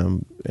 I'm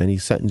saying, "Any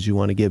sentence you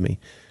want to give me."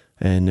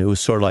 And it was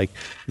sort of like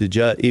the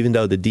judge, even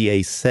though the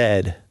DA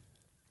said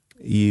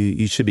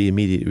you should be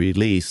immediately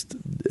released,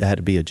 it had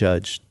to be a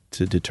judge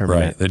to determine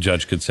that. The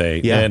judge could say,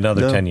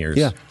 another 10 years.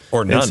 Yeah.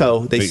 Or none. And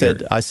so they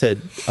said, I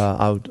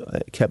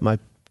kept my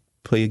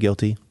plea of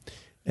guilty,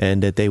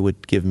 and that they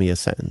would give me a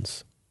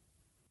sentence.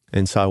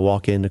 And so I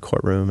walk in the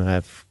courtroom, and I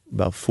have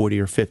about 40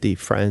 or 50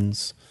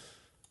 friends,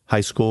 high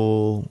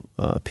school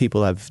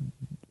people have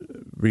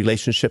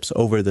relationships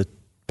over the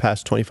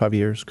past 25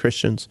 years,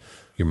 Christians.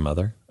 Your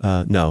mother?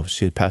 No,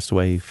 she had passed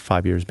away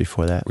 5 years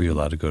before that. Were you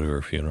allowed to go to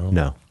her funeral?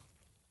 No.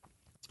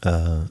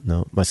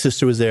 No. My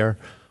sister was there,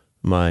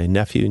 my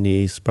nephew,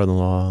 niece,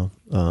 brother-in-law,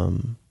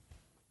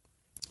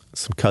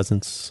 some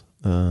cousins.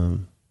 It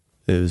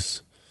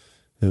was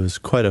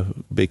quite a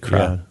big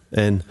crowd.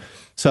 Yeah. And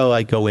so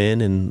I go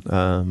in, and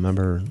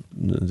remember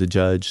the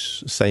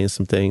judge saying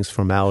some things,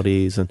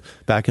 formalities, and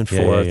back and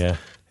forth. Yeah.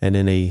 And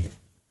then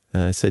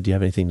I said, "Do you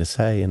have anything to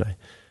say?"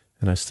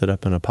 And I stood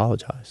up and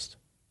apologized.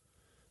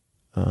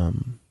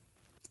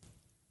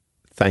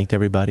 Thanked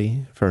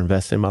everybody for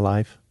investing in my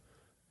life,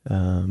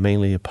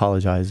 mainly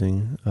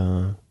apologizing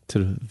to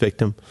the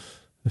victim,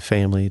 the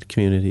family, the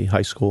community,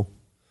 high school.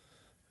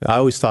 I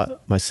always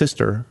thought my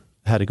sister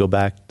had to go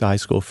back to high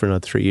school for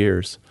another 3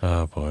 years.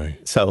 Oh, boy.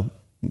 So,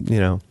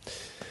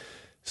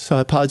 so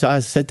I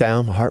apologized, sat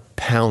down, my heart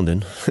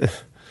pounding,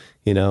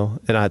 and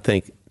I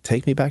think,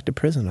 take me back to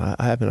prison.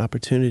 I have an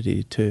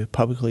opportunity to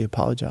publicly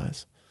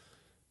apologize.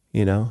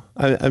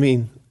 I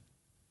mean,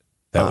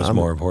 that was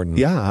more important.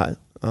 Yeah,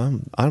 I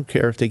don't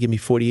care if they give me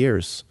 40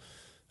 years.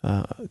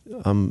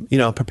 I'm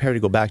prepared to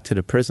go back to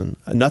the prison.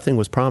 Nothing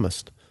was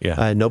promised.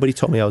 Yeah. Nobody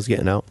told me I was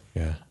getting out.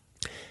 Yeah.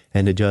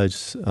 And the judge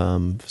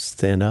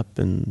stand up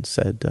and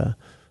said,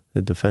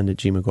 the defendant,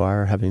 G.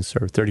 McGuire, having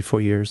served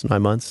 34 years,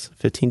 9 months,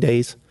 15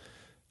 days,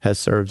 has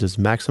served his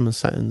maximum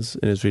sentence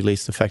and is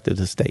released effective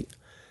this date.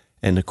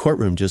 And the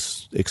courtroom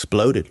just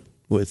exploded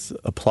with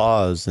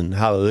applause and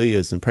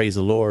hallelujahs and praise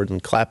the Lord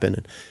and clapping.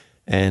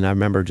 And I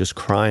remember just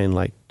crying,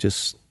 like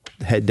just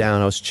head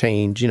down. I was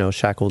chained,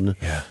 shackled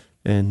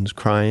and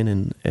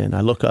crying. And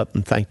I look up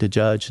and thank the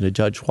judge, and the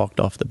judge walked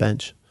off the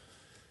bench.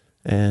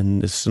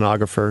 And the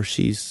stenographer,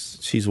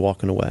 she's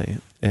walking away.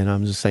 And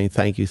I'm just saying,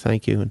 thank you.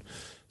 And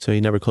so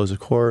he never closed the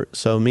court.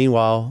 So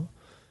meanwhile,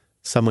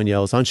 someone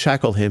yells,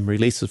 unshackle him,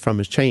 releases from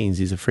his chains.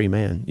 He's a free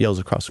man, yells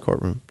across the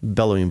courtroom,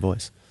 bellowing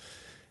voice.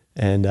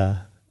 And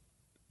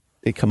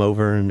they come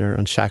over and they're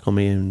unshackle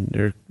me.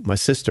 And my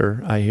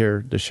sister, I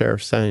hear the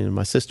sheriff saying to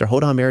my sister,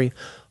 hold on, Mary,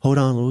 hold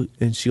on.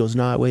 And she goes,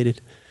 no, I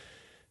waited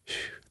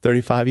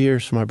 35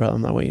 years for my brother.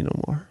 I'm not waiting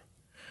no more.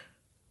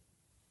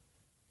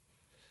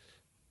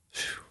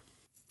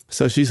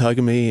 So she's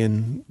hugging me,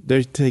 and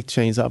they take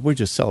chains off. We're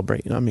just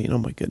celebrating. I mean, oh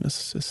my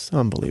goodness, it's just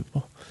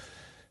unbelievable.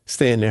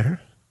 Staying there,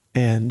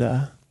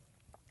 and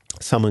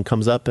someone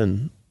comes up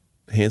and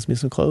hands me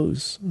some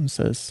clothes and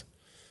says,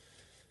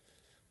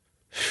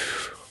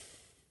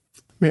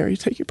 Mary,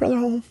 take your brother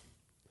home.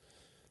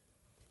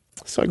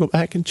 So I go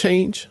back and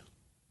change,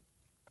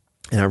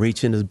 and I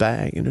reach in his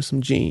bag, and there's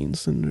some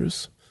jeans, and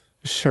there's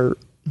a shirt,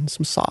 and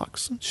some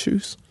socks, and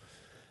shoes.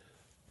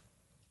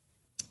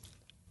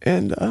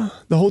 And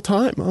the whole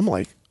time, I'm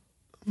like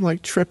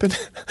tripping.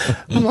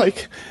 I'm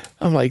like,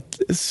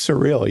 it's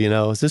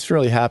surreal, Is this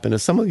really happened?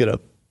 Is someone gonna,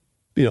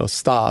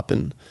 stop?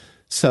 And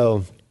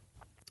so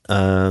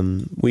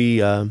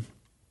I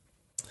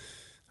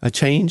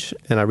change,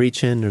 and I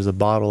reach in. There's a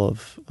bottle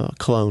of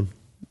cologne,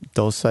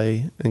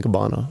 Dolce and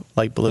Gabbana,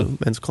 light blue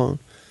men's cologne,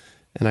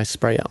 and I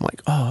spray it. I'm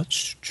like, oh,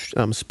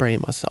 I'm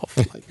spraying myself.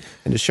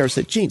 And the sheriff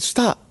said, Gene,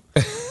 stop.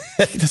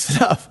 That's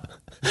enough.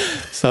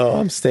 So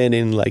I'm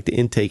standing like the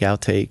intake,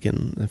 outtake,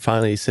 and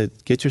finally he said,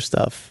 get your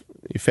stuff.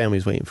 Your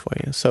family's waiting for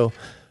you. So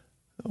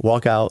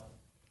walk out,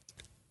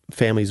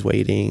 family's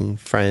waiting,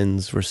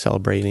 friends, we're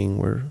celebrating,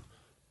 we're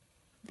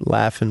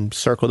laughing,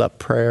 circled up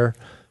prayer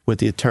with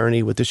the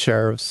attorney, with the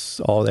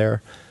sheriffs, all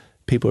there.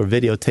 People are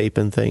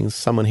videotaping things.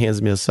 Someone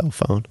hands me a cell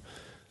phone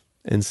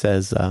and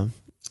says,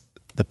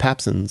 the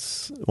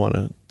Papsons want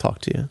to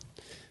talk to you.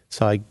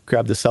 So I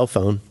grabbed the cell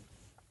phone,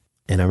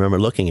 and I remember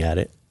looking at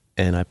it,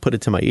 and I put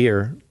it to my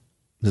ear,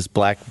 this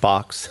black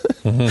box.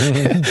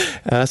 And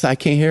I said, I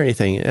can't hear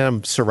anything. And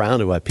I'm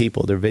surrounded by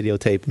people. They're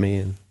videotaping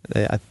me.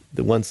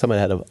 And someone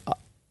had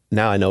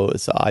now I know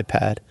it's an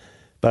iPad,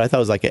 but I thought it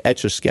was like an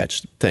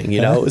Etch-a-Sketch thing,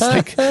 It was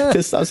like, I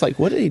was like,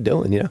 what are you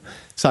doing,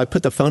 So I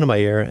put the phone in my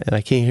ear, and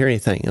I can't hear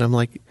anything. And I'm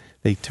like,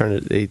 they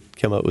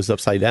come up, it was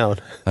upside down.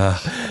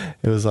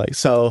 It was like,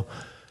 so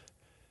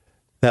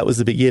that was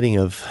the beginning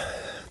of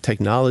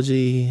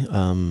technology.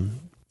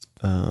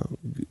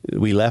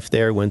 We left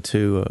there, went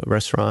to a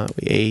restaurant,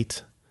 we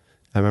ate.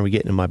 I remember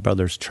getting in my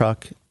brother's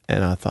truck,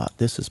 And I thought,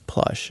 this is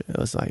plush. It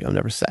was like, I've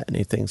never sat in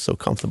anything so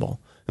comfortable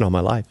in all my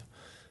life.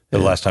 The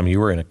last time you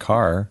were in a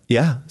car.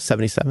 Yeah,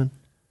 77.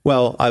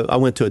 Well, I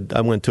went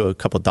to a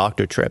couple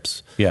doctor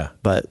trips. Yeah.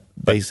 But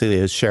basically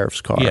a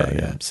sheriff's car.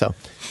 Yeah. So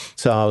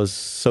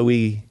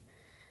we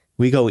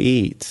go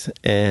eat,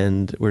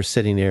 and we're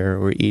sitting there,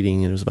 we're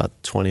eating, and there was about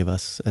 20 of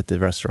us at the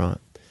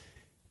restaurant.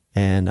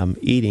 And I'm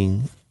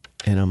eating,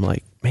 and I'm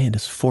like, man,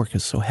 this fork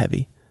is so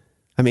heavy.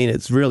 I mean,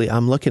 it's really,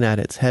 I'm looking at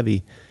it, it's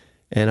heavy.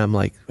 And I'm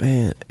like,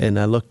 man, and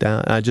I look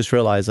down, and I just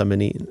realized I've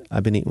been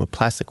eating with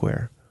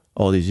plasticware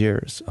all these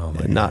years,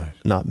 and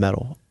not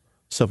metal,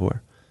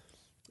 silverware.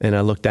 And I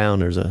look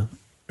down, there's a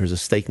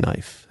steak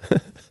knife.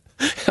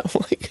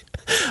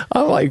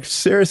 I'm like,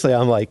 seriously,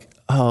 I'm like,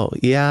 oh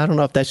yeah, I don't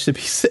know if that should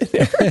be sitting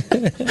there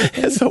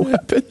as a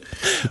weapon.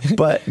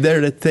 But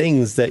they're the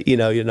things that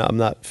I'm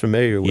not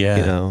familiar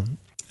with,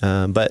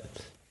 but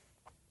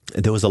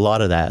there was a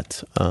lot of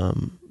that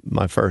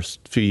my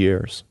first few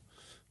years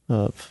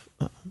of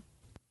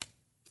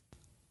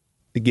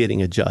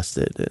getting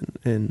adjusted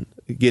and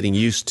getting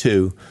used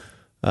to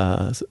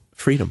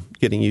freedom,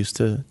 getting used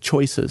to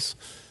choices.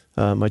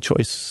 My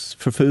choice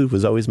for food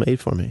was always made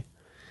for me.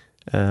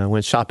 I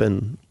went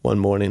shopping one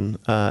morning.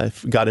 I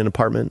got an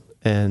apartment,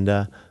 and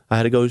I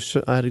had to go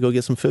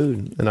get some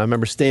food. And I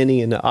remember standing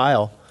in the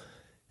aisle,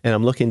 and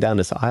I'm looking down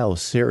this aisle of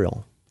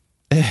cereal.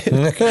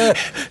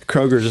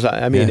 Kroger's.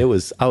 I mean,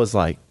 I was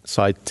like,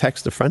 so I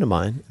texted a friend of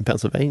mine in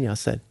Pennsylvania. I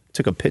said,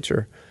 took a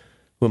picture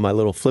with my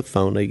little flip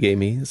phone they gave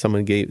me.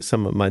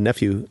 My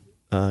nephew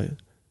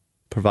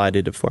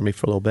provided it for me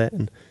for a little bit,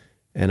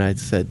 and I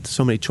said,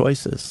 so many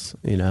choices,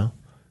 and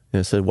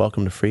I said,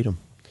 welcome to freedom,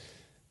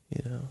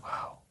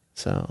 Wow.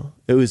 So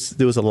there was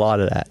a lot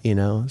of that,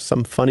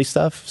 some funny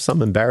stuff,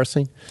 some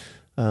embarrassing,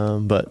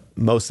 but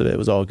most of it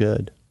was all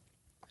good.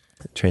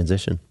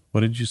 Transition.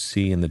 What did you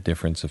see in the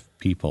difference of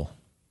people?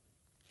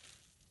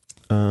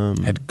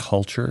 Had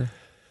culture?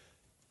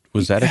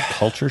 Was that a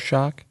culture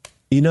shock?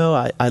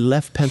 I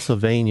left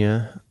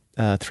Pennsylvania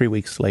 3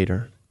 weeks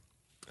later.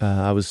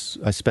 I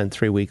spent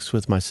 3 weeks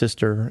with my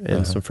sister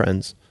and some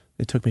friends.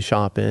 They took me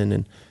shopping,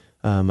 and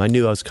I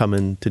knew I was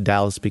coming to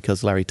Dallas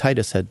because Larry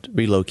Titus had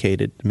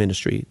relocated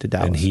ministry to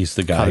Dallas. And he's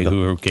the guy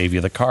who gave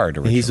you the card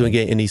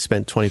originally. And he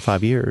spent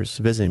 25 years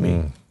visiting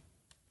me.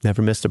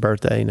 Never missed a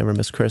birthday, never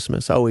missed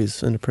Christmas,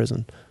 always in the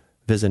prison,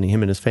 visiting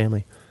him and his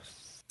family.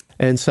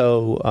 And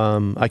so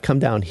I come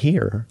down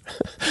here.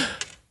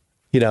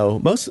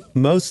 Most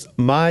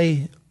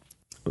my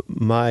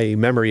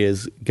memory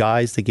is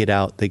guys that get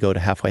out, they go to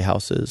halfway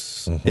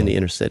houses in the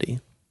inner city.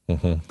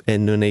 And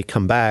when they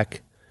come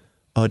back,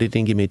 oh, they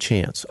didn't give me a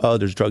chance. Oh,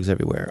 there's drugs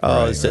everywhere.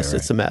 Oh,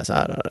 it's a mess.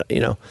 I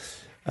don't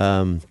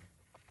know,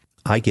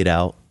 I get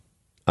out.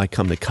 I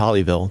come to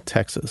Colleyville,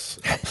 Texas.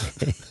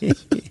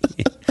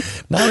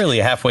 Not really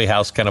a halfway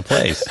house kind of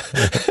place.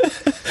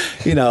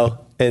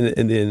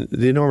 And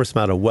the enormous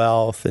amount of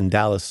wealth in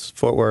Dallas,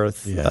 Fort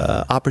Worth,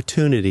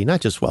 opportunity,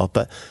 not just wealth,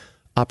 but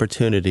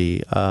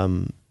opportunity.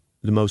 The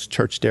most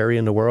churched area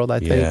in the world, I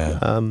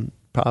think,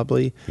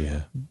 probably.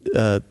 Yeah.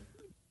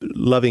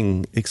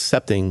 Loving,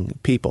 accepting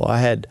people.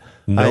 I had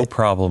no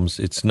problems.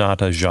 It's not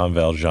a Jean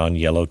Valjean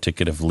yellow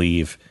ticket of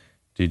leave.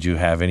 Did you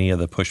have any of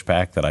the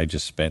pushback that I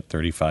just spent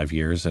 35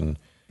 years in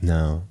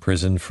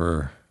prison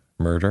for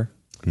murder?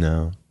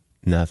 No,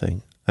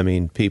 nothing. I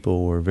mean,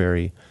 people were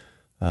very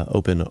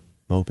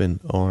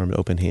open-armed,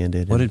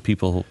 open-handed. What did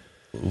people,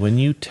 when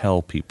you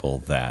tell people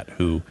that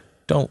who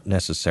don't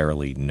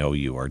necessarily know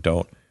you or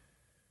don't,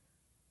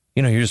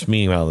 you're just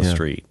meeting them out on the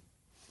street,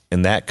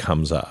 and that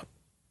comes up.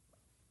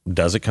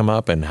 Does it come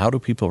up, and how do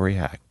people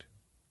react?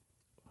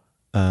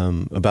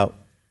 About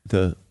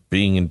the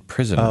being in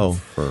prison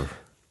for...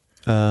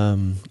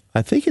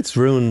 I think it's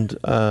ruined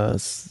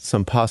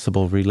some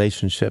possible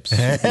relationships.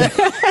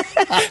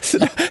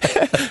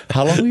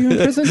 How long were you in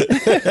prison?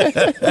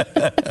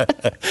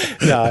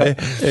 No,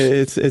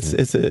 it's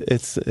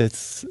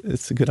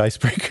a good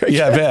icebreaker.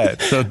 Yeah, I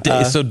bet.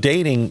 So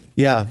dating.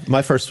 Yeah,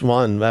 my first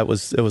one it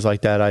was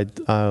like that.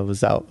 I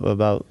was out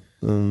about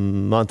a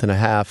month and a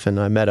half, and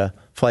I met a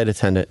flight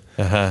attendant,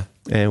 and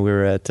we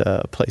were at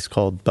a place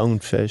called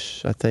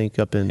Bonefish, I think,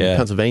 up in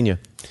Pennsylvania,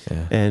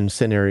 and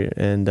sitting there,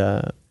 and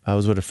I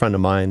was with a friend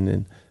of mine,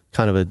 and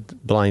kind of a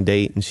blind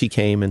date, and she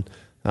came, and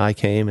I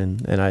came,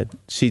 and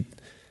she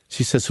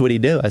said, so what do you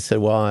do? I said,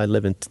 well, I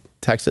live in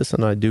Texas,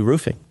 and I do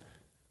roofing.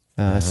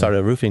 I started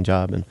a roofing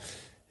job,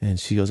 and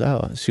she goes,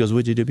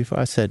 what'd you do before?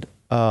 I said,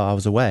 I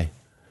was away.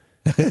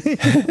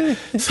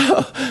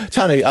 So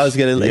I was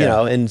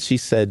gonna, and she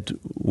said,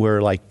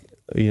 we're like,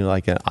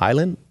 like an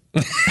island.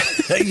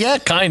 Yeah,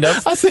 kind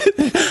of.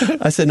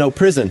 I said, no,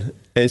 prison.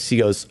 And she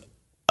goes,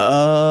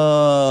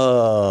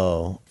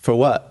 oh, for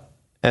what?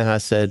 And I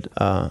said,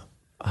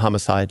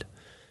 homicide.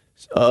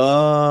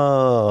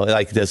 Oh,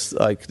 like this.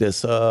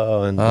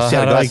 Oh, and she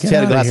had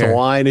a glass of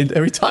wine, and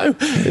every time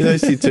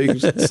she took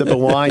a sip of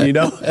wine,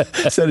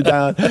 set it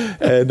down,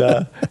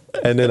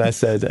 and then I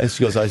said, and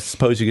she goes, I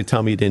suppose you could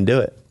tell me you didn't do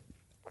it.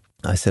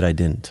 I said, I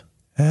didn't.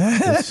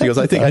 And she goes,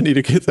 I think I need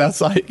to get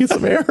outside and get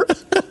some air.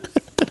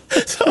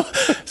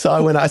 So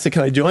I said,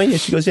 can I join you?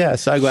 She goes, yeah.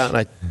 So I go out and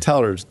I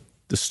tell her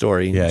the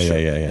story. Yeah.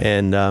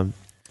 And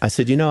I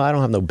said, I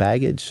don't have no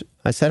baggage.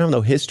 I said, I have no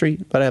history,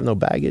 but I have no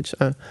baggage.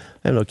 I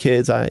have no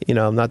kids. I'm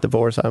not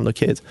divorced. I have no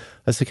kids.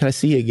 I said, can I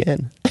see you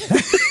again?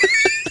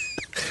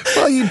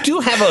 Well, you do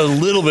have a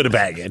little bit of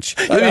baggage.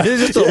 I mean,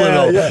 it's just a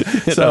little. Yeah.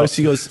 So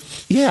she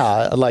goes,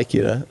 yeah, I'd like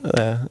you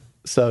to.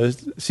 So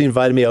she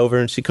invited me over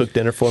and she cooked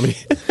dinner for me.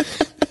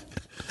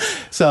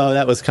 So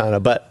that was kind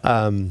of, but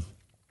I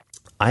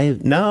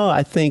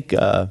think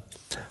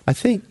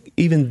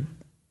even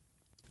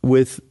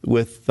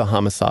with the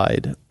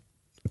homicide,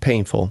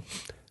 painful,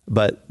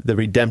 but the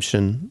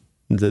redemption,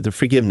 the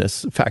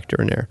forgiveness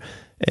factor in there,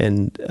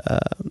 and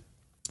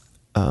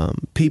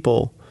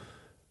people.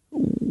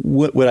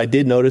 What I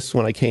did notice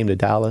when I came to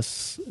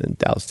Dallas,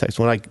 Texas,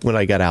 when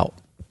I got out,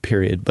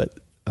 period. But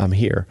I'm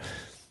here.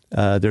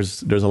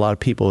 There's a lot of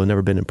people who've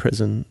never been in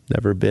prison,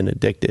 never been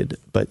addicted,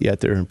 but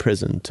yet they're in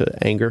prison to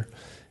anger.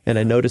 And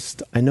I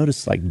noticed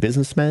like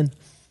businessmen,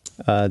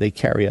 they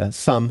carry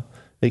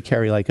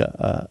like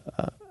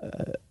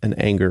an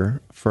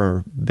anger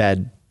for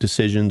bad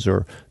decisions,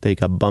 or they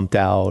got bumped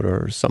out,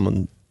 or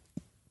someone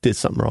did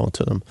something wrong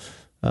to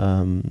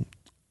them.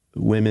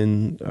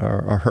 Women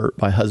are hurt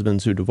by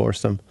husbands who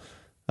divorce them.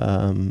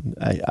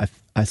 I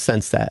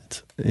sense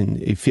that and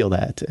you feel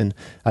that. And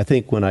I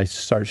think when I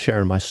start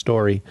sharing my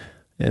story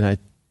and I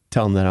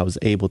tell them that I was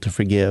able to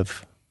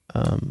forgive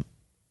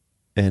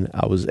and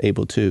I was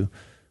able to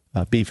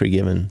be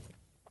forgiven,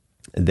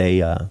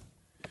 they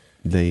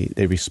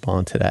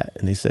respond to that.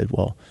 And they said,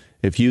 well,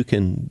 if you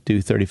can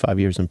do 35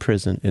 years in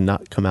prison and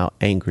not come out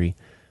angry,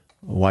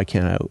 why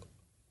can't I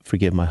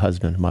forgive my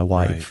husband, my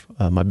wife,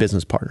 my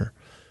business partner?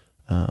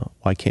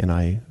 Why can't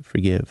I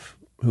forgive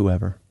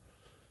whoever?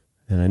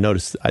 And I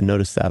noticed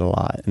that a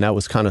lot, and that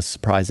was kind of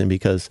surprising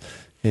because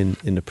in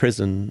the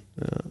prison,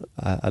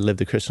 I lived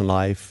the Christian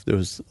life. There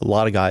was a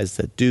lot of guys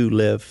that do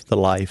live the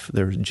life.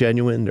 They're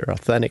genuine, they're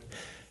authentic,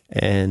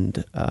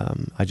 and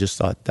I just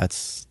thought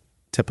that's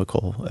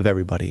typical of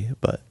everybody,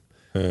 but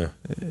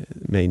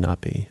it may not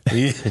be.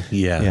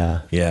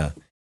 Yeah.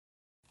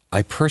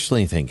 I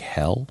personally think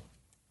hell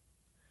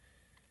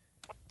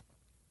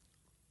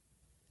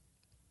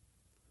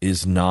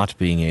is not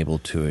being able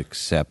to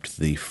accept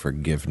the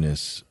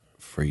forgiveness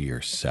for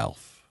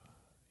yourself.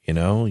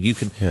 You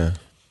can,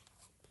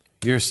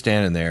 you're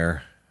standing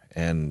there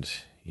and,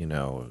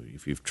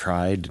 if you've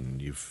tried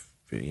and you've,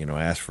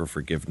 asked for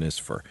forgiveness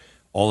for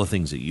all the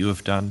things that you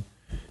have done,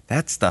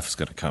 that stuff's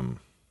going to come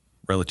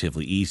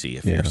relatively easy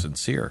if you're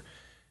sincere.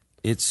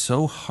 It's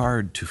so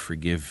hard to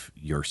forgive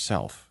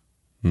yourself,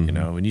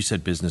 when you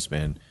said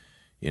businessmen,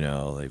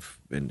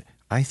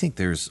 I think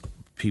there's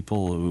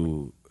people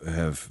who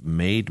have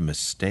made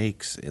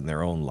mistakes in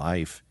their own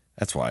life.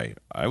 That's why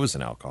I was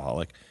an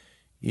alcoholic.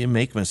 You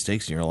make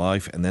mistakes in your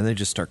life, and then they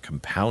just start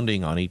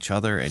compounding on each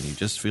other, and you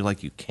just feel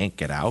like you can't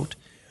get out.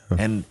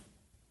 And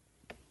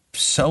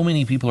so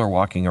many people are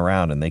walking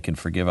around, and they can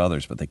forgive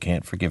others, but they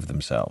can't forgive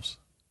themselves.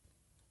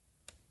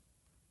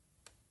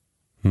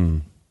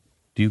 Do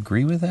you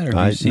agree with that, or do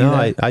you see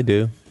that? I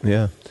do,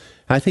 yeah.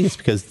 I think it's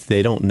because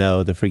they don't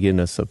know the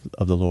forgiveness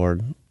of the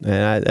Lord.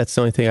 And that's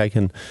the only thing I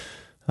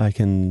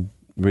can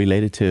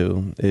related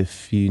to.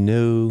 If you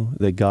knew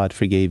that God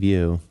forgave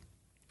you,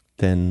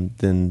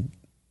 then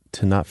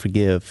to not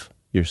forgive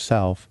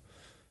yourself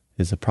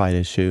is a pride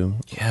issue.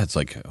 Yeah, it's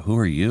like, who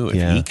are you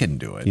if he can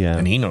do it? Yeah.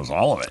 And he knows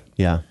all of it.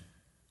 Yeah.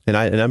 And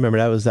I remember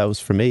that was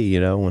for me,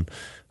 when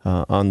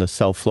on the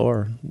cell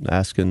floor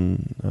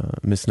asking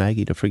Miss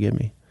Nagy to forgive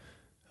me,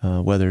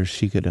 whether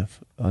she could have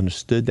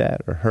understood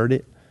that or heard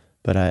it,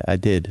 but I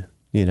did,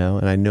 and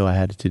I knew I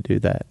had to do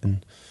that.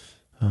 And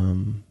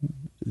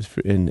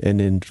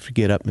then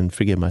get up and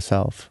forgive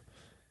myself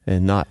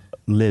and not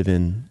live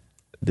in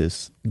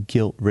this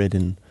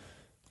guilt-ridden,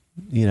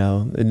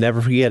 and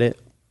never forget it,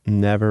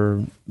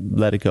 never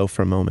let it go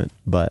for a moment.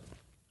 But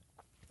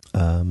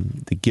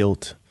the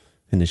guilt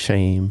and the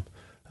shame,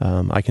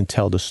 I can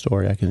tell the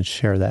story, I can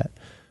share that,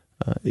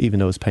 even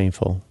though it's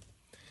painful.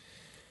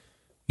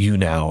 You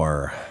now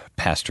are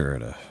pastor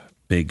at a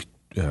big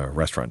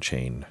restaurant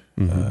chain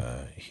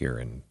here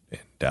in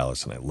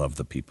Dallas, and I love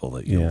the people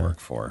that you work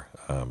for.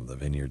 The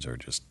Vineyards are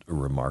just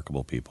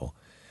remarkable people.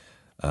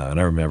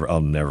 And I remember,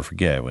 I'll never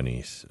forget when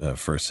he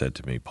first said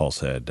to me, Paul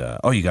said,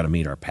 oh, you got to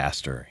meet our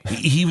pastor.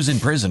 He was in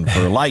prison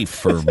for life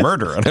for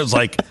murder. And I was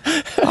like,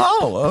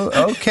 oh,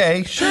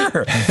 okay,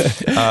 sure.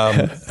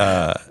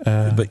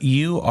 But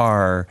you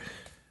are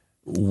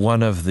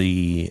one of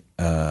the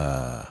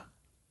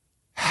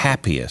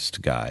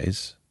happiest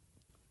guys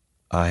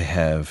I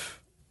have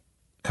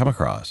come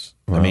across.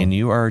 Wow. I mean,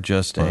 you are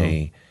just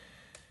a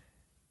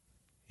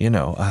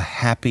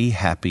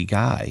happy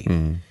guy.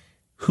 Mm.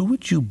 Who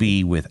would you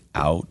be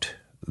without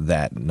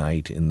that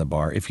night in the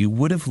bar? If you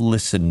would have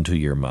listened to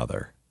your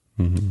mother,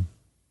 who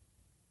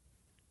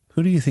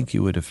do you think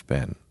you would have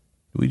been?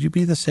 Would you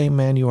be the same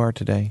man you are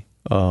today?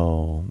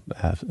 Oh,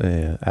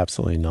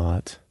 absolutely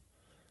not.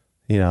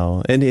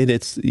 And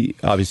it's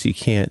obviously you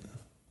can't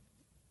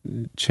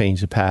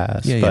change the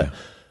past, but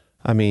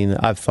I mean,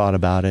 I've thought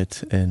about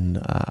it,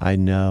 and I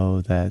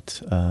know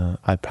that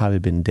I've probably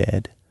been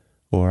dead,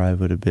 or I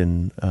would have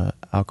been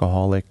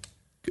alcoholic.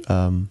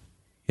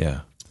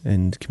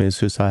 And committed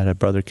suicide. A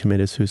brother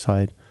committed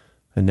suicide.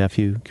 A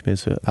nephew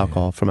committed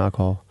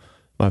alcohol.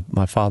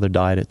 My father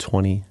died at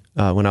 20.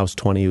 When I was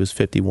 20, he was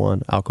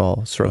 51.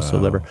 Alcohol, cirrhosis of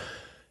the liver,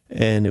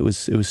 and it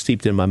was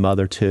steeped in my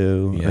mother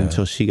too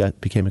until she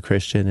became a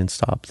Christian and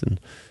stopped, and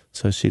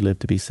so she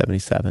lived to be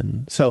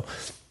 77. So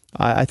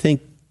I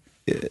think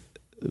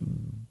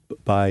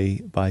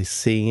by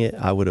seeing it,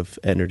 I would have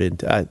entered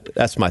into.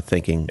 That's my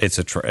thinking. It's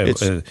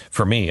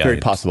for me very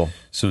possible.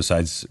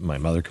 Suicides. My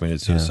mother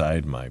committed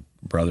suicide. My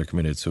brother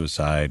committed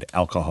suicide.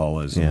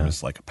 Alcoholism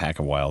is like a pack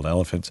of wild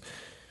elephants,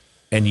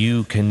 and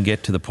you can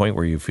get to the point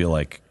where you feel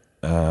like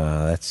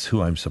that's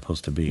who I'm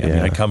supposed to be. I mean,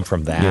 I come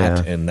from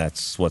that, and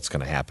that's what's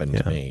going to happen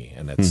to me,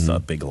 and that's a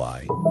big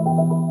lie.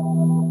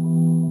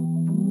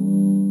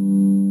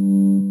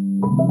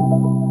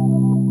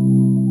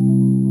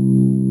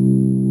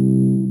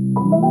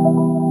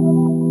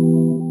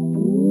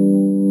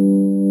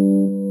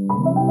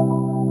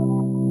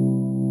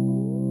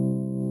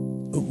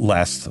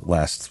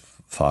 Last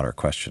thought or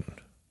question.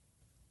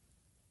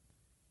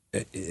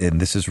 And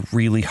this is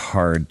really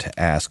hard to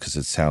ask because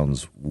it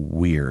sounds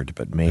weird,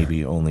 but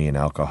maybe only an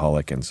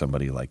alcoholic and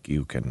somebody like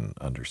you can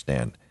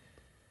understand.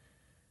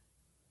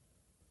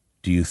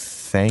 Do you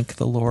thank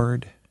the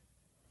Lord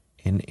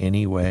in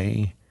any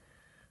way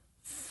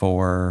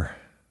for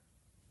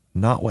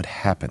not what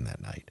happened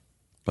that night,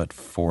 but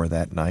for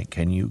that night?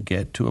 Can you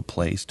get to a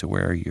place to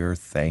where you're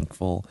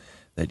thankful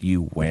that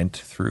you went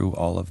through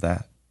all of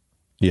that?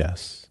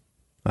 Yes,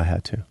 I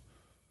had to.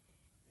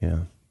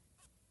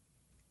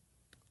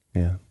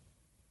 Yeah,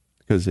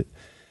 because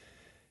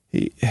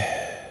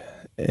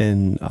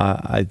I'm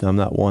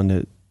not one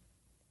that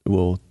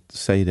will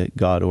say that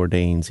God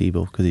ordains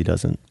evil, because he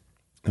doesn't,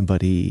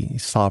 but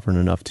he's sovereign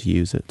enough to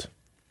use it.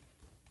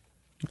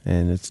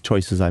 And it's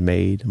choices I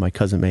made, my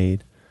cousin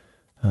made.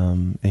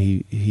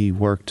 He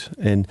worked,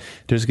 and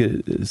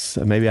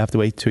maybe I have to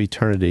wait to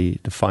eternity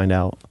to find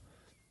out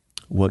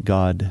what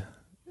God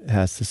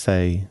has to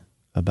say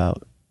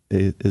about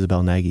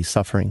Isabel Nagy's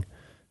suffering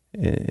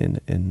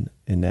in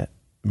that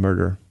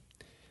murder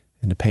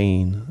and the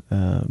pain,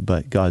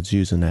 but God's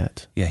using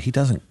that. Yeah, he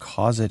doesn't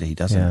cause it. He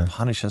doesn't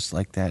punish us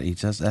like that.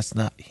 That's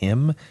not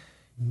him.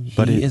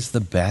 He is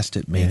the best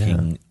at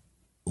making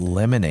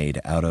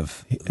lemonade out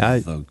of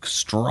the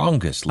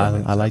strongest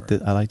lemons. I like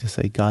to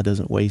say God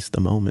doesn't waste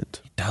a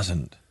moment. He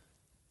doesn't.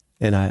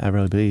 And I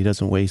really believe he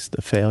doesn't waste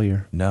a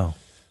failure. No.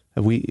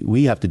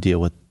 We have to deal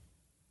with,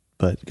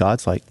 but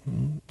God's like,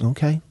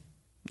 okay,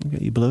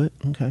 you blew it.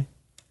 Okay.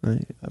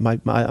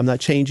 I'm not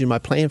changing my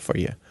plan for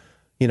you.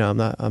 I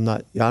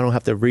don't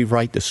have to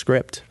rewrite the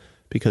script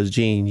because,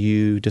 Gene,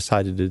 you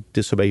decided to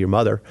disobey your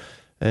mother,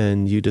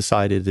 and you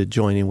decided to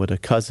join in with a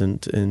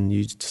cousin, and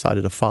you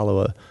decided to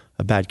follow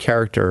a bad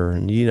character,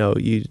 and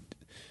you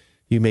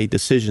made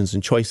decisions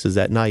and choices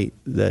that night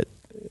that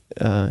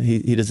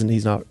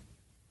he's not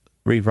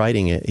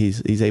rewriting it.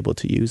 He's able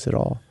to use it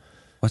all.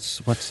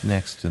 What's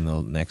next in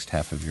the next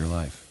half of your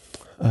life?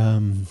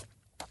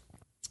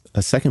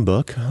 A second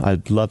book.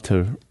 I'd love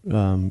to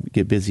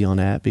get busy on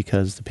that,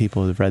 because the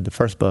people who've read the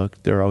first book,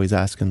 they're always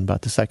asking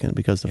about the second,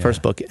 because the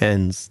first book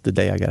ends the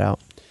day I get out.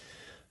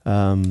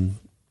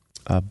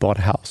 I bought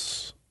a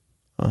house,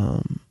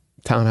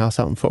 townhouse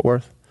out in Fort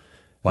Worth.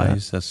 Why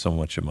is there so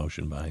much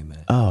emotion behind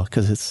that? Oh,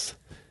 because it's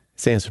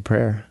answered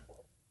prayer.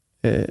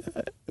 It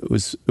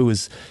was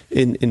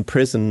in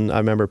prison. I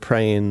remember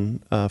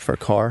praying for a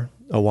car,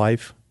 a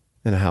wife,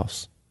 and a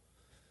house.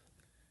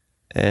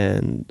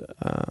 And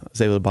I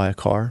was able to buy a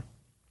car.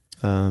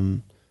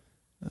 I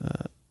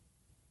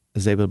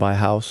was able to buy a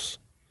house,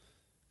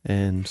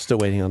 and still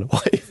waiting on a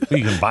wife.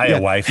 You can buy a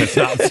wife. It's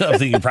not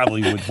something you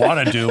probably would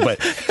want to do, but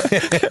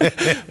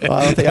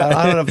well, I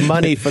don't have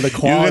money for the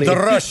quality.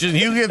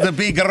 You get the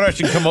big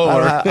Russian come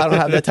over. I don't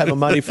have that type of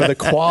money for the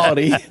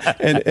quality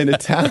and the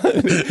talent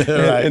and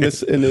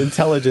the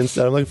intelligence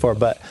that I'm looking for.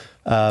 But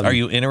are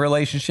you in a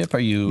relationship? Are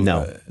you?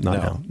 No.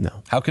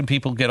 How can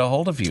people get a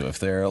hold of you if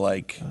they're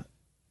like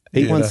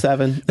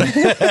 817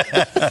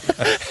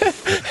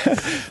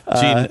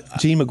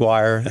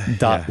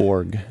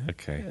 GeneMcGuire.org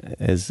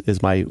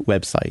is my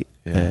website.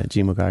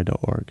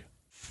 GeneMcGuire.org.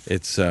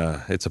 It's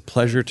a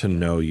pleasure to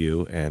know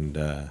you,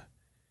 and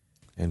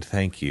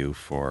thank you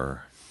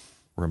for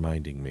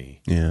reminding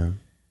me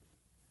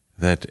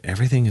that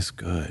everything is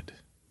good.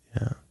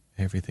 Yeah.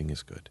 Everything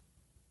is good.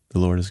 The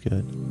Lord is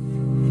good.